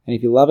 And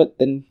if you love it,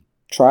 then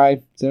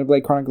try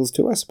Xenoblade Chronicles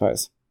 2, I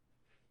suppose.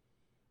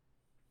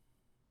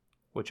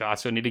 Which I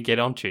still need to get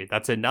onto.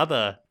 That's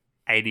another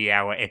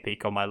 80-hour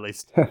epic on my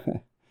list.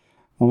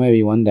 Or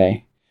maybe one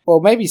day. Or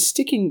maybe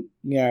sticking,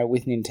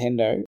 with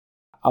Nintendo,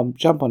 I'll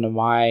jump onto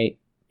my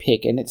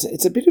pick, and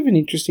it's a bit of an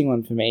interesting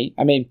one for me.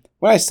 I mean,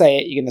 when I say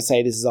it, you're going to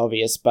say this is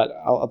obvious, but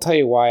I'll tell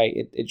you why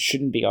it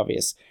shouldn't be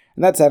obvious.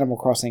 And that's Animal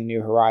Crossing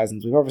New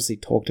Horizons. We've obviously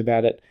talked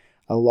about it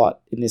a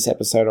lot in this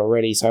episode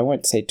already, so I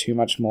won't say too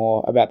much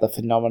more about the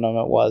phenomenon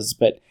it was.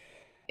 But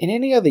in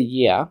any other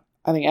year,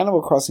 I think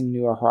Animal Crossing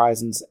New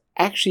Horizons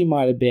actually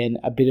might have been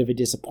a bit of a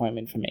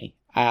disappointment for me,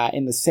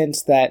 in the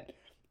sense that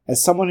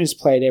as someone who's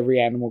played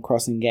every Animal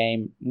Crossing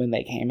game when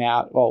they came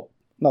out, well,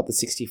 not the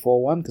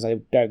 64 one, because I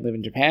don't live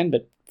in Japan,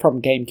 but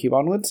from GameCube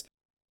onwards.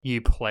 You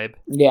pleb.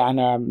 Yeah, I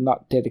know, I'm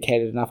not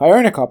dedicated enough. I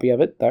own a copy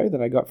of it, though,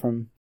 that I got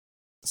from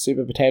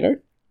Super Potato.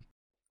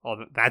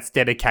 Oh, that's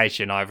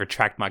dedication. I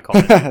retract my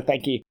comment.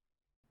 Thank you.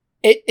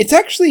 It's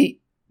actually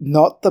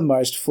not the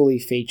most fully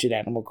featured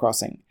Animal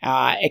Crossing.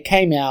 It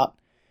came out,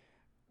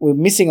 we're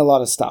missing a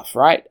lot of stuff,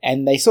 right?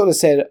 And they sort of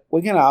said,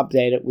 we're going to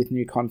update it with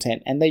new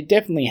content, and they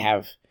definitely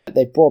have.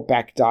 They've brought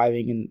back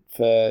diving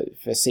for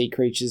sea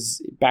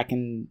creatures back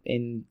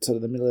in sort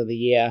of the middle of the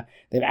year.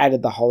 They've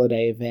added the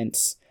holiday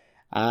events.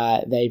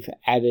 They've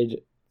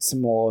added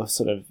some more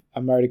sort of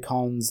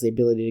emoticons, the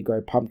ability to grow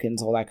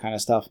pumpkins, all that kind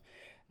of stuff.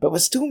 But we're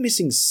still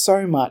missing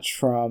so much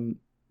from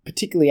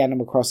particularly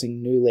Animal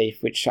Crossing New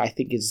Leaf, which I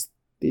think is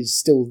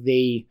still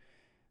the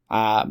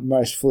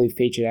most fully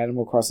featured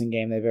Animal Crossing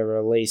game they've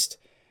ever released.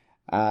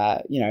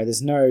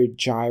 There's no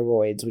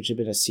gyroids, which have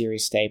been a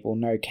series staple,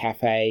 no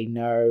cafe,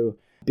 no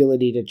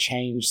ability to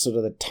change sort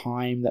of the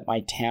time that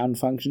my town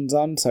functions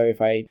on. So if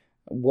I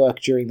work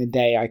during the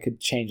day, I could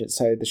change it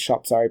so the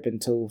shops are open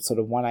till sort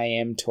of 1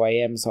 a.m., 2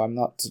 a.m., so I'm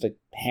not sort of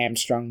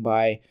hamstrung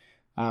by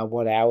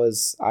what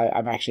hours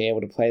I'm actually able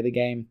to play the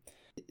game.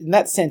 In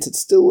that sense, it's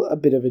still a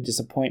bit of a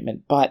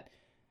disappointment, but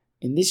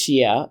in this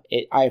year,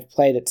 I've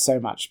played it so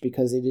much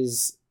because it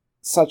is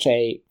such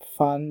a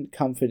fun,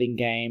 comforting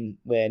game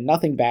where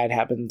nothing bad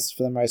happens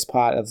for the most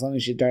part, as long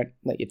as you don't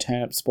let your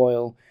turnip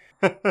spoil.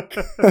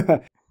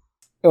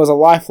 It was a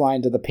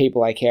lifeline to the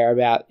people I care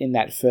about in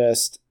that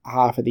first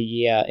half of the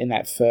year, in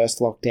that first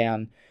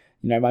lockdown.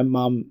 My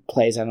mum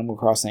plays Animal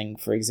Crossing,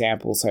 for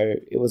example, so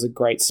it was a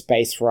great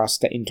space for us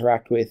to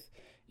interact with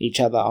each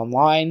other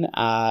online.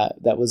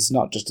 That was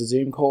not just a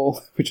Zoom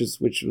call, which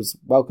was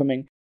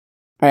welcoming.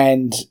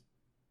 And,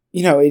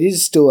 it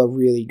is still a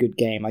really good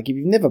game. Like, if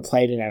you've never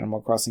played an Animal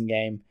Crossing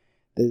game,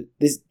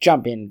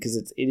 jump in, because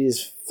it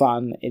is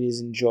fun, it is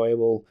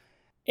enjoyable.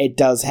 It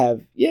does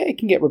have, it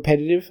can get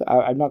repetitive.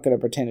 I'm not going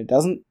to pretend it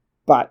doesn't,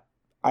 but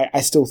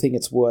I still think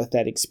it's worth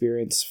that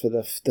experience for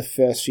the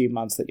first few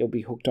months that you'll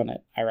be hooked on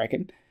it, I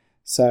reckon.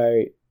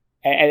 So,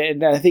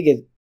 and I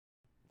think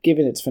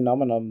given its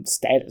phenomenon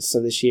status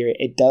of this year,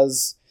 it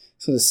does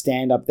sort of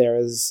stand up there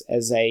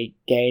as a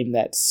game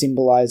that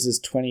symbolizes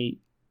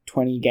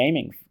 2020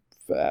 gaming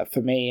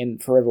for me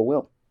and forever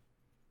will.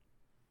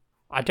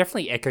 I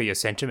definitely echo your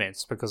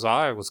sentiments because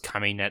I was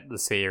coming at the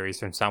series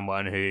from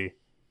someone who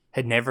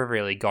had never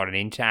really gotten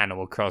into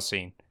Animal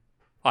Crossing.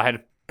 I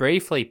had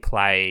briefly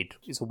played,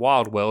 is a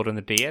Wild World on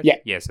the DS? Yeah.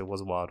 Yes, it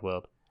was a Wild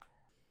World.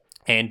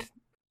 And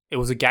it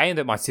was a game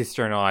that my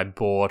sister and I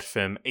bought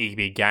from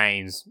EB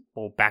Games,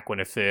 or back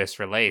when it first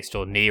released,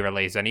 or near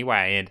release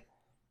anyway, and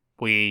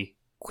we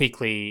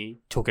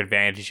quickly took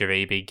advantage of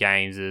EB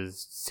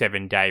Games'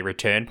 7-day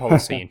return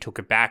policy and took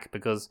it back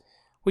because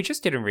we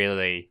just didn't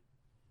really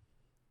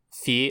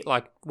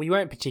we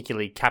weren't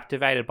particularly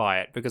captivated by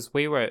it because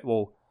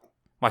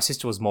my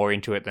sister was more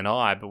into it than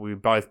I, but we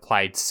both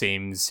played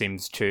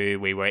Sims 2.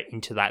 We were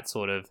into that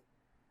sort of,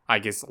 I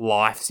guess,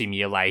 life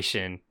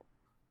simulation,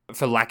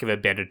 for lack of a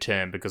better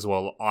term, because,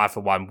 well, I,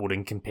 for one,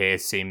 wouldn't compare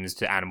Sims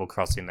to Animal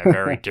Crossing. They're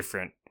very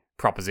different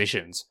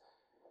propositions.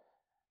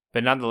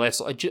 But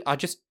nonetheless, I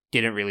just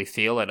didn't really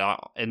feel it.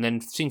 And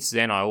then since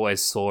then, I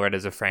always saw it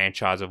as a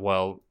franchise of,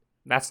 well,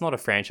 that's not a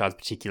franchise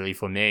particularly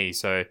for me,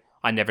 so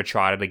I never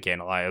tried it again.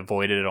 I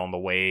avoided it on the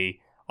Wii.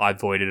 I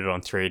avoided it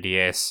on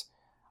 3DS.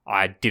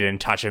 I didn't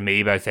touch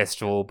Amiibo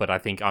Festival, but I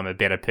think I'm a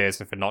better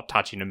person for not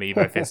touching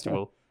Amiibo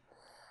Festival.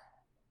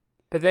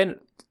 But then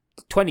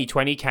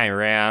 2020 came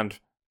around.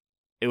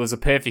 It was a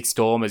perfect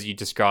storm, as you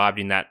described,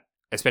 in that,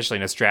 especially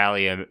in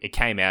Australia, it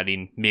came out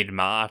in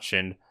mid-March,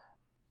 and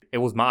it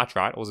was March,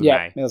 right? Or was it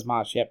May? It was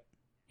March, yep.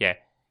 Yeah.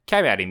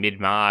 Came out in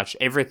mid-March.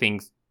 Everything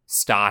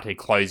started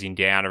closing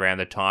down around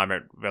the time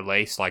it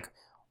released. Like,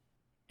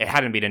 it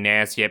hadn't been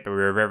announced yet, but we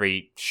were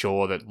very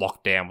sure that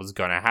lockdown was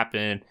going to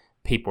happen.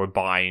 People were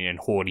buying and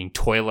hoarding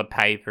toilet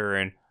paper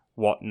and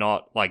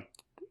whatnot, like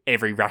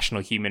every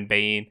rational human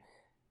being.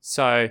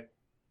 So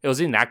it was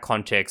in that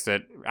context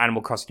that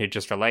Animal Crossing had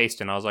just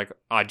released, and I was like,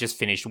 I just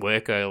finished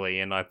work early,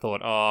 and I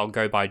thought, I'll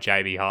go by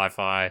JB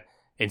Hi-Fi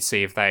and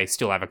see if they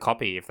still have a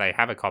copy. If they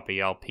have a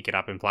copy, I'll pick it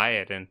up and play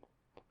it. And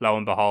lo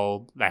and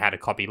behold, they had a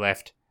copy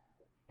left,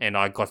 and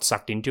I got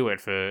sucked into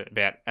it for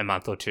about a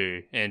month or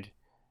two. And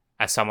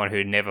as someone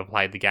who never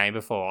played the game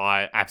before,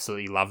 I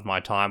absolutely loved my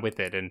time with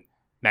it, and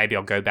maybe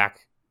I'll go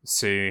back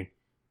soon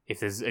if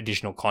there's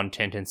additional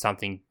content and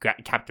something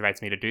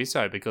captivates me to do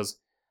so, because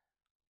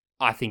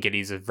I think it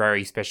is a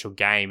very special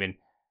game, and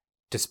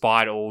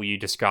despite all you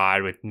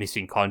described with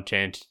missing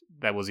content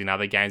that was in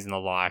other games and the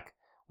like,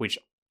 which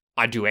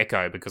I do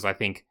echo because I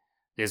think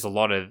there's a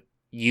lot of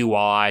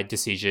UI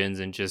decisions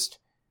and just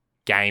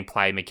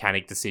gameplay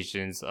mechanic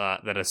decisions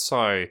that are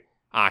so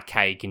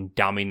archaic and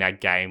dumb in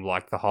that game,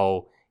 like the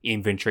whole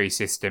inventory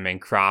system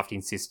and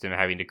crafting system,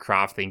 having to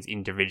craft things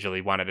individually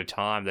one at a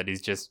time, that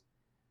is just,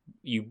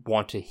 you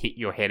want to hit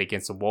your head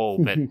against a wall.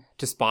 But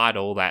despite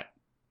all that,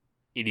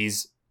 it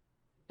is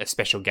a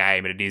special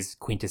game, and it is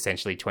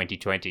quintessentially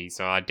 2020,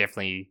 so I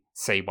definitely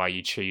see why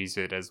you choose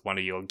it as one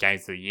of your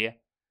games of the year.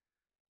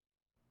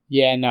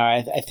 Yeah, no,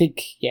 I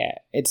think,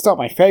 it's not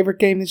my favourite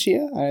game this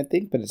year, I don't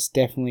think, but it's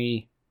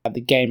definitely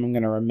the game I'm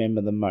going to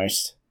remember the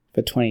most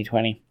for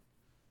 2020.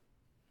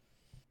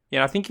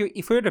 Yeah, I think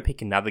if we were to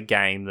pick another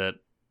game that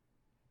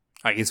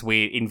I guess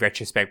in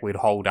retrospect, we'd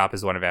hold up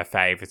as one of our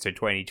favourites for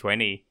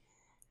 2020,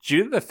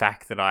 due to the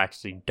fact that I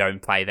actually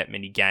don't play that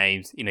many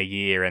games in a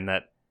year, and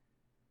that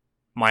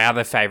my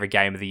other favourite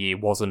game of the year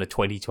wasn't a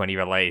 2020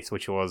 release,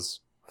 which was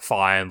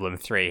Fire Emblem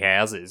Three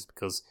Houses,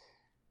 because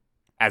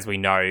as we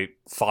know,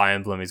 Fire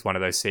Emblem is one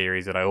of those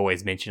series that I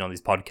always mention on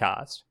this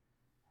podcast.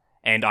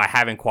 And I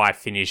haven't quite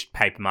finished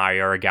Paper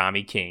Mario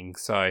Origami King,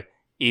 so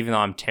even though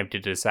I'm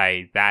tempted to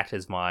say that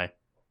as my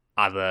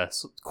other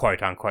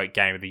quote-unquote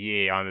game of the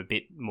year, I'm a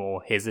bit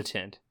more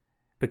hesitant,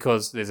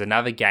 because there's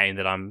another game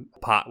that I'm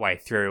partway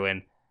through,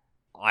 and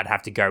I'd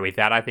have to go with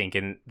that, I think,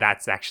 and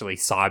that's actually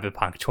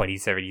Cyberpunk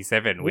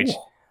 2077, which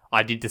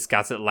I did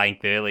discuss at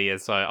length earlier,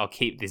 so I'll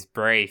keep this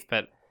brief.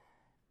 But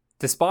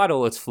despite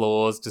all its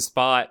flaws,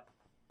 despite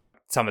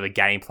some of the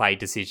gameplay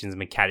decisions,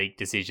 mechanic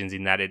decisions,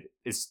 in that it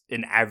is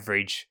an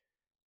average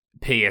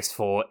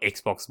PS4,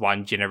 Xbox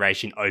One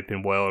generation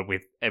open world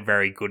with a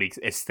very good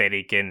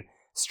aesthetic and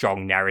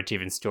strong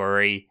narrative and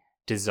story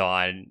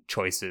design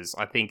choices,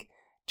 I think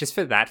just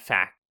for that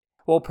fact,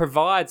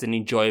 provides an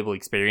enjoyable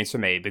experience for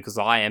me, because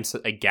I am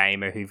a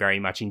gamer who very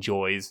much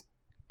enjoys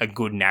a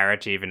good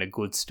narrative and a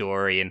good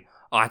story, and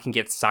I can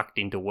get sucked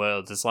into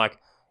worlds. It's like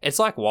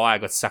why I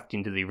got sucked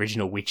into the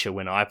original Witcher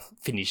when I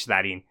finished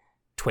that in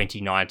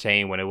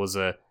 2019, when it was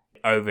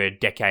over a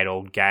decade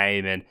old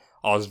game, and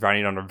I was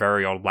running on a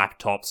very old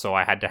laptop, so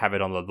I had to have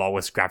it on the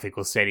lowest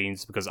graphical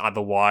settings, because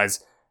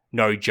otherwise,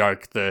 no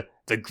joke, the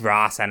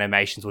grass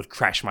animations would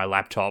crash my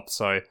laptop,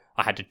 so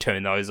I had to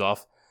turn those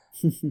off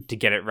to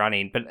get it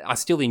running. But I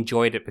still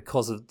enjoyed it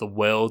because of the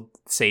world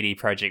CD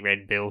Projekt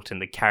Red built, and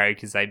the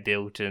characters they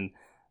built, and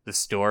the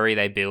story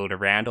they built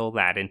around all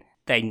that. And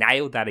they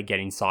nailed that again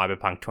in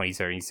Cyberpunk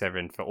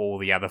 2077 for all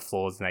the other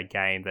flaws in that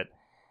game, that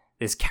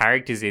there's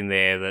characters in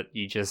there that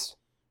you just,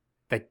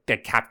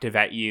 that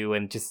captivate you,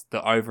 and just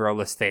the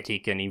overall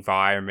aesthetic and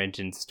environment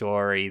and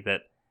story,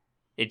 that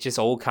it just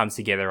all comes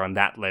together on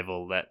that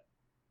level, that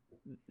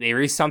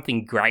there is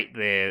something great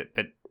there.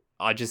 But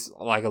I just,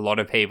 like a lot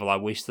of people, I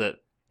wish that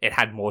it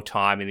had more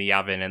time in the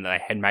oven and they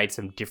had made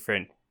some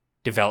different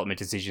development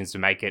decisions to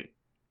make it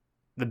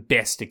the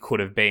best it could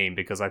have been,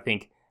 because I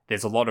think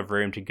there's a lot of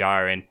room to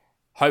go, and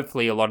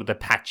hopefully a lot of the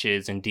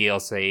patches and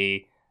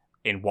DLC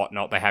and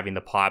whatnot they have in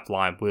the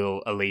pipeline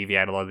will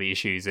alleviate a lot of the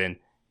issues and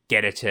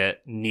get it to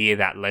near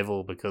that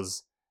level,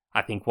 because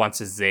I think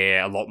once it's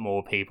there, a lot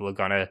more people are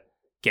going to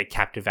get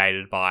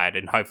captivated by it,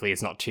 and hopefully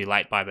it's not too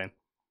late by then.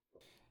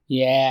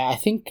 Yeah, I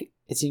think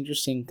it's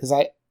interesting because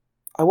I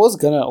was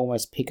going to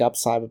almost pick up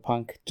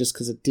Cyberpunk just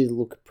because it did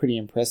look pretty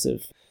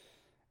impressive.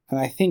 And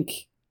I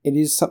think it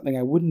is something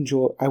I would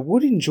enjoy. I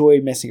would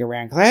enjoy messing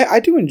around because I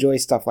do enjoy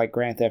stuff like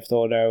Grand Theft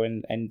Auto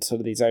and sort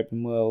of these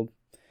open world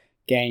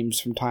games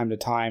from time to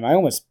time. I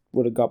almost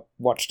would have got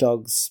Watch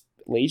Dogs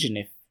Legion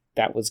if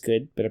that was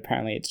good, but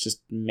apparently it's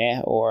just meh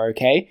or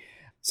okay.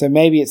 So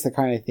maybe it's the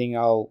kind of thing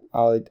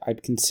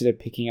I'd consider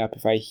picking up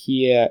if I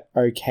hear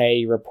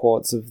okay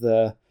reports of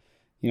the,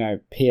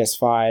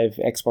 PS5,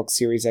 Xbox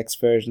Series X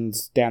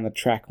versions down the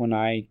track when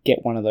I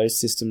get one of those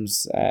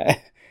systems,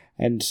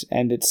 and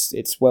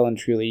it's well and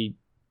truly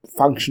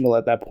functional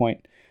at that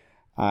point.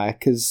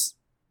 Because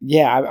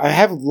I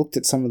have looked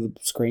at some of the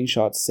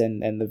screenshots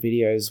and the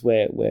videos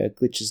where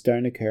glitches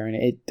don't occur, and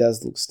it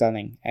does look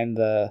stunning, and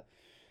the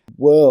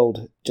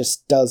world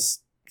just does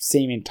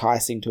seem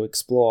enticing to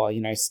explore.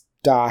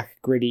 Dark,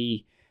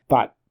 gritty,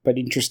 but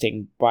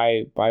interesting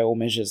by all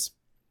measures.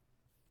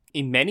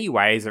 In many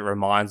ways, it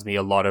reminds me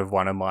a lot of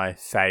one of my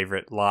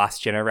favourite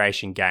last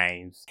generation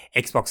games,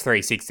 Xbox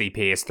 360,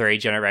 PS3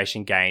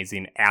 generation games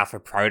in Alpha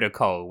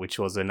Protocol, which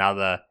was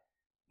another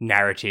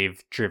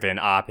narrative-driven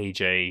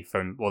RPG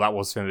that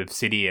was from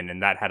Obsidian,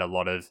 and that had a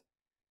lot of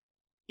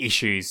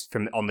issues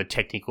on the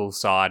technical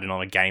side and on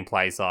the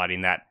gameplay side,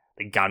 in that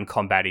the gun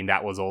combat in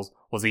that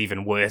was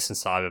even worse than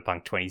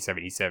Cyberpunk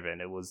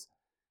 2077.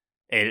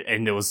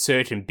 And there was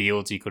certain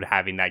builds you could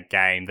have in that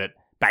game that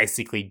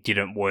basically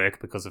didn't work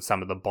because of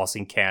some of the boss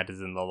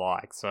encounters and the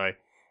like. So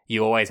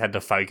you always had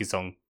to focus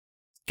on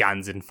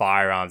guns and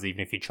firearms, even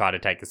if you try to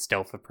take a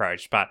stealth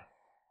approach. But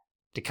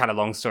to cut a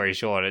long story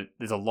short,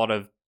 there's a lot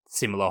of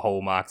similar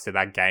hallmarks to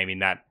that game, in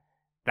that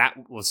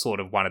was sort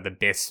of one of the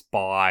best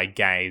spy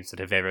games that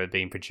have ever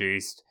been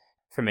produced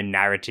from a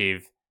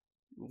narrative,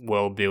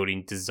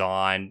 world-building,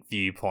 design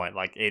viewpoint.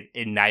 Like,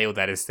 it nailed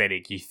that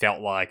aesthetic. You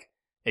felt like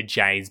a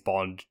James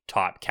Bond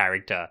type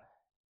character.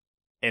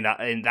 And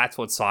that's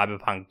what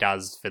Cyberpunk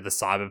does for the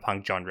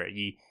Cyberpunk genre.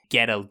 You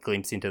get a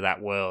glimpse into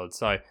that world.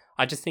 So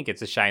I just think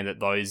it's a shame that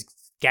those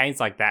games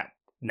like that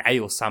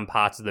nail some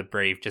parts of the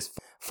brief, just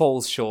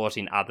falls short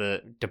in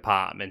other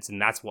departments,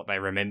 and that's what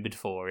they're remembered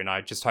for. And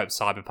I just hope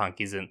Cyberpunk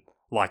isn't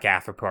like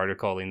Alpha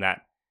Protocol, in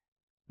that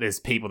there's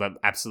people that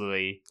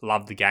absolutely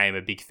love the game,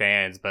 are big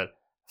fans, but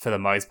for the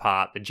most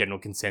part, the general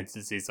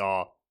consensus is,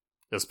 it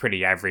was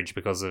pretty average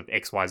because of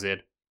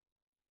XYZ.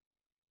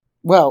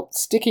 Well,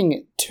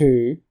 sticking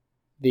to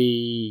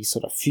the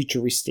sort of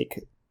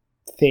futuristic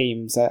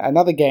themes,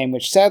 another game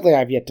which sadly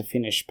I've yet to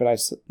finish, but I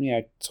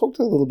talked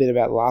a little bit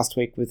about last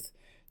week with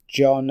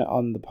John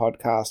on the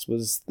podcast,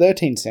 was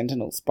 13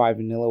 Sentinels by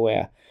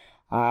Vanillaware.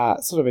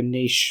 Sort of a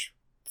niche,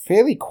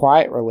 fairly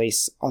quiet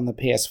release on the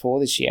PS4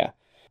 this year,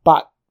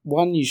 but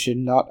one you should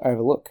not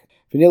overlook.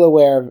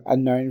 Vanillaware are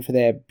known for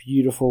their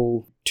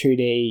beautiful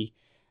 2D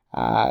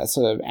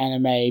sort of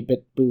anime,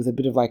 but with a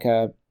bit of like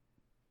a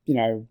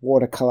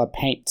watercolor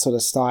paint sort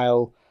of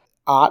style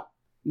art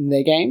in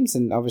their games,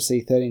 and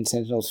obviously 13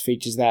 Sentinels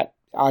features that,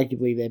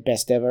 arguably their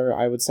best ever,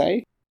 I would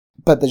say.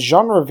 But the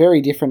genre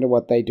very different to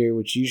what they do,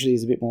 which usually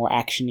is a bit more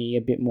actiony,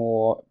 a bit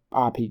more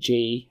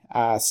RPG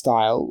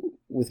style,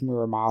 with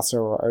Muramasa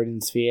or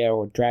Odin Sphere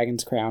or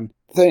Dragon's Crown.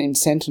 13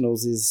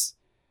 Sentinels is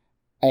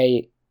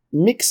a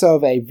mix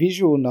of a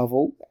visual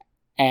novel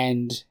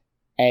and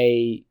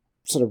a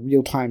sort of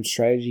real-time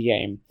strategy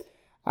game.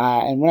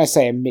 And when I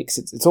say a mix,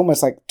 it's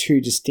almost like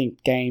two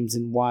distinct games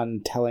in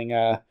one, telling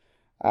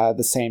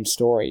the same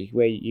story,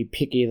 where you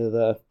pick either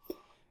the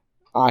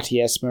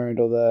RTS mode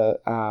or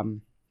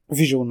the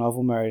visual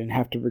novel mode and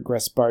have to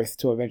regress both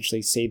to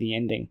eventually see the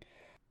ending.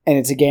 And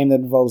it's a game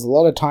that involves a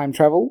lot of time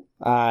travel,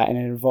 and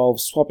it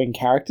involves swapping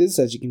characters.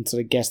 As you can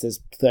sort of guess,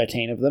 there's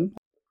 13 of them.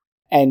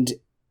 And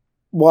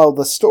while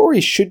the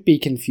story should be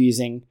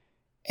confusing,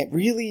 it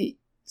really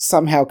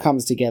somehow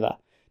comes together,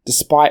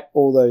 despite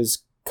all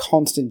those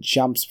constant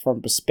jumps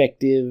from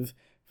perspective,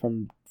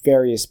 from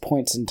various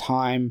points in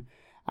time,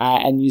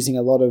 and using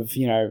a lot of,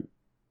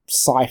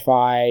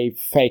 sci-fi,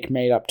 fake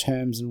made-up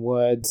terms and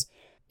words.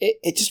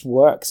 It just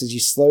works as you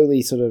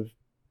slowly sort of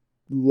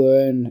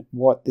learn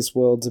what this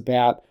world's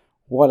about.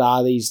 What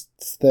are these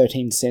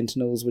 13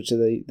 Sentinels, which are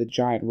the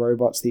giant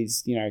robots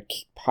these,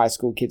 high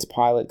school kids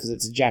pilot, because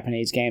it's a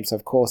Japanese game, so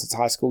of course it's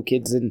high school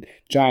kids and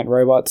giant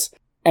robots.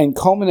 And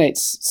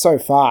culminates so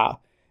far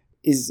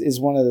is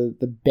one of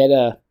the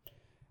better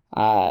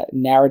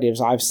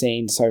narratives I've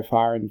seen so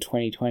far in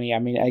 2020. I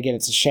mean, again,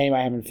 it's a shame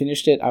I haven't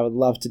finished it. I would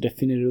love to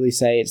definitively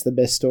say it's the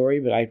best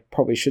story, but I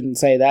probably shouldn't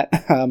say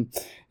that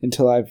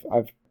until I've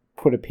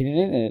put a pin in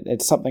it, and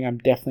it's something I'm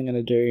definitely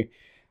going to do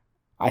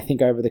I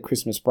think over the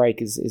Christmas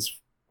break is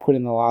put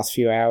in the last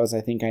few hours.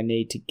 I think I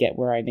need to get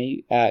where I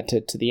need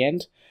to the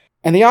end.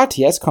 And the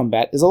RTS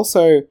combat is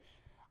also,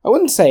 I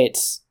wouldn't say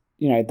it's,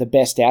 the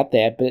best out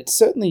there, but it's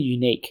certainly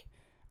unique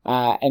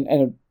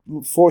and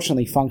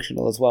fortunately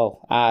functional as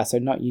well. So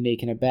not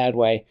unique in a bad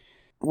way,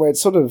 where it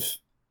sort of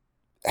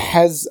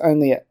has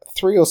only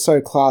 3 or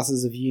so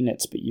classes of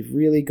units, but you've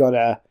really got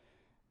to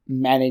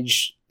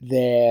manage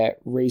their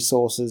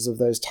resources of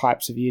those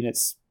types of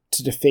units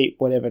to defeat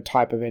whatever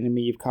type of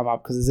enemy you've come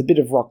up, because there's a bit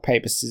of rock,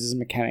 paper, scissors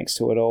mechanics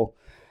to it all.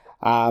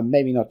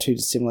 Maybe not too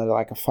dissimilar to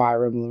like a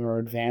Fire Emblem or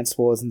Advance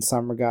Wars in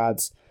some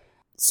regards.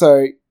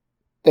 So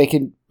they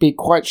can be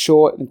quite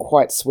short and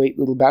quite sweet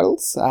little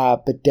battles,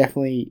 but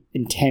definitely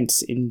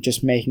intense in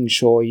just making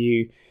sure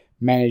you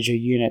manage your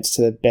units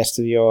to the best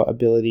of your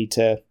ability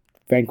to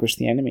vanquish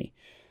the enemy.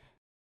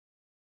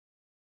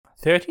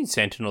 13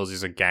 Sentinels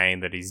is a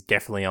game that is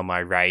definitely on my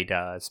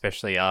radar,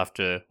 especially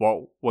after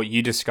what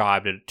you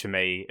described it to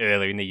me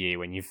earlier in the year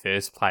when you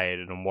first played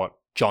it, and what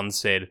John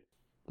said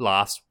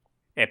last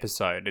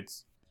episode.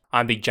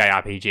 I'm a big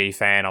JRPG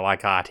fan. I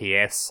like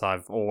RTS.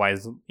 I've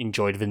always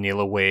enjoyed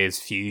Vanillaware's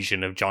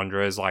fusion of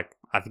genres. Like,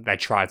 I think they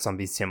tried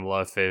something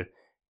similar for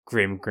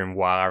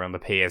Grimoire on the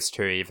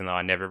PS2, even though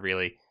I never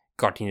really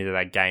got into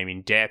that game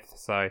in depth.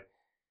 So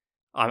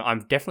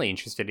I'm definitely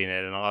interested in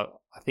it, and I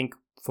think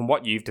from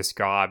what you've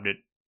described, it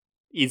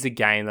is a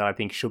game that I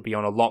think should be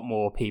on a lot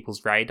more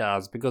people's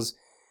radars, because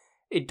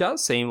it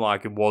does seem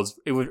like it was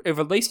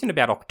released in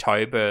about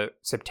October,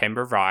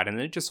 September, right? And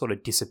then it just sort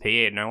of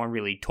disappeared. No one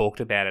really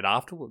talked about it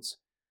afterwards.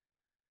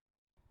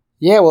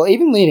 Yeah, well,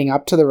 even leading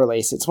up to the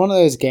release, it's one of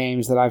those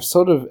games that I've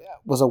sort of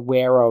was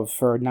aware of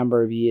for a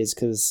number of years,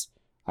 because,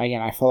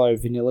 again, I follow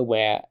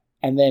Vanillaware,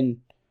 and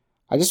then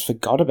I just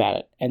forgot about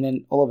it. And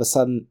then all of a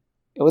sudden,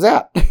 it was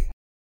out.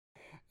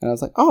 And I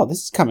was like, oh,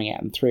 this is coming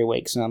out in 3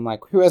 weeks. And I'm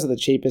like, who has it the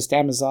cheapest?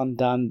 Amazon,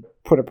 done,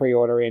 put a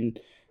pre-order in,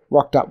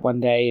 rocked up one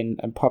day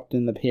and popped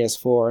in the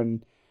PS4,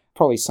 and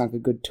probably sunk a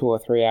good 2 or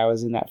 3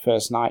 hours in that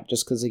first night,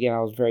 just because, again, I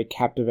was very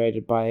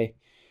captivated by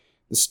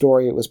the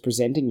story it was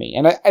presenting me.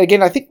 And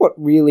I think what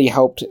really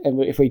helped,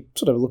 and if we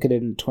sort of look at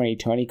it in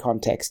 2020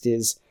 context,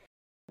 is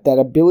that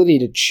ability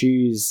to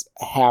choose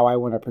how I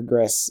want to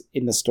progress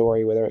in the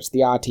story, whether it's the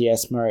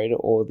RTS mode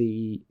or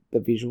the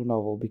visual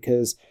novel,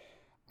 because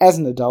as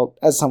an adult,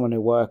 as someone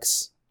who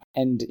works,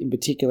 and in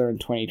particular in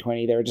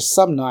 2020, there are just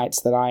some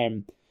nights that I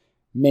am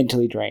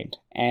mentally drained.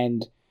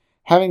 And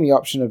having the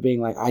option of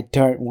being like, I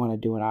don't want to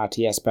do an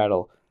RTS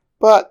battle,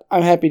 but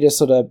I'm happy to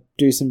sort of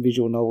do some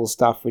visual novel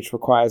stuff, which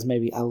requires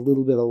maybe a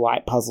little bit of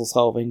light puzzle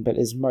solving, but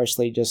is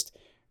mostly just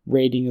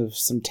reading of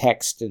some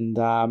text and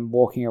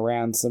walking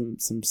around some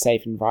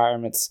safe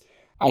environments.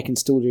 I can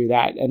still do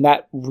that. And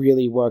that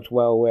really worked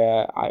well,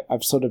 where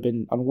I've sort of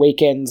been on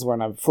weekends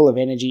when I'm full of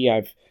energy,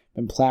 I've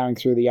been plowing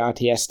through the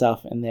RTS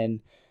stuff, and then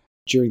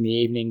during the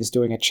evenings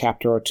doing a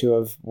chapter or two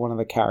of one of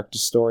the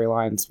characters'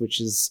 storylines, which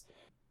has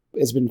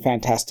been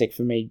fantastic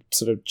for me,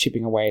 sort of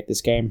chipping away at this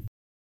game.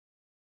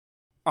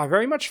 I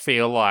very much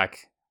feel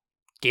like,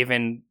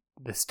 given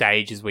the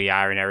stages we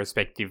are in our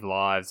respective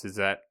lives, is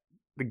that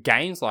the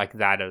games like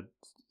that are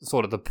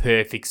sort of the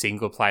perfect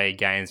single-player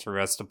games for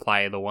us to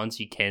play, the ones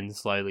you can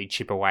slowly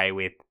chip away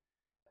with,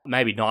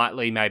 maybe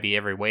nightly, maybe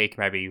every week,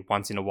 maybe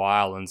once in a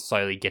while, and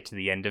slowly get to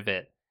the end of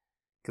it.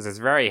 Because it's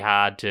very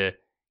hard to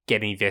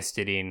get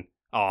invested in,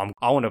 I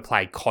want to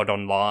play COD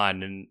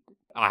Online, and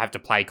I have to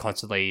play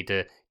constantly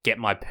to get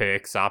my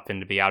perks up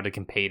and to be able to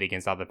compete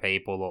against other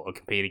people or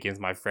compete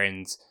against my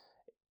friends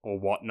or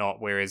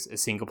whatnot. Whereas a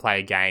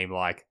single-player game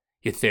like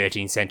your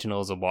 13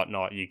 Sentinels or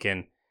whatnot, you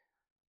can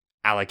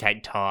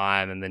allocate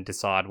time and then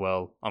decide,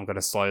 well, I'm going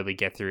to slowly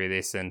get through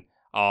this, and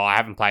I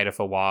haven't played it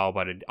for a while,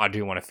 but I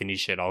do want to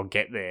finish it. I'll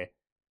get there.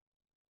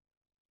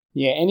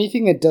 Yeah,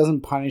 anything that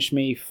doesn't punish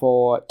me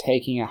for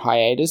taking a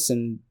hiatus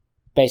and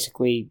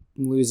basically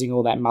losing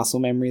all that muscle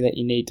memory that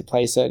you need to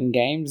play certain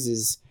games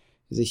is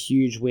a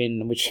huge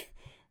win, which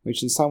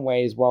in some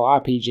ways, while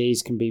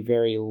RPGs can be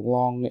very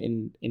long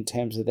in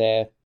terms of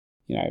their,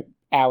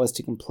 hours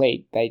to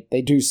complete,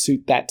 they do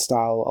suit that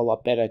style a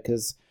lot better,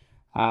 because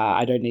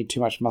I don't need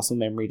too much muscle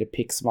memory to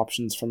pick some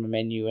options from a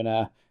menu in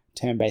a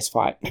turn-based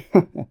fight.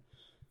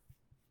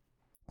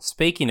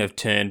 Speaking of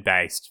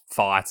turn-based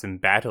fights and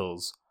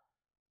battles,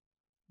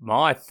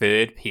 my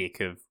third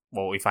pick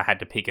if I had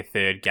to pick a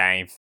third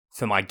game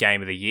for my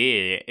game of the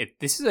year,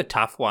 this is a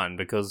tough one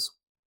because,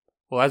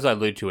 well, as I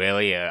alluded to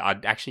earlier, I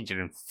actually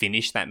didn't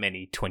finish that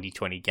many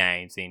 2020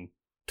 games in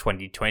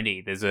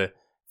 2020. There's a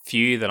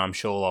few that I'm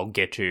sure I'll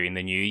get to in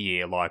the new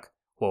year, like,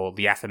 well,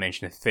 the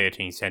aforementioned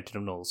 13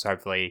 Sentinels.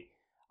 Hopefully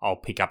I'll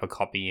pick up a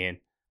copy and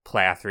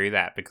plow through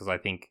that because I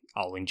think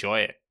I'll enjoy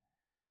it.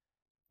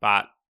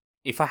 But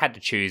if I had to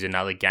choose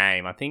another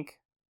game, I think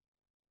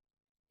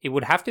it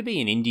would have to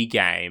be an indie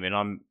game, and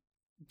I'm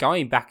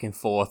going back and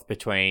forth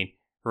between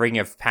Ring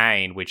of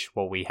Pain, which,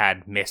 well, we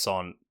had Mess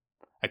on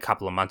a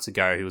couple of months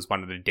ago, who was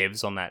one of the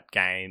devs on that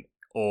game,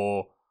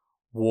 or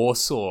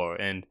Warsaw,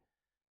 and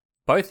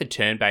both are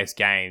turn-based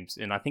games,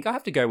 and I think I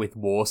have to go with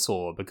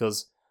Warsaw,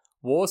 because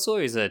Warsaw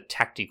is a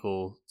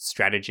tactical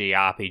strategy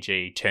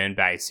RPG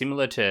turn-based,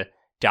 similar to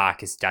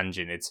Darkest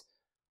Dungeon. It's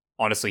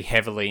honestly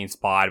heavily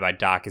inspired by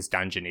Darkest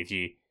Dungeon. If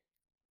you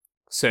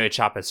search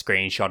up a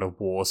screenshot of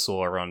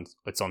Warsaw,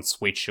 it's on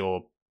Switch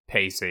or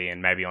PC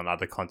and maybe on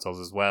other consoles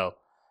as well.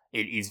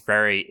 It is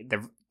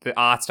the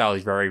art style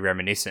is very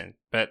reminiscent,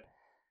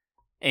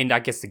 and I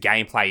guess the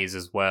gameplay is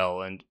as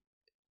well. And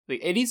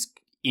it is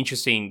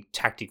interesting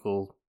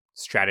tactical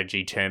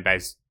strategy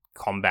turn-based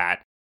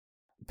combat.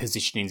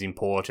 Positioning is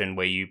important,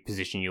 where you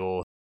position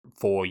your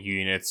 4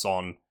 units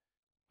on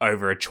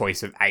over a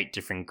choice of 8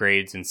 different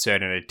grids, and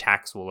certain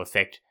attacks will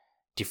affect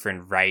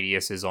different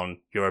radiuses on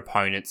your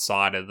opponent's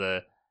side of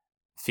the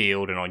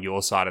field and on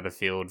your side of the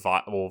field,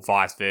 or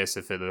vice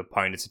versa for the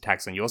opponent's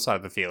attacks on your side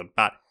of the field.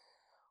 But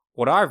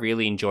what I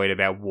really enjoyed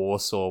about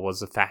Warsaw was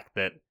the fact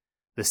that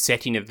the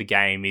setting of the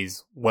game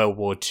is World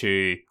War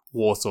II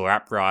Warsaw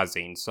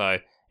Uprising, so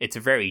it's a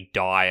very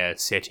dire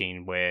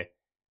setting where,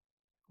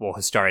 well,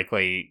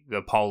 historically,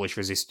 the Polish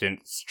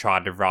resistance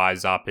tried to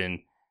rise up and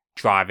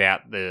drive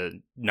out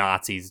the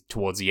Nazis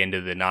towards the end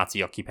of the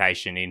Nazi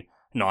occupation in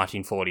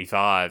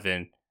 1945,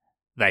 and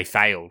they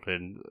failed,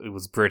 and it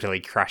was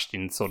brutally crushed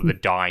in sort of the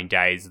dying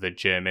days of the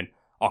German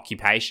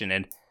occupation.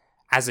 And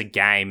as a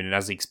game and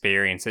as an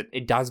experience,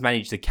 it does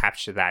manage to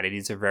capture that. It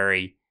is a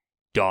very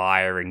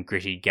dire and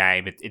gritty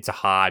game. It's a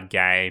hard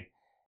game.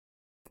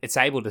 It's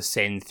able to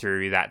send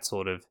through that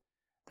sort of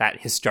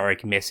that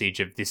historic message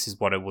of this is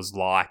what it was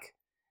like.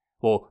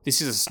 Well,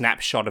 this is a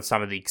snapshot of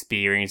some of the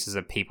experiences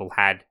that people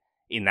had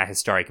in that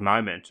historic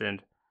moment.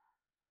 And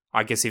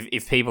I guess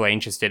if people are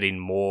interested in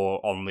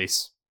more on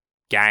this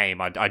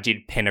game, I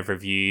did pen a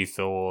review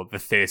for the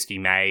Thirsty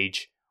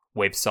Mage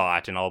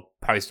website, and I'll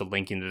post a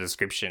link in the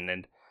description.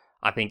 And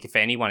I think if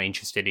anyone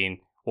interested in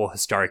or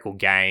historical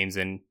games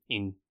and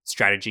in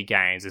strategy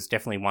games, it's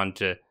definitely one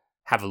to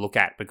have a look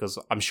at, because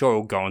I'm sure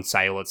it'll go on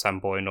sale at some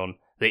point on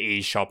the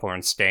eShop or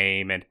on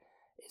Steam, and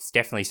it's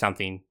definitely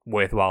something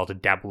worthwhile to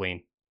dabble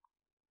in.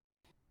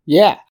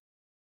 Yeah,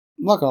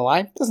 I'm not gonna lie,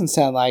 it doesn't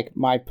sound like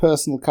my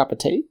personal cup of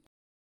tea,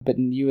 but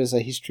you as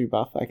a history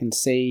buff, I can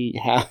see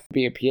how it would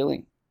be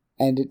appealing.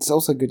 And it's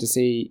also good to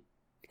see,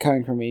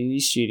 coming from an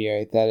indie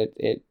studio, that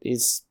it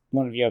is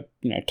one of your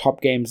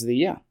top games of the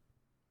year.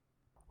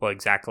 Well,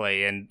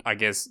 exactly, and I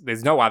guess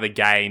there's no other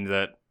game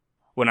that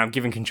when I'm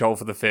given control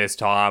for the first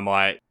time,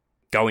 I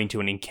go into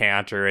an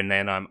encounter and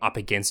then I'm up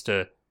against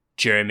a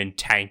German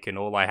tank and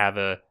all I have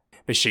are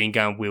machine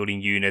gun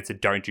wielding units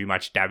that don't do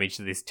much damage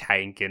to this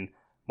tank, and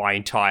my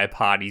entire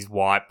party's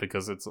wiped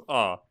because it's,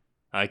 oh,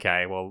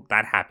 okay, well,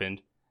 that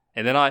happened.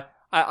 And then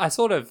I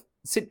sort of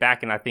sit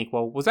back and I think,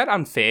 well, was that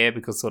unfair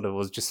because sort of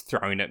was just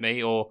thrown at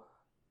me, or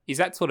is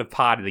that sort of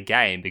part of the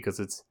game because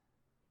it's,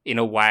 in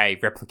a way,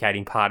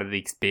 replicating part of the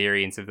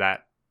experience of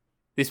that?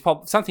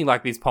 Something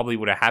like this probably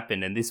would have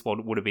happened, and this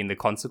would have been the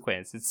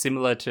consequence. It's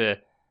similar to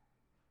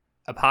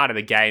a part of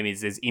the game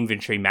is there's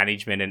inventory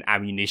management and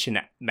ammunition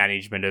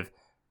management of,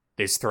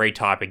 there's 3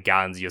 type of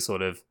guns, your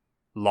sort of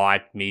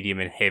light, medium,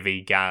 and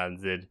heavy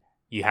guns, and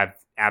you have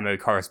ammo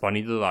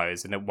corresponding to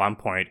those. And at one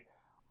point,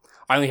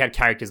 I only had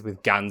characters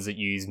with guns that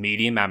use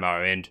medium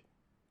ammo, and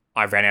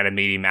I ran out of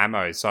medium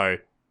ammo, so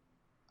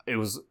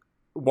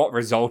what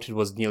resulted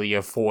was nearly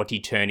a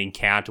 40-turn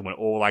encounter when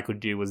all I could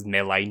do was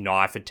melee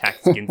knife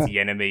attacks against the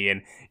enemy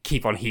and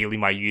keep on healing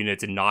my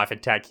units and knife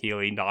attack,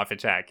 healing, knife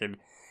attack. And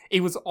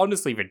it was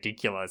honestly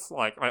ridiculous.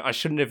 Like, I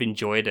shouldn't have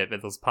enjoyed it,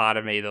 but there was part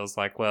of me that was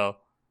like, well,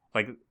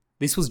 like,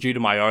 this was due to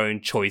my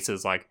own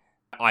choices. Like,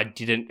 I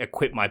didn't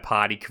equip my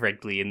party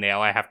correctly and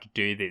now I have to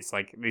do this.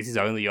 Like, this is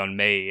only on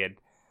me. And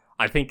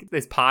I think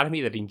there's part of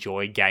me that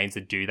enjoy games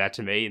that do that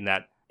to me, and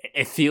that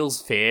it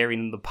feels fair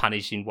in the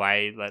punishing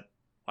way that,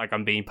 like,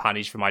 I'm being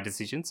punished for my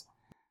decisions.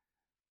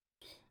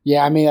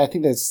 Yeah, I mean, I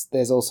think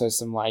there's also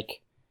some,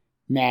 like,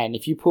 man,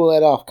 if you pull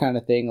that off kind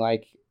of thing,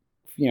 like,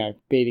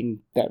 beating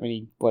that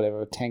many,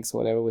 whatever, tanks or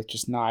whatever with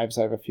just knives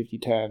over 50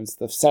 turns,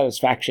 the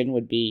satisfaction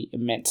would be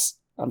immense.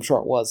 I'm sure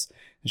it was,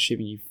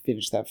 assuming you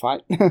finished that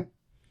fight.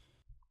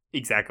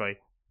 Exactly.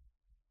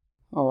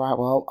 All right,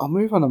 well, I'll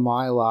move on to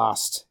my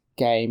last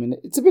game, and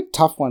it's a bit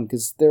tough one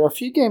because there are a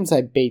few games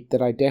I beat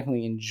that I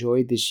definitely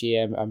enjoyed this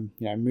year.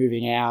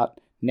 Moving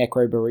Out,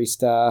 Necro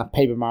Barista,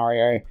 Paper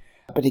Mario.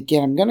 But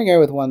again, I'm going to go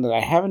with one that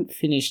I haven't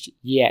finished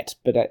yet,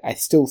 but I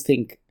still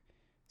think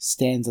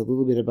stands a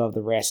little bit above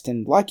the rest.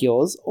 And like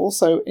yours,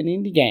 also an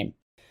indie game.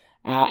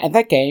 And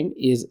that game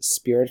is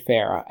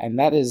Spiritfarer. And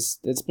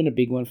that's been a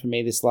big one for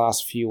me this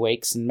last few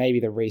weeks. And maybe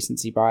the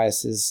recency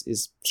bias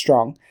is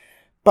strong.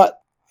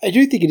 But I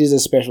do think it is a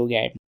special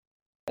game.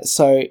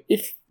 So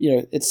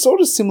it's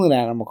sort of similar to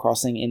Animal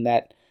Crossing in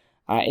that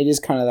it is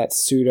kind of that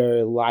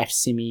pseudo life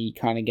simmy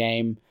kind of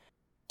game.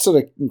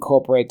 Sort of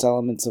incorporates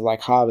elements of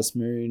like Harvest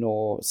Moon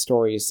or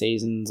Story of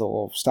Seasons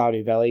or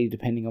Stardew Valley,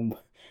 depending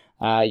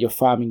on your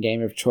farming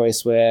game of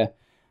choice, where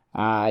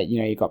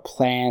you've got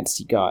plants,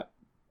 you got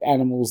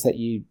animals that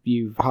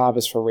you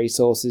harvest for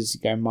resources,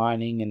 you go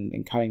mining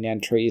and cutting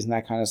down trees and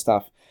that kind of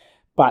stuff.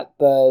 But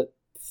the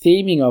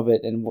theming of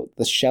it and what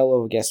the shell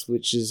of, I guess,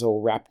 which is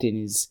all wrapped in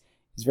is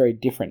very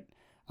different.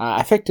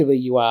 Effectively,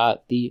 you are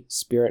the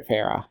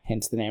Spiritfarer,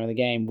 hence the name of the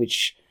game,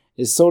 which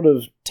is sort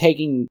of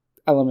taking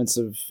elements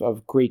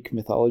of Greek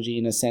mythology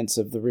in a sense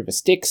of the river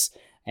Styx,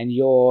 and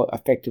you're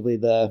effectively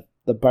the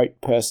boat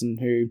person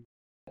who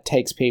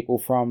takes people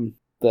from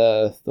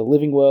the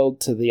living world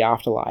to the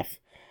afterlife.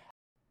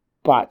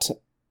 But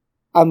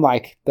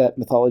unlike that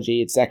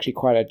mythology, it's actually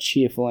quite a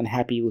cheerful and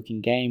happy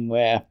looking game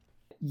where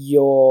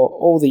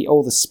all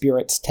the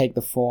spirits take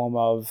the form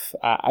of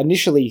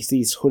initially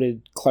these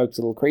hooded, cloaked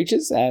little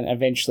creatures, and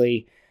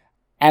eventually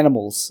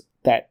animals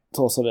that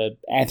are sort of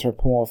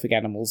anthropomorphic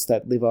animals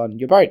that live on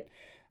your boat.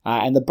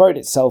 And the boat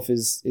itself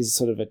is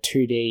sort of a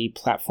 2D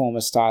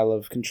platformer style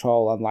of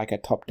control, unlike a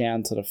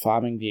top-down sort of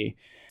farming view.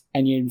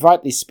 And you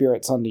invite these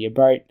spirits onto your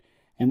boat,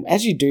 and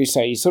as you do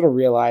so, you sort of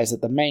realize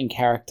that the main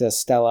character,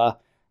 Stella,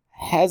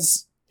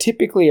 has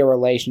typically a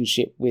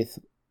relationship with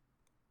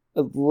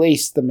at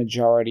least the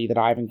majority that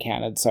I've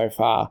encountered so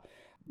far.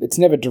 It's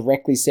never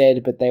directly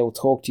said, but they will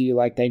talk to you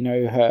like they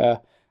know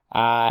her,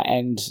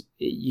 and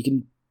you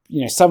can,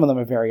 some of them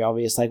are very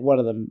obvious, like one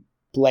of them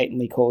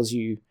blatantly calls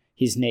you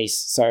his niece,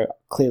 so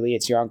clearly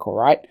it's your uncle,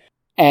 right?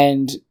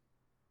 And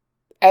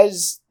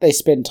as they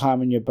spend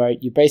time on your boat,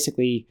 you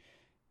basically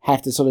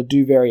have to sort of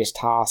do various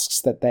tasks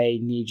that they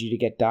need you to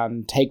get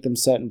done, take them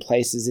certain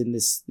places in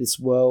this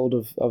world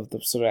of the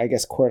sort of, I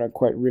guess,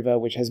 quote-unquote river,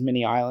 which has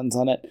many islands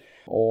on it,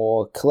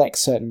 or collect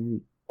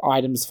certain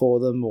items for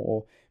them,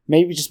 or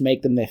maybe just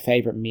make them their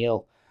favorite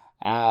meal.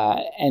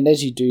 And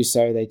as you do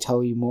so, they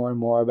tell you more and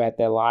more about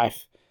their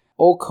life,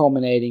 all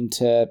culminating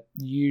to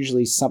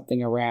usually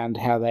something around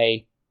how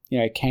they,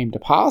 came to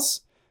pass,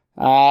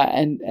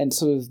 and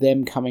sort of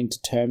them coming to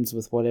terms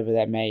with whatever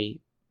that may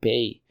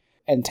be,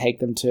 and take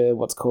them to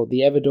what's called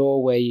the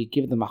Everdor, where you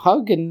give them a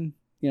hug and,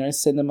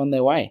 send them on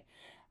their way.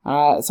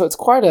 So it's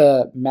quite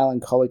a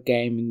melancholic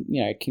game,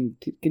 and,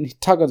 can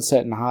tug on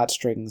certain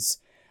heartstrings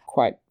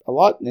quite a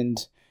lot.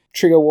 And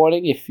trigger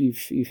warning, if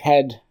you've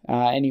had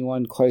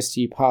anyone close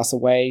to you pass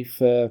away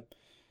for,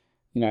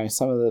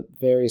 some of the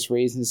various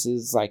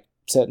reasons, like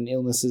certain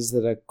illnesses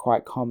that are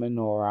quite common,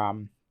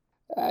 or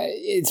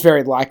it's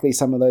very likely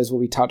some of those will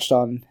be touched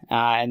on,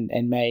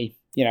 and may,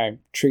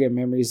 trigger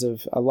memories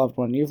of a loved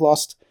one you've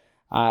lost.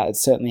 It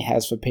certainly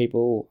has for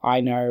people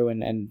I know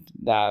and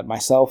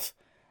myself.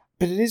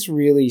 But it is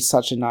really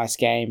such a nice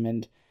game,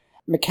 and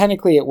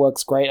mechanically it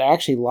works great. I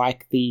actually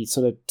like the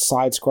sort of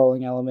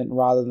side-scrolling element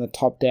rather than the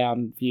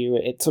top-down view.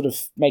 It sort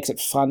of makes it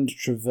fun to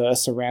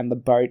traverse around the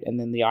boat and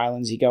then the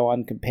islands you go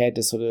on, compared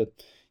to sort of,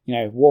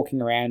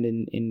 walking around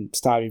in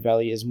Stardew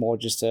Valley is more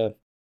just a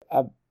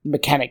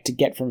mechanic to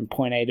get from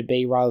point A to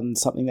B rather than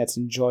something that's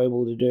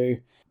enjoyable to do.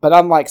 But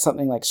unlike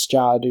something like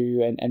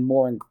Stardew and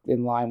more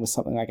in line with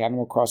something like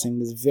Animal Crossing,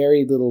 there's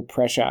very little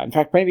pressure. In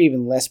fact, maybe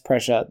even less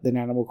pressure than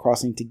Animal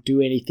Crossing to do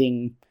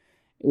anything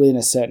within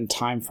a certain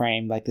time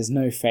frame. Like, there's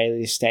no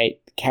failure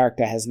state. The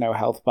character has no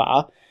health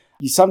bar.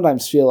 You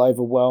sometimes feel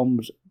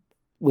overwhelmed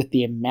with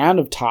the amount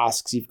of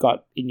tasks you've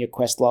got in your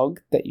quest log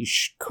that you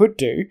could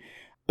do,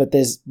 but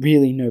there's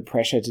really no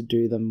pressure to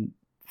do them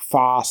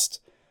fast,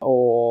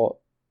 or,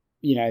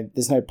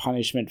 there's no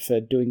punishment for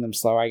doing them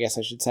slow, I guess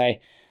I should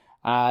say.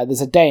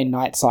 There's a day and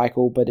night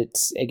cycle, but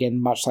it's,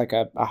 again, much like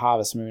a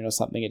Harvest Moon or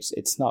something.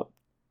 It's not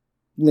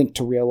linked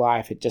to real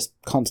life. It just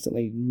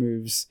constantly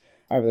moves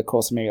over the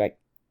course of maybe, like,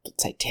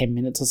 let's say 10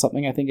 minutes or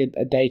something, I think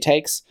a day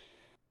takes.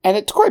 And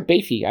it's quite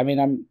beefy. I mean,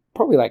 I'm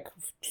probably like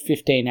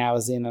 15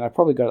 hours in, and I've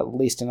probably got at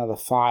least another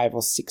 5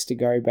 or 6 to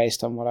go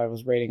based on what I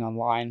was reading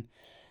online.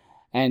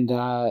 And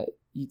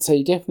so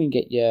you definitely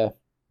get your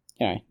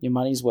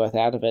money's worth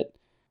out of it.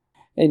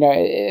 And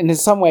in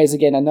some ways,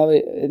 again,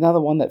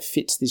 another one that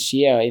fits this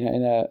year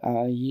in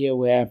a year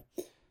where,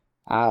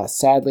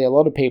 sadly, a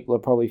lot of people are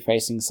probably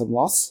facing some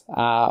loss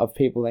of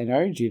people they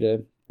know due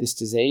to this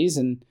disease,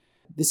 and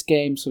this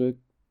game sort of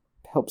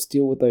helps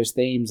deal with those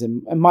themes,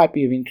 and it might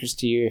be of interest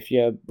to you if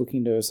you're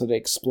looking to sort of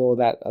explore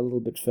that a little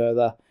bit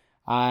further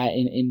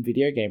in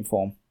video game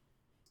form.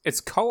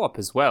 It's co-op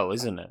as well,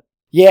 isn't it?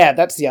 Yeah,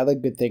 that's the other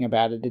good thing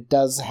about it. It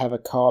does have a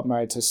co-op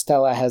mode, so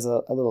Stella has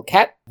a little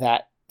cat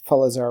that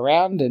follows her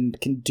around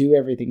and can do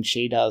everything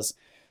she does.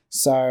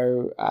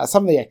 So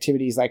some of the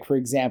activities, like, for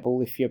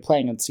example, if you're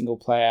playing on single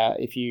player,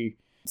 if you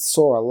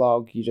saw a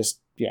log, you just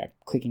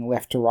clicking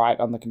left to right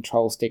on the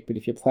control stick. But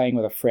if you're playing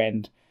with a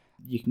friend,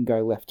 you can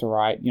go left to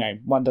right.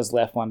 One does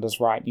left, one does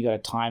right, and you got to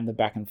time the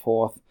back and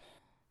forth.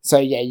 So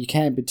yeah, you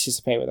can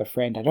participate with a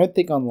friend. I don't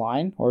think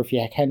online, or if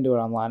you can do it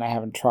online, I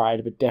haven't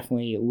tried, but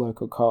definitely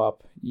local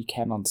co-op you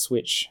can on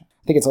Switch.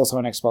 I think it's also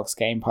on Xbox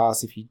Game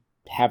Pass if you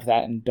have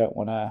that and don't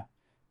want to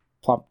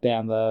plump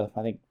down the,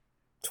 I think,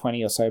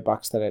 20 or so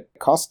bucks that it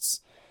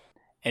costs.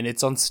 And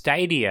it's on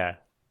Stadia,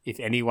 if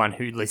anyone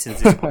who listens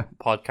to this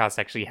podcast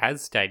actually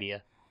has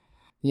Stadia.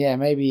 Yeah,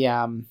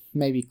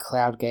 maybe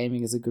cloud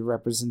gaming is a good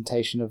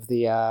representation of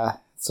the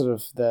sort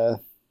of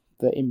the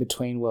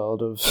in-between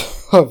world of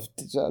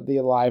the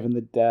alive and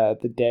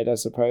the dead, I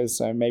suppose.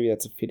 So maybe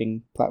that's a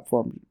fitting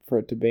platform for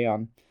it to be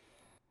on.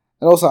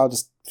 And also, I'll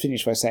just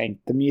finish by saying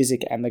the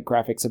music and the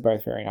graphics are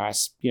both very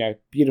nice.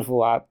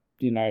 Beautiful art,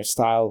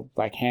 style,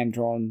 like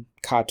hand-drawn,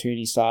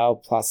 cartoony style,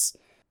 plus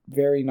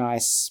very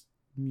nice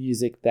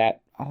music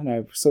that, I don't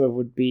know, sort of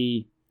would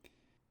be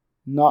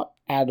not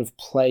out of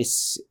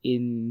place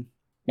in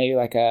maybe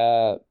like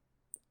a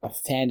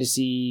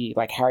fantasy,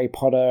 like Harry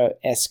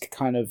Potter-esque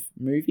kind of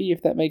movie,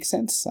 if that makes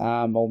sense.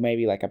 Or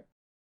maybe like a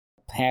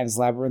Pan's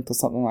Labyrinth or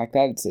something like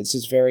that. It's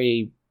just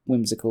very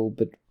whimsical,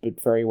 but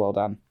very well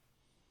done.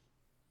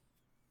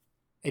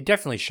 It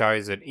definitely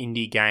shows that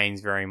indie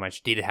games very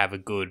much did have a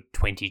good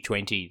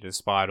 2020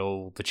 despite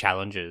all the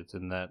challenges,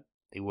 and that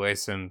there were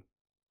some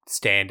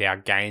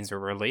standout games that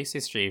were released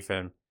this year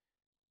from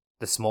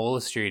the smaller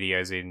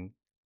studios in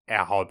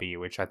our hobby,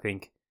 which I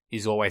think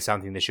is always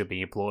something that should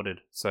be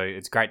applauded. So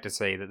it's great to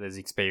see that there's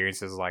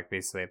experiences like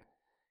this that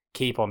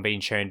keep on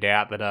being churned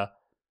out that are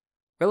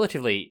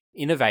relatively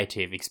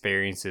innovative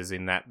experiences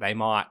in that they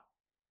might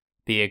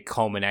be a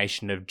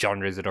culmination of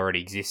genres that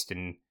already exist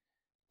and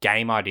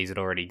game ideas that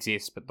already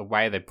exist, but the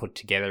way they're put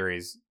together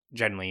is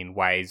generally in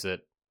ways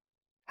that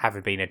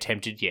haven't been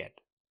attempted yet.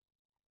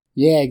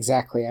 Yeah,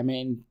 exactly. I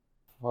mean,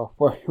 well,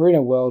 we're in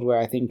a world where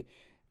I think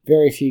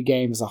very few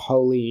games are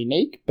wholly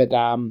unique, but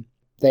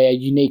they are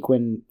unique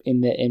when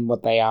in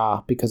what they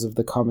are because of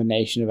the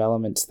combination of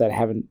elements that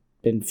haven't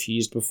been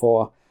fused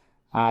before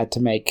to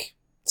make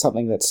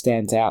something that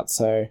stands out.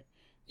 So,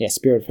 yeah,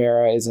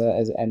 Spiritfarer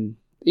and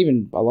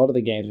even a lot of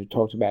the games we've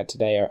talked about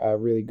today are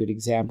really good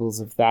examples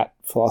of that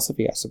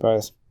philosophy, I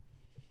suppose.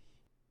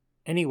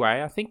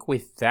 Anyway, I think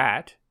with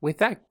that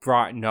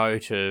bright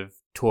note of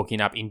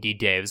talking up indie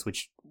devs,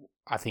 which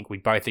I think we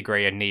both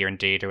agree are near and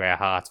dear to our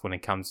hearts when it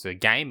comes to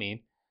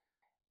gaming,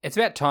 it's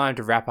about time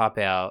to wrap up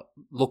our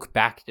look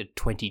back to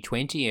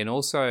 2020 and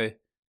also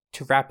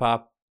to wrap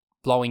up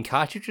blowing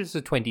cartridges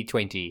of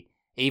 2020,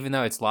 even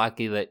though it's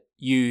likely that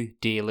you,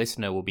 dear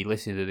listener, will be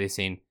listening to this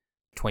in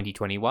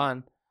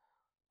 2021.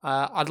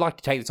 I'd like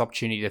to take this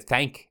opportunity to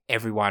thank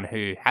everyone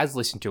who has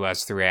listened to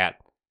us throughout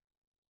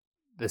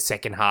the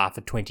second half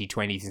of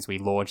 2020 since we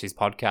launched this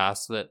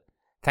podcast. That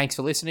thanks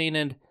for listening,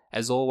 and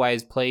as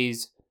always,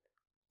 please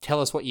tell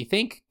us what you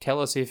think.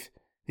 Tell us if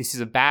this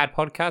is a bad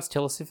podcast.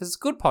 Tell us if it's a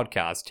good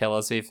podcast. Tell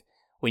us if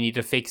we need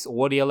to fix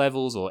audio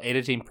levels or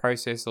editing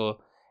process or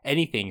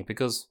anything,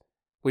 because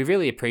we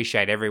really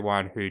appreciate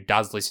everyone who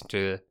does listen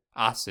to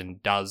us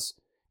and does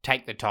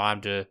take the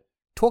time to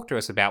talk to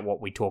us about what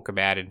we talk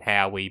about and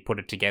how we put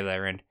it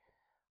together. And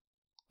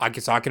I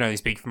guess I can only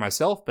speak for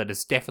myself, but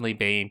it's definitely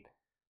been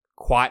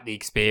quite the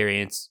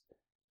experience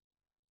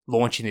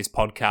launching this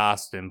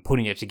podcast and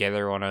putting it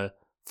together on a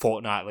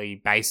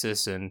fortnightly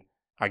basis. And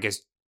I guess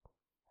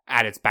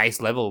at its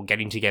base level,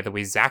 getting together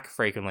with Zach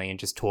frequently and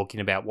just talking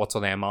about what's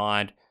on our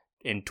mind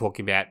and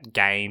talking about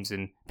games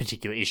and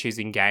particular issues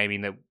in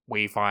gaming that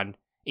we find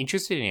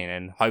interested in.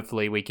 And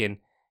hopefully we can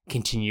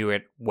continue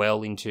it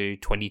well into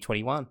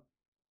 2021.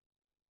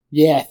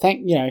 Yeah,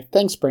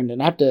 thanks,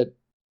 Brendan. I have to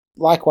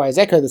likewise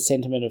echo the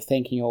sentiment of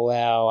thanking all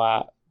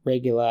our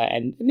regular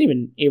and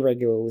even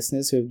irregular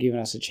listeners who have given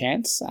us a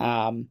chance.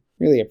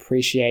 Really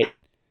appreciate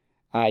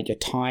your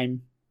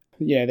time,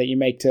 that you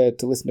make to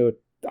listen to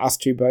us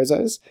two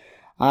bozos.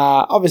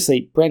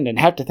 Obviously, Brendan,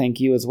 have to thank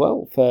you as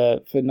well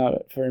for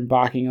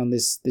embarking on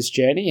this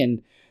journey,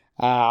 and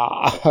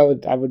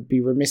I would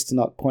be remiss to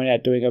not point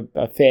out doing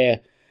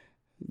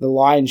the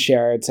lion's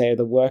share, I'd say, of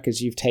the work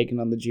as you've taken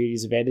on the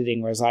duties of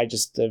editing, whereas I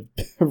just have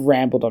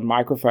rambled on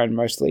microphone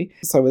mostly.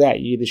 So without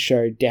you, the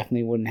show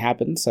definitely wouldn't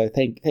happen. So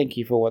thank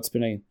you for what's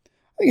been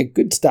a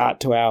good start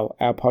to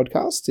our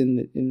podcast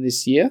in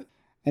this year.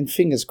 And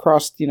fingers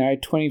crossed,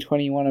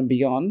 2021 and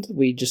beyond,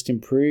 we just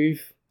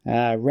improve,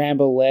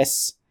 ramble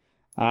less,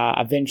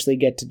 eventually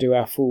get to do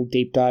our full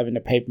deep dive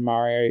into Paper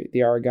Mario, the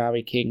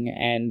Origami King,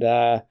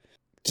 and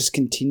just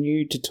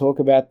continue to talk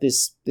about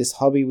this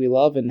hobby we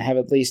love and have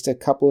at least a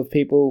couple of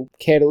people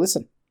care to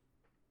listen.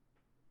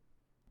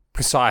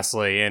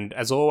 Precisely, and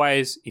as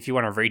always, if you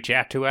want to reach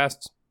out to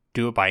us,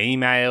 do it by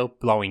email,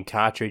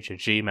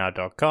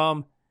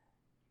 blowingcartridge@gmail.com,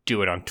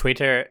 do it on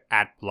Twitter,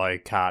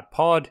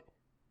 @blowcartpod,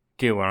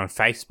 do it on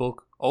Facebook,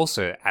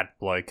 also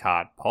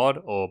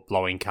 @blowcartpod or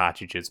Blowing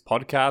Cartridges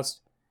Podcast,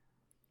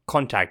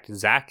 contact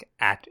Zach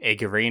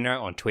 @Eggerino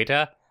on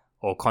Twitter,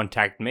 or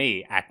contact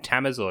me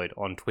 @Tamazoid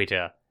on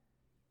Twitter.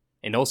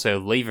 And also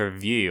leave a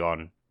review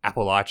on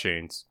Apple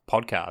iTunes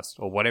podcast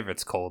or whatever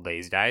it's called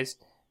these days.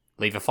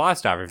 Leave a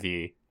 5-star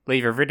review.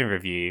 Leave a written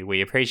review.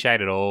 We appreciate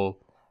it all.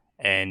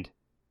 And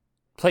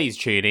please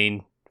tune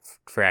in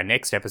for our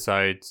next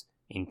episodes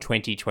in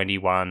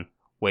 2021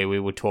 where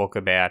we will talk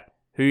about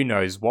who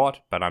knows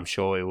what, but I'm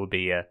sure it will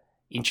be a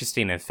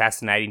interesting and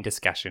fascinating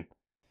discussion.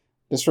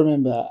 Just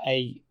remember,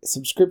 a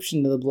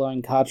subscription to the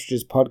Blowing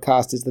Cartridges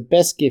podcast is the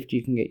best gift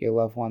you can get your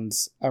loved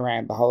ones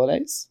around the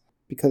holidays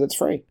because it's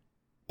free.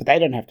 But they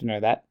don't have to know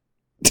that.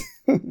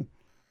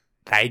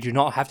 They do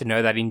not have to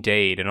know that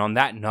indeed. And on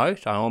that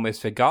note, I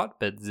almost forgot,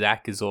 but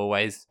Zach, as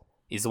always,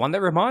 is the one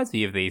that reminds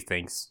me of these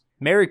things.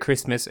 Merry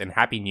Christmas and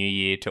Happy New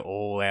Year to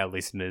all our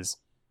listeners.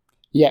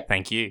 Yeah.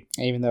 Thank you.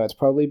 Even though it's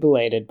probably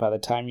belated by the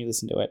time you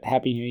listen to it.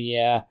 Happy New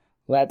Year.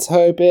 Let's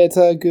hope it's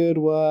a good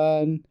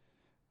one.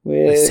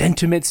 The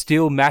sentiment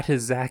still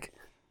matters, Zach.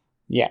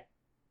 Yeah.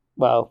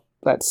 Well,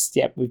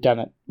 we've done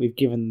it. We've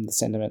given the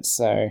sentiments,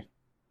 so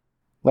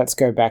let's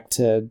go back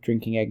to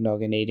drinking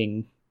eggnog and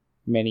eating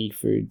many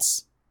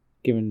foods.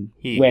 Given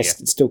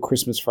West, it's still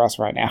Christmas for us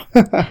right now.